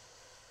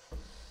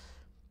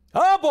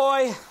 Oh,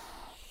 boy.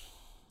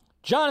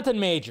 Jonathan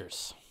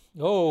Majors.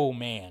 Oh,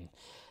 man.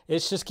 It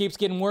just keeps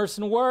getting worse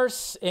and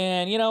worse.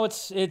 And, you know,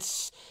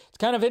 it's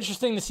kind of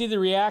interesting to see the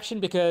reaction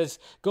because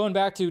going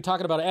back to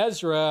talking about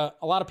Ezra,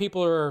 a lot of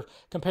people are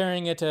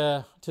comparing it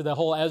to the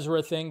whole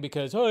Ezra thing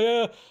because, oh,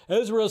 yeah,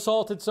 Ezra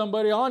assaulted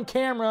somebody on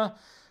camera,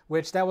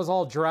 which that was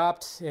all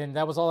dropped and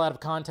that was all out of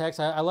context.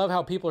 I love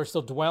how people are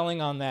still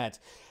dwelling on that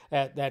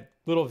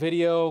little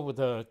video with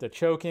the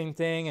choking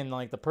thing, and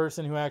like the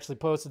person who actually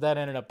posted that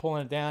ended up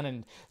pulling it down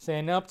and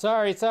saying, nope,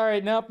 sorry,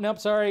 nope,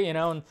 sorry, you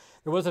know, and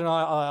there wasn't a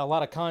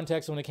lot of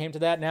context when it came to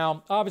that.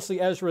 Now, obviously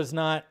Ezra is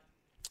not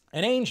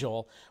an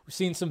angel. We've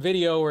seen some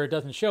video where it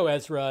doesn't show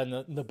Ezra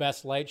in the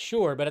best light,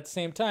 sure, but at the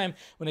same time,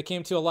 when it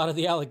came to a lot of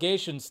the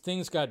allegations,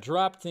 things got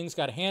dropped, things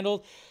got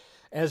handled.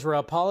 Ezra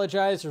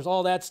apologized. There's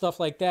all that stuff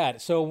like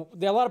that. So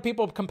there are a lot of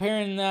people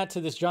comparing that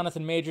to this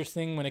Jonathan Majors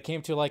thing when it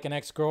came to like an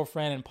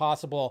ex-girlfriend and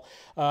possible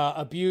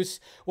abuse.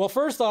 Well,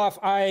 first off,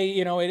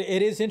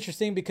 it is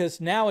interesting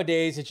because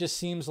nowadays it just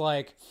seems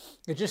like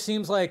it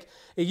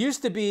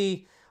used to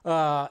be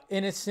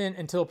innocent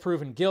until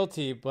proven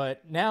guilty,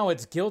 but now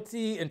it's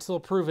guilty until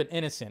proven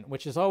innocent,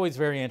 which is always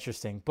very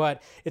interesting.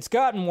 But it's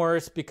gotten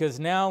worse because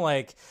now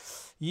like,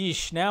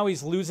 yeesh, now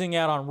he's losing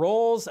out on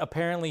roles.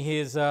 Apparently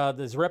his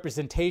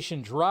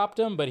representation dropped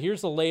him, but here's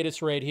the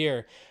latest right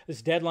here.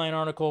 This Deadline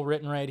article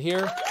written right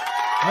here.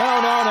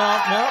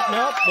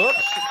 No.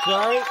 Oops,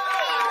 sorry.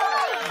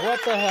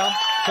 What the hell?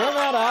 Turn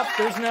that off.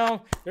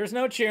 There's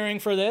no cheering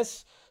for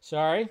this.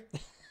 Sorry.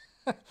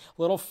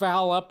 Little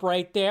foul up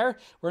right there.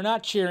 We're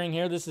not cheering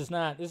here. This is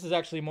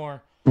actually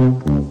more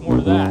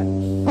of that.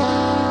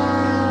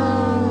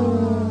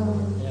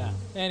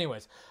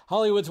 Anyways,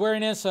 Hollywood's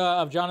wariness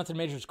of Jonathan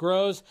Majors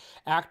grows.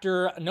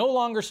 Actor no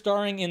longer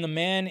starring in the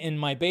Man in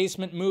My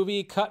Basement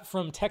movie, cut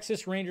from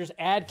Texas Rangers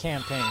ad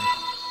campaign.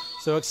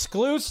 So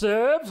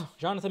exclusive,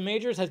 Jonathan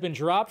Majors has been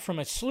dropped from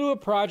a slew of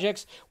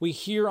projects we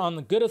hear on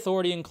the Good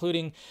Authority,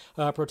 including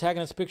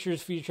Protagonist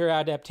Pictures feature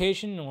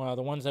adaptation,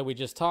 the ones that we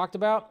just talked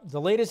about.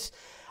 The latest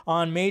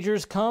on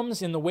Majors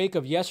comes in the wake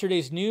of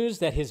yesterday's news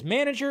that his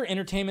manager,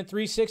 Entertainment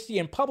 360,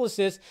 and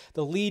publicist,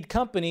 the lead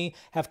company,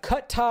 have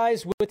cut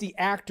ties with the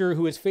actor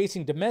who is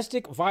facing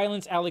domestic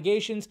violence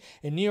allegations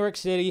in New York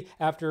City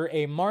after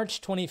a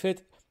March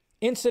 25th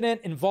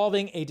incident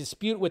involving a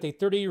dispute with a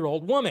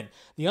 30-year-old woman.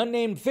 The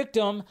unnamed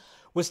victim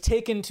was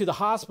taken to the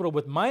hospital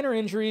with minor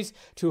injuries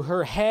to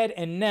her head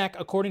and neck,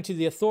 according to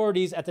the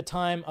authorities at the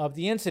time of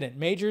the incident.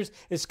 Majors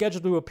is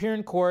scheduled to appear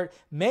in court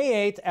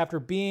May 8th after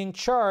being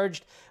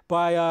charged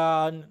by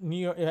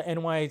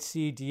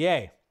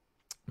NYCDA.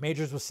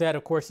 Majors was set,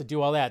 of course, to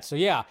do all that. So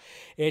yeah,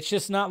 it's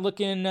just not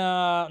looking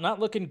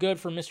good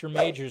for Mr.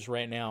 Majors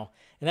right now.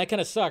 And that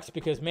kind of sucks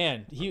because,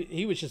 man,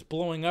 he was just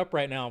blowing up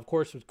right now, of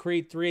course, with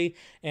Creed 3.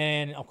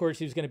 And, of course,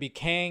 he was going to be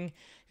Kang.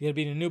 He's going to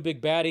be the new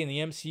big baddie in the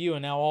MCU.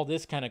 And now all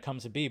this kind of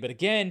comes to be. But,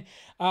 again,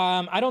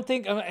 I don't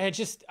think I'm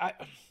just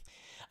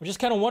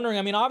kind of wondering.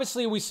 I mean,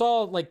 obviously, we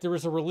saw, like, there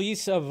was a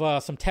release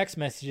of some text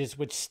messages,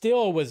 which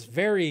still was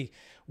very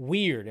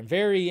weird and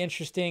very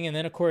interesting. And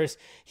then, of course,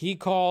 he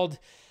called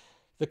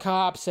the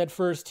cop, said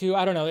first too.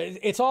 I don't know.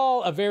 It's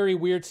all a very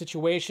weird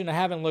situation. I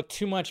haven't looked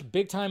too much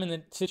big time in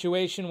the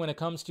situation when it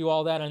comes to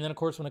all that. And then, of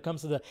course, when it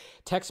comes to the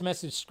text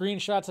message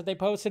screenshots that they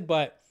posted.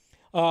 But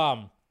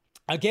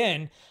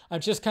again,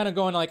 I'm just kind of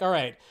going like, all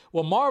right,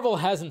 well, Marvel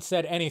hasn't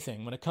said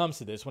anything when it comes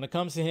to this. When it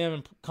comes to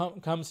him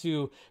and comes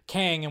to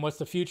Kang and what's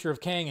the future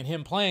of Kang and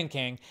him playing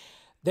Kang,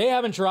 they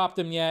haven't dropped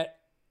him yet.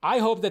 I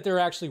hope that they're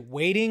actually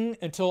waiting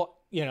until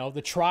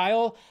the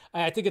trial.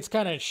 I think it's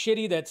kind of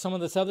shitty that some of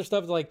this other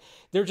stuff, like,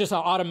 they're just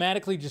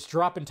automatically just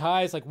dropping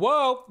ties. Like,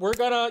 whoa, we're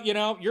gonna,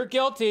 you're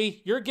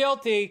guilty.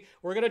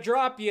 We're gonna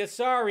drop you.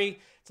 Sorry.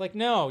 It's like,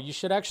 no, you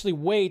should actually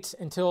wait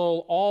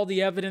until all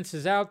the evidence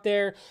is out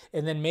there,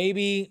 and then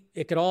maybe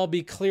it could all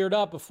be cleared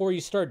up before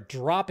you start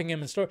dropping him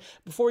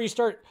before you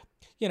start,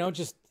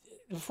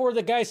 before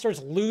the guy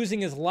starts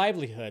losing his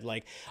livelihood.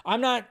 Like, I'm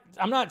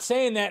not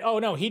saying that, oh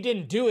no, he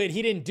didn't do it.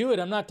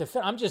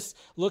 I'm just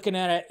looking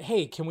at it.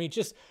 Hey, can we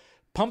just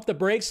pump the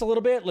brakes a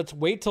little bit? Let's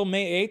wait till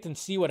May 8th and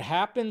see what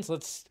happens.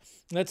 Let's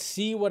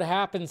see what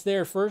happens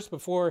there first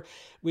before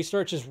we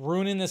start just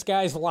ruining this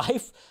guy's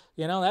life.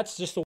 That's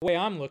just the way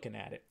I'm looking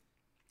at it.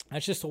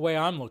 That's just the way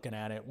I'm looking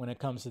at it when it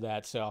comes to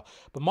that. So,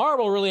 but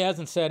Marvel really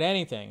hasn't said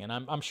anything, and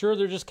I'm sure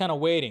they're just kind of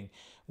waiting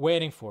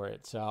for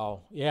it.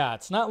 So, yeah,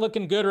 it's not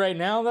looking good right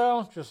now,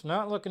 though. Just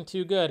not looking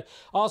too good.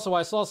 Also,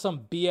 I saw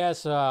some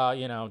BS,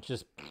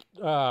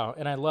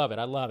 and I love it.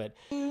 I love it.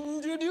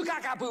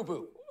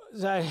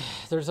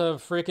 There's a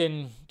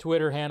freaking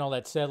Twitter handle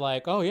that said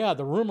like, oh yeah,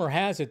 the rumor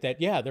has it that,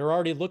 yeah, they're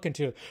already looking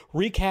to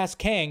recast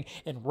Kang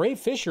and Ray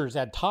Fisher's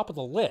at top of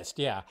the list.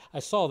 Yeah, I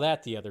saw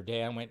that the other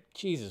day. I went,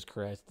 Jesus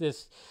Christ,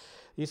 these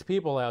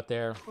people out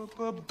there.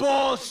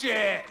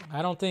 Bullshit!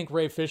 I don't think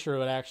Ray Fisher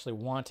would actually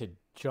want to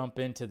jump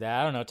into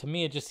that. I don't know. To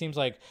me, it just seems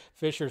like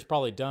Fisher's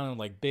probably done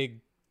like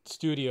big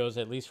studios,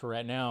 at least for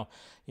right now.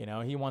 You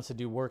know, he wants to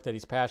do work that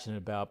he's passionate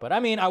about. But I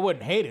mean, I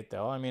wouldn't hate it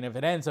though. I mean, if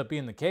it ends up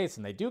being the case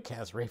and they do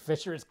cast Ray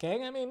Fisher as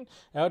Kang, I mean,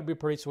 that would be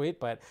pretty sweet.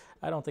 But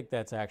I don't think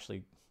that's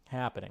actually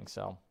happening.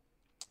 So,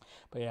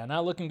 but yeah,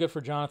 not looking good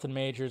for Jonathan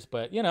Majors.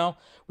 But you know,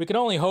 we can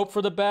only hope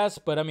for the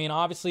best. But I mean,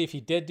 obviously, if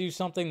he did do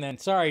something, then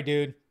sorry,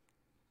 dude,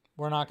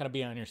 we're not going to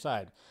be on your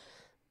side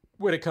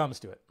when it comes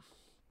to it.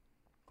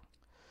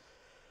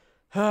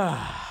 All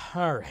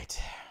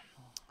right.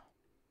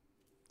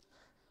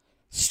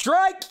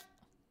 Strike!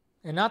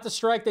 And not the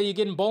strike that you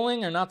get in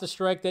bowling, or not the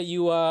strike that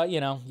you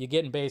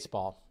get in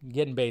baseball. You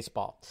get in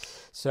baseball.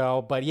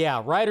 So, but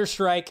yeah, writer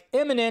strike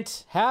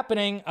imminent,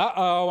 happening.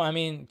 Uh-oh. I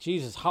mean,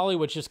 Jesus,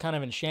 Hollywood's just kind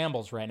of in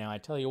shambles right now, I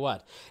tell you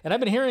what. And I've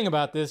been hearing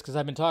about this because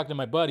I've been talking to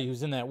my buddy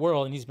who's in that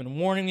world, and he's been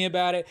warning me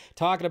about it,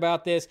 talking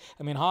about this.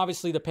 I mean,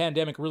 obviously the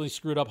pandemic really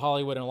screwed up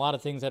Hollywood and a lot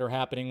of things that are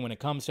happening when it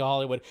comes to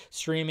Hollywood,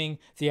 streaming,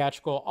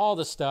 theatrical, all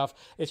this stuff.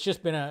 It's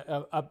just been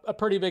a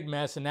pretty big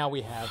mess, and now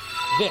we have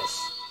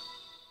this.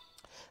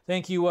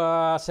 Thank you,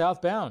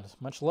 Southbound.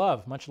 Much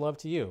love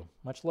to you.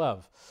 Much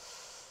love.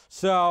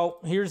 So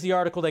here's the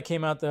article that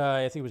came out,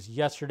 I think it was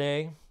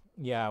yesterday.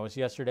 Yeah, it was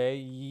yesterday.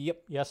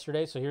 Yep,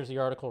 yesterday. So here's the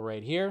article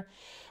right here.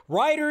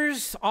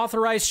 Writers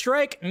authorized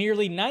strike,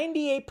 nearly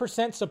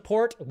 98%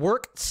 support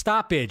work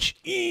stoppage.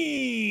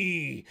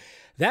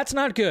 That's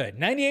not good.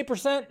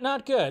 98%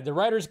 not good. The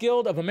Writers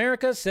Guild of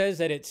America says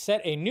that it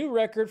set a new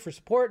record for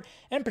support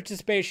and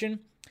participation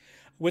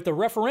with the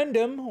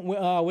referendum,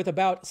 with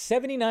about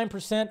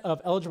 79% of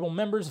eligible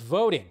members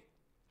voting.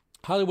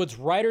 Hollywood's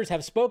writers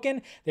have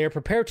spoken. They are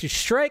prepared to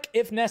strike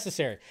if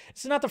necessary.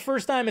 This is not the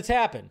first time it's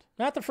happened.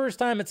 Not the first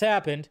time it's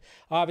happened.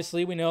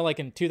 Obviously, we know like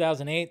in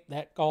 2008,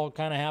 that all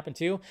kind of happened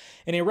too.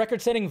 In a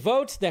record-setting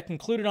vote that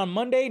concluded on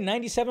Monday,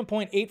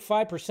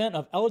 97.85%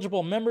 of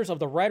eligible members of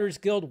the Writers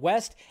Guild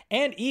West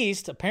and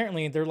East,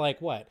 apparently they're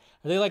like what?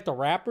 Are they like the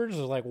rappers?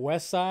 Or like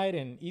West Side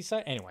and East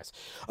Side? Anyways,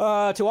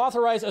 to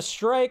authorize a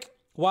strike,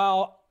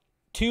 while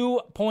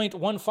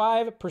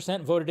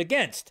 2.15% voted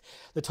against.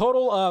 The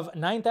total of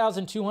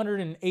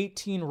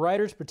 9,218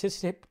 writers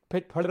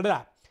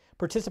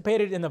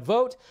participated in the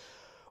vote,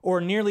 or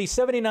nearly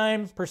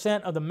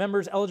 79% of the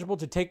members eligible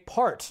to take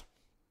part.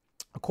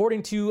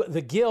 According to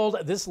the Guild,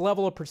 this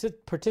level of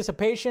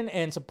participation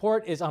and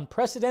support is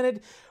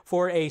unprecedented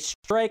for a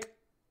strike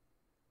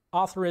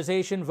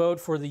authorization vote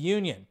for the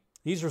union.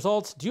 These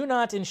results do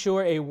not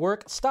ensure a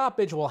work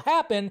stoppage will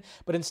happen,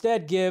 but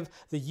instead give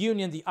the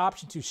union the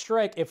option to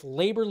strike if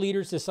labor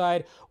leaders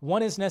decide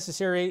one is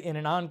necessary in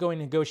an ongoing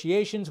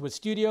negotiations with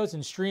studios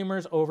and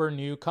streamers over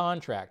new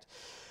contract.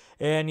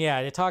 And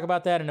yeah, they talk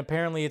about that, and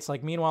apparently it's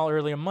like, meanwhile,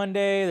 early on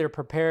Monday, they're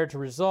prepared to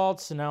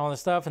results and all this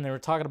stuff, and they were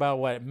talking about,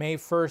 what, May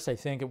 1st, I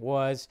think it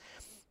was,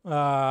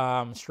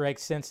 strike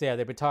since, yeah,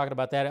 they've been talking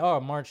about that. Oh,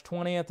 March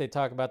 20th, they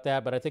talk about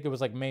that, but I think it was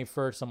like May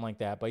 1st, something like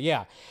that. But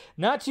yeah,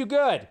 not too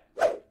good.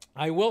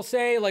 I will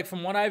say, like,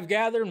 from what I've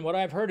gathered and what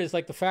I've heard is,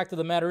 like, the fact of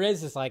the matter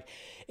is like,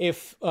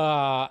 if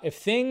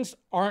things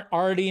aren't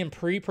already in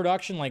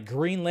pre-production, like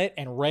greenlit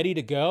and ready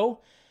to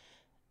go,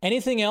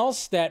 anything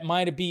else that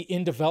might be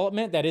in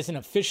development that isn't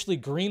officially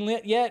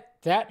greenlit yet,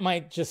 that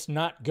might just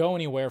not go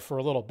anywhere for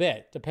a little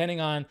bit,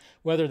 depending on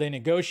whether they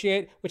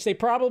negotiate, which they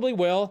probably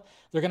will.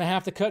 They're going to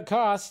have to cut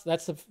costs.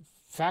 That's the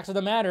fact of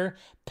the matter.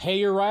 Pay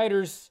your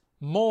writers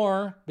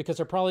more because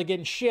they're probably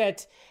getting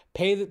shit.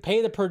 Pay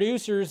the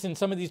producers and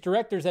some of these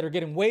directors that are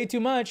getting way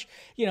too much,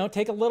 you know,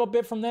 take a little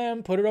bit from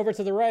them, put it over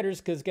to the writers,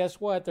 because guess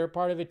what? They're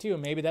part of it too.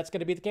 Maybe that's going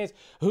to be the case.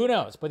 Who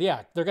knows? But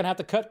yeah, they're going to have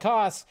to cut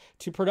costs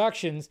to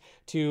productions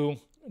to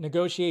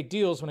negotiate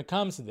deals when it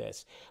comes to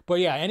this.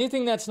 But yeah,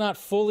 anything that's not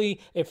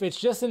fully, if it's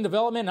just in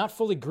development, not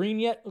fully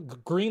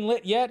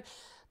greenlit yet,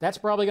 that's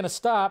probably going to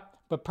stop.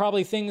 But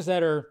probably things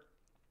that are,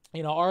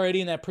 you know, already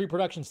in that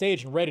pre-production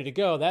stage and ready to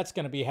go, that's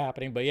going to be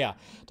happening. But yeah,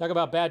 talk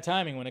about bad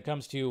timing when it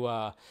comes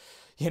to,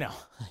 you know,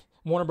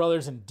 Warner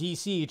Brothers and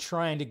DC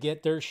trying to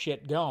get their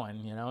shit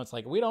going. You know, it's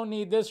like, we don't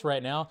need this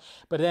right now.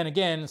 But then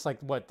again, it's like,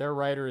 what, their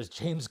writer is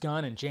James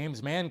Gunn and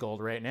James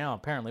Mangold right now,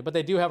 apparently. But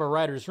they do have a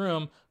writer's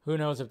room. Who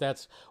knows if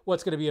that's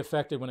what's going to be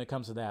affected when it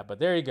comes to that. But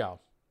there you go.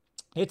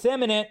 It's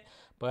imminent,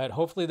 but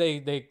hopefully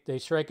they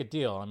strike a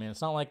deal. I mean,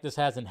 it's not like this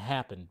hasn't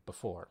happened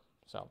before.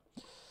 So,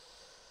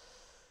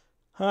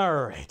 all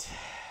right.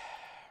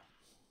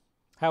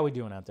 How we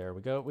doing out there?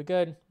 We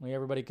good?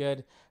 Everybody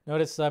good?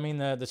 Notice, I mean,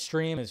 the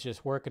stream is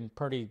just working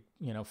pretty,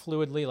 you know,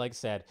 fluidly. Like I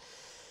said,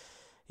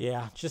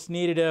 Yeah, just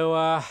needed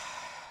to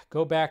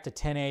go back to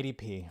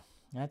 1080p.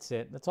 That's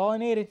it. That's all I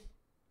needed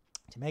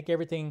to make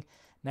everything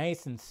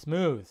nice and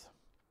smooth.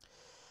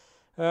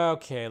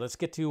 Okay, let's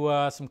get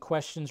to some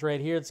questions right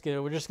here.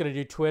 We're just going to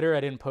do Twitter. I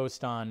didn't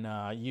post on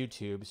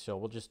YouTube, so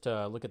we'll just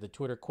look at the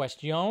Twitter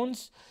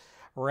questions.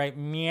 Right,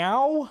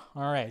 meow.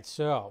 All right,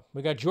 so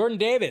we got Jordan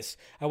Davis.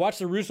 I watched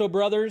the Russo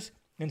Brothers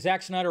and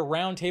Zack Snyder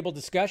roundtable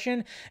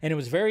discussion, and it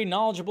was very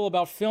knowledgeable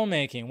about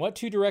filmmaking. What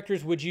two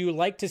directors would you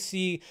like to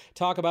see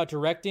talk about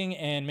directing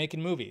and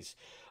making movies?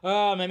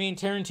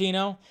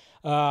 Tarantino,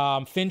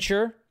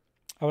 Fincher.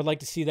 I would like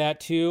to see that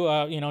too.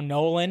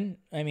 Nolan.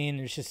 I mean,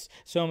 there's just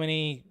so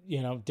many,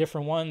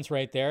 different ones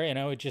right there.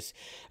 It just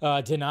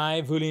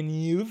Denis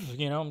Villeneuve.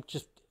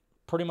 Just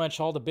pretty much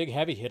all the big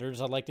heavy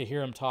hitters. I'd like to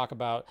hear him talk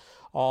about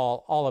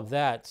all of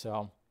that.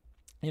 So,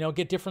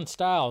 get different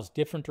styles,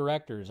 different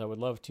directors. I would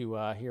love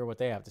to hear what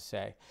they have to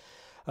say.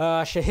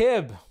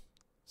 Shahib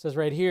says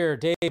right here,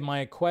 Dave,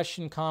 my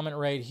comment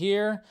right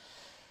here.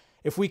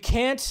 If we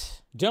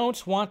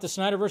don't want the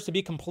Snyderverse to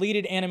be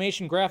completed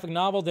animation graphic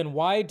novel, then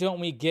why don't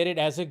we get it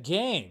as a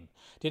game?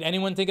 Did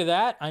anyone think of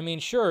that? I mean,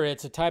 sure,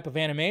 it's a type of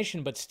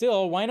animation, but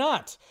still, why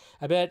not?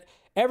 I bet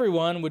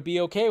everyone would be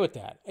okay with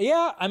that.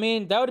 Yeah, I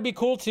mean, that would be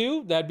cool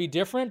too. That'd be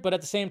different, but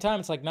at the same time,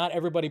 it's like not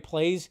everybody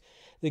plays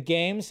the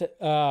games.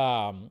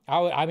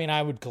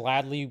 I would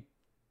gladly,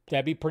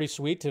 that'd be pretty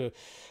sweet to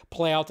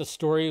play out the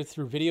story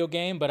through video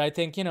game, but I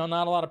think,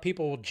 not a lot of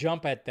people will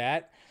jump at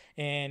that.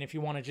 And if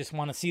you want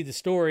to see the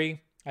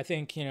story, I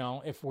think,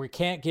 if we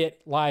can't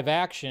get live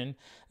action,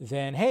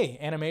 then hey,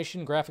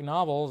 animation, graphic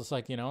novel is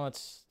like,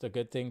 it's a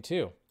good thing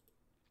too.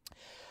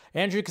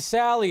 Andrew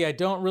Casali, I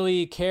don't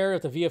really care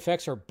if the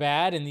VFX are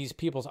bad in these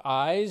people's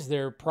eyes.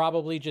 They're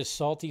probably just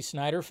salty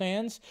Snyder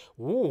fans.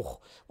 Ooh,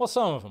 well,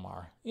 some of them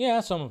are.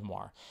 Yeah, some of them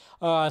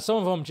are. Some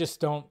of them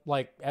just don't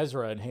like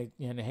Ezra and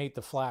hate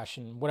the Flash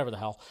and whatever the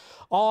hell.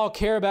 All I'll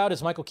care about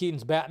is Michael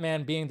Keaton's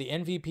Batman being the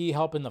MVP,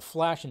 helping the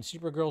Flash and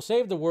Supergirl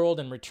save the world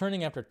and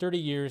returning after 30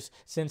 years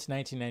since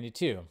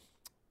 1992.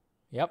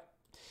 Yep.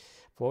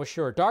 For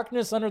sure.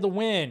 Darkness Under the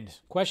Wind.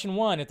 Question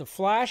 1. If The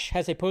Flash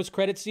has a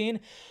post-credit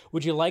scene,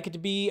 would you like it to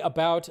be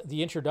about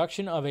the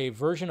introduction of a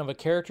version of a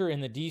character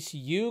in the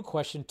DCU?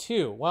 Question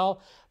 2.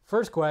 Well,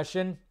 first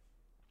question,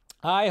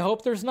 I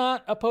hope there's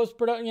not a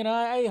post-production.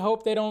 I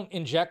hope they don't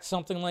inject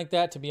something like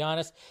that, to be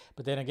honest.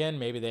 But then again,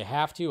 maybe they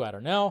have to. I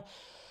don't know.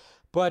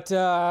 But,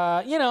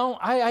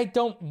 I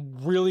don't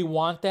really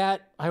want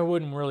that. I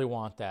wouldn't really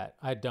want that.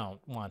 I don't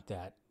want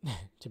that.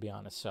 To be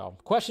honest. So,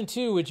 question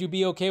 2, would you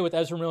be okay with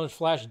Ezra Miller's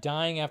Flash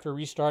dying after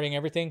restarting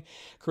everything,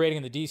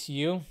 creating the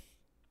DCU?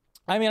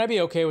 I mean, I'd be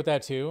okay with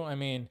that too. I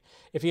mean,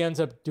 if he ends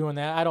up doing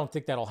that, I don't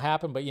think that'll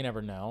happen, but you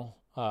never know.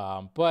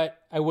 But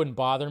it wouldn't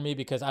bother me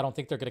because I don't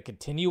think they're going to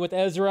continue with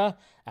Ezra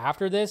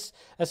after this.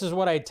 This is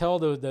what I tell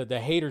the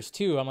haters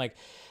too. I'm like,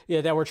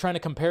 that we're trying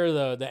to compare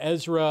the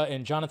Ezra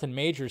and Jonathan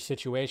Majors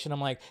situation. I'm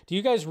like, do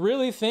you guys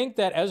really think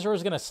that Ezra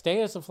is going to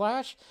stay as the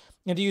Flash?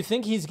 And do you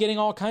think he's getting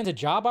all kinds of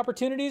job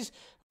opportunities?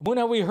 When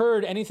have we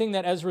heard anything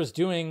that Ezra's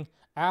doing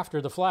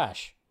after the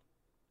Flash?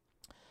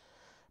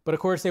 But of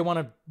course, they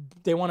want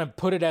to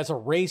put it as a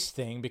race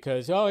thing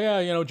because,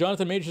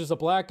 Jonathan Majors is a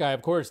black guy.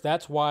 Of course,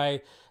 that's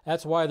why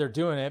they're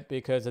doing it,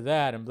 because of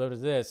that and blah,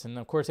 this. And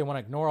of course, they want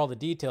to ignore all the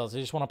details. They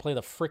just want to play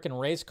the freaking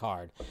race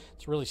card.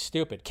 It's really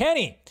stupid.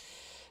 Kenny,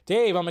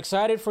 Dave, I'm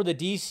excited for the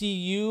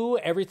DCU.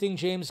 Everything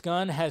James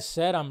Gunn has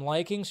said I'm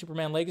liking.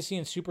 Superman Legacy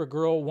and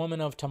Supergirl Woman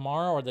of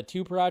Tomorrow are the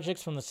two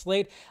projects from the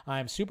slate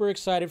I'm super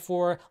excited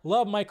for.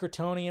 Love my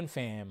Kryptonian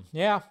fam.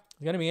 Yeah,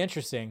 it's going to be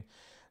interesting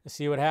to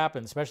see what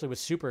happens, especially with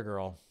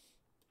Supergirl.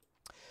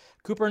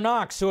 Cooper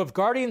Knox, so if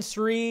Guardians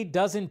 3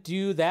 doesn't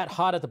do that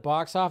hot at the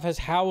box office,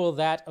 how will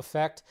that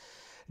affect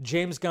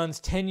James Gunn's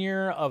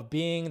tenure of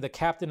being the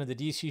captain of the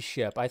DC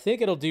ship? I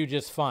think it'll do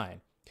just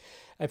fine.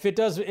 If it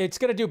does, it's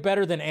going to do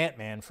better than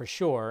Ant-Man for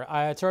sure.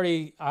 It's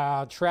already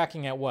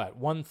tracking at what,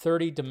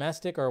 130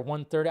 domestic or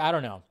 130? I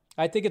don't know.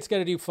 I think it's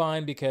going to do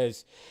fine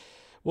because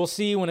we'll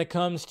see when it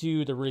comes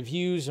to the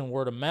reviews and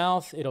word of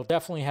mouth. It'll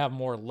definitely have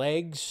more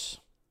legs.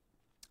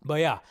 But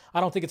yeah,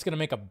 I don't think it's going to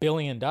make $1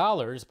 billion,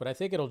 but I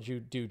think it'll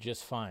do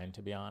just fine,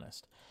 to be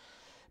honest.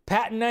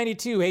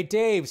 Patton92, hey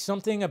Dave,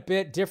 something a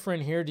bit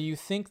different here. Do you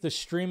think the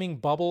streaming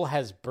bubble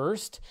has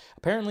burst?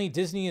 Apparently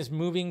Disney is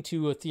moving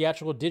to a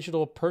theatrical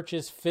digital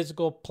purchase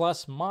physical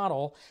plus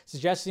model,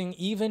 suggesting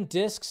even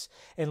discs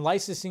and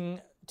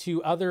licensing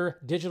to other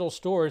digital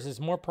stores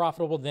is more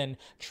profitable than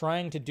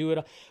trying to do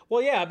it.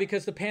 Well, yeah,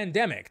 because the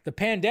pandemic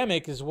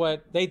is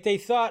what they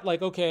thought,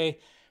 like, okay,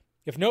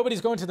 if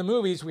nobody's going to the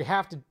movies, we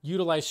have to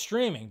utilize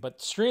streaming.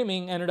 But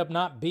streaming ended up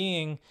not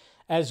being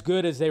as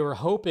good as they were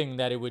hoping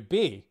that it would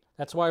be.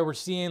 That's why we're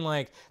seeing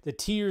like the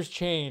tiers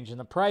change and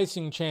the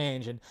pricing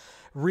change and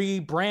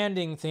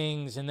rebranding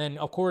things. And then,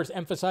 of course,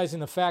 emphasizing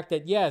the fact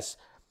that, yes,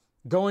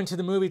 going to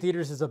the movie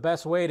theaters is the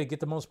best way to get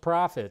the most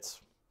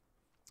profits.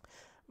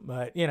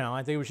 But,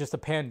 I think it was just a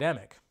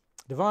pandemic.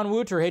 Devon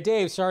Wooter, hey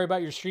Dave, sorry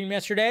about your stream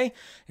yesterday.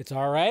 It's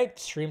all right.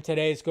 Stream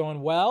today is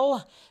going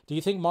well. Do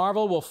you think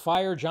Marvel will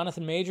fire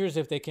Jonathan Majors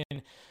if they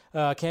can?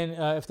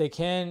 If they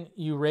can,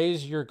 you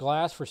raise your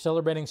glass for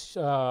celebrating.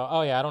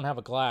 Oh yeah, I don't have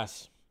a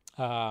glass.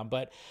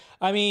 But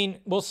I mean,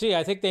 we'll see.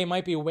 I think they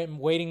might be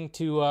waiting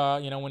to,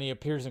 when he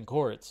appears in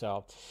court.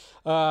 So,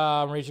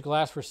 raise your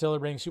glass for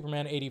celebrating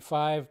Superman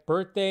 85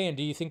 birthday. And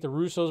do you think the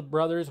Russo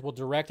Brothers will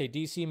direct a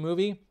DC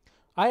movie?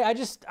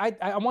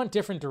 I want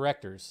different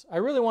directors. I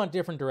really want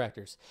different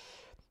directors.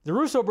 The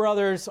Russo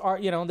Brothers are,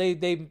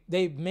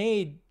 they've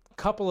made a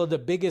couple of the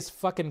biggest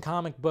fucking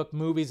comic book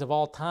movies of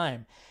all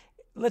time.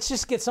 Let's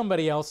just get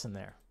somebody else in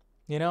there.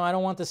 I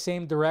don't want the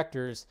same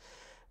directors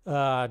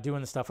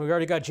doing the stuff. We've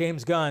already got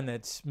James Gunn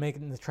that's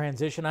making the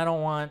transition.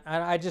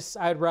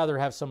 I'd rather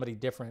have somebody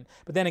different.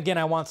 But then again,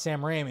 I want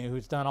Sam Raimi,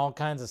 who's done all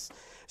kinds of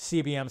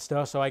CBM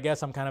stuff, so I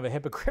guess I'm kind of a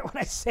hypocrite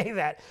when I say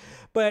that.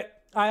 But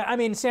I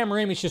mean, Sam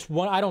Raimi's just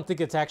one. I don't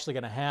think it's actually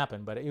going to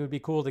happen, but it would be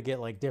cool to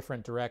get like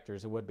different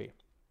directors. It would be.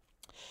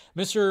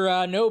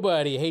 Mr.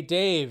 Nobody, hey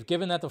Dave,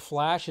 given that The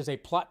Flash is a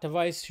plot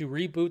device to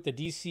reboot the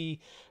DC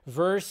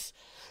verse,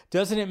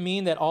 doesn't it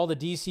mean that all the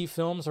DC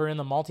films are in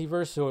the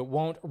multiverse, so it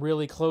won't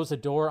really close the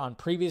door on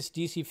previous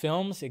DC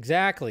films?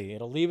 Exactly.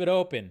 It'll leave it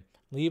open.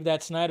 Leave that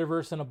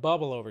Snyderverse in a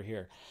bubble over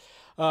here.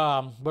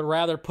 But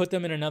rather put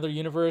them in another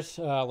universe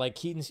like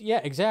Keaton's.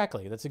 Yeah,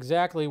 exactly. That's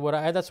exactly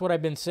that's what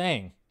I've been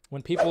saying.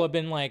 When people have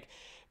been like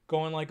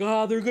going like,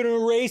 oh, they're going to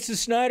erase the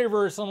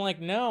Snyderverse. I'm like,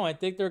 no, I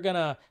think they're going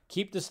to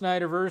keep the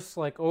Snyderverse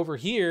like over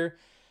here.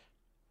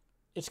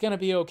 It's going to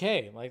be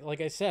okay. Like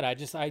I said, I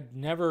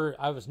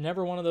was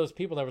never one of those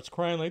people that was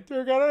crying like,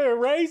 they're going to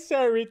erase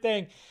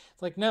everything.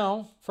 It's like,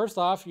 no, first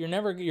off,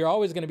 you're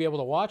always going to be able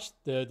to watch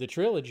the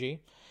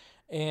trilogy.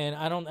 And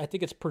I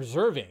think it's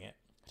preserving it.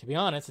 To be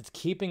honest, it's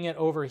keeping it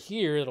over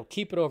here. It'll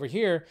keep it over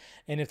here.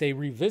 And if they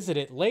revisit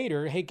it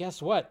later, hey,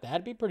 guess what?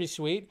 That'd be pretty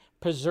sweet.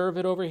 Preserve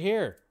it over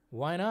here.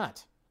 Why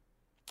not?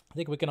 I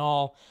think we can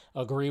all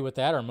agree with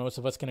that, or most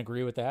of us can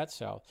agree with that.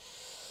 So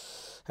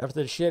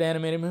after the shit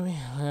animated movie,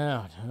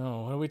 I don't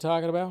know. What are we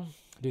talking about?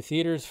 Do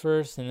theaters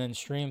first and then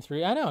stream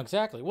 3. I know,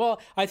 exactly. Well,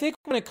 I think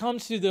when it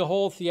comes to the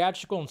whole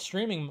theatrical and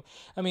streaming,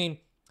 I mean,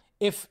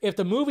 if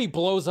the movie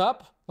blows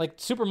up, like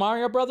Super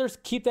Mario Brothers,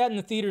 keep that in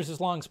the theaters as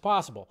long as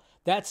possible.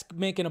 That's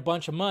making a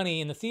bunch of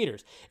money in the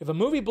theaters. If a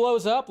movie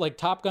blows up like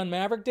Top Gun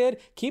Maverick did,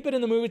 keep it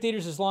in the movie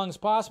theaters as long as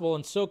possible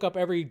and soak up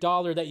every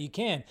dollar that you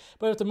can.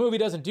 But if the movie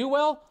doesn't do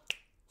well,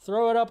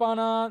 throw it up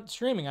on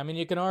streaming. I mean,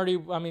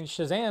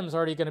 Shazam's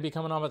already going to be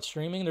coming on with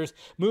streaming. There's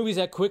movies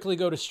that quickly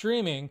go to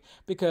streaming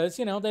because,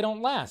 they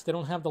don't last. They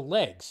don't have the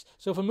legs.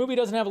 So if a movie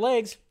doesn't have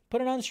legs,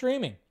 put it on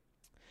streaming.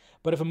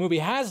 But if a movie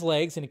has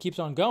legs and it keeps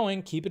on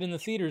going, keep it in the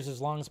theaters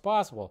as long as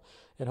possible.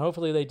 And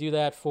hopefully they do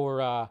that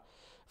for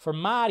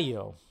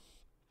Mario.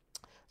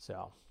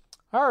 So,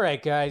 all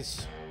right,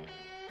 guys.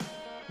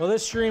 Well,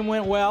 this stream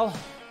went well.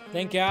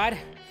 Thank God.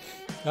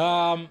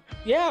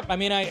 Yeah, I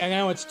mean, I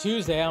know it's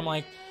Tuesday.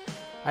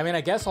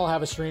 I guess I'll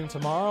have a stream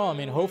tomorrow. I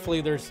mean,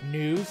 hopefully there's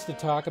news to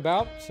talk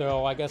about.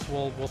 So I guess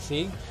we'll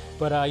see.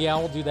 But yeah,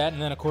 we'll do that.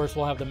 And then, of course,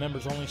 we'll have the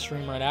members-only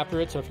stream right after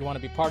it. So if you want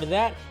to be part of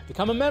that,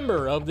 become a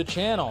member of the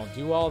channel.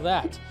 Do all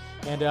that.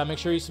 And make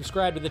sure you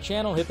subscribe to the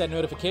channel. Hit that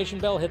notification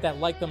bell. Hit that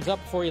like, thumbs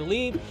up before you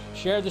leave.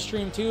 Share the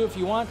stream, too, if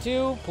you want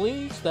to.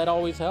 Please. That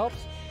always helps.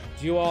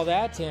 Do all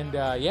that. And,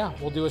 yeah,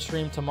 we'll do a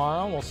stream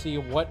tomorrow. We'll see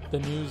what the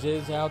news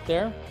is out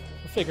there.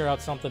 We'll figure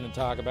out something to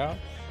talk about.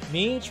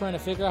 Me trying to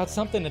figure out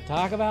something to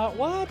talk about?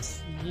 What?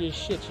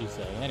 Shit you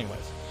say.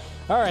 Anyways.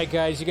 All right,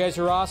 guys. You guys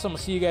are awesome. I'll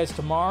see you guys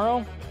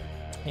tomorrow.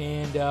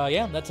 And,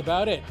 yeah, that's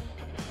about it.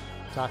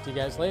 Talk to you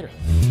guys later.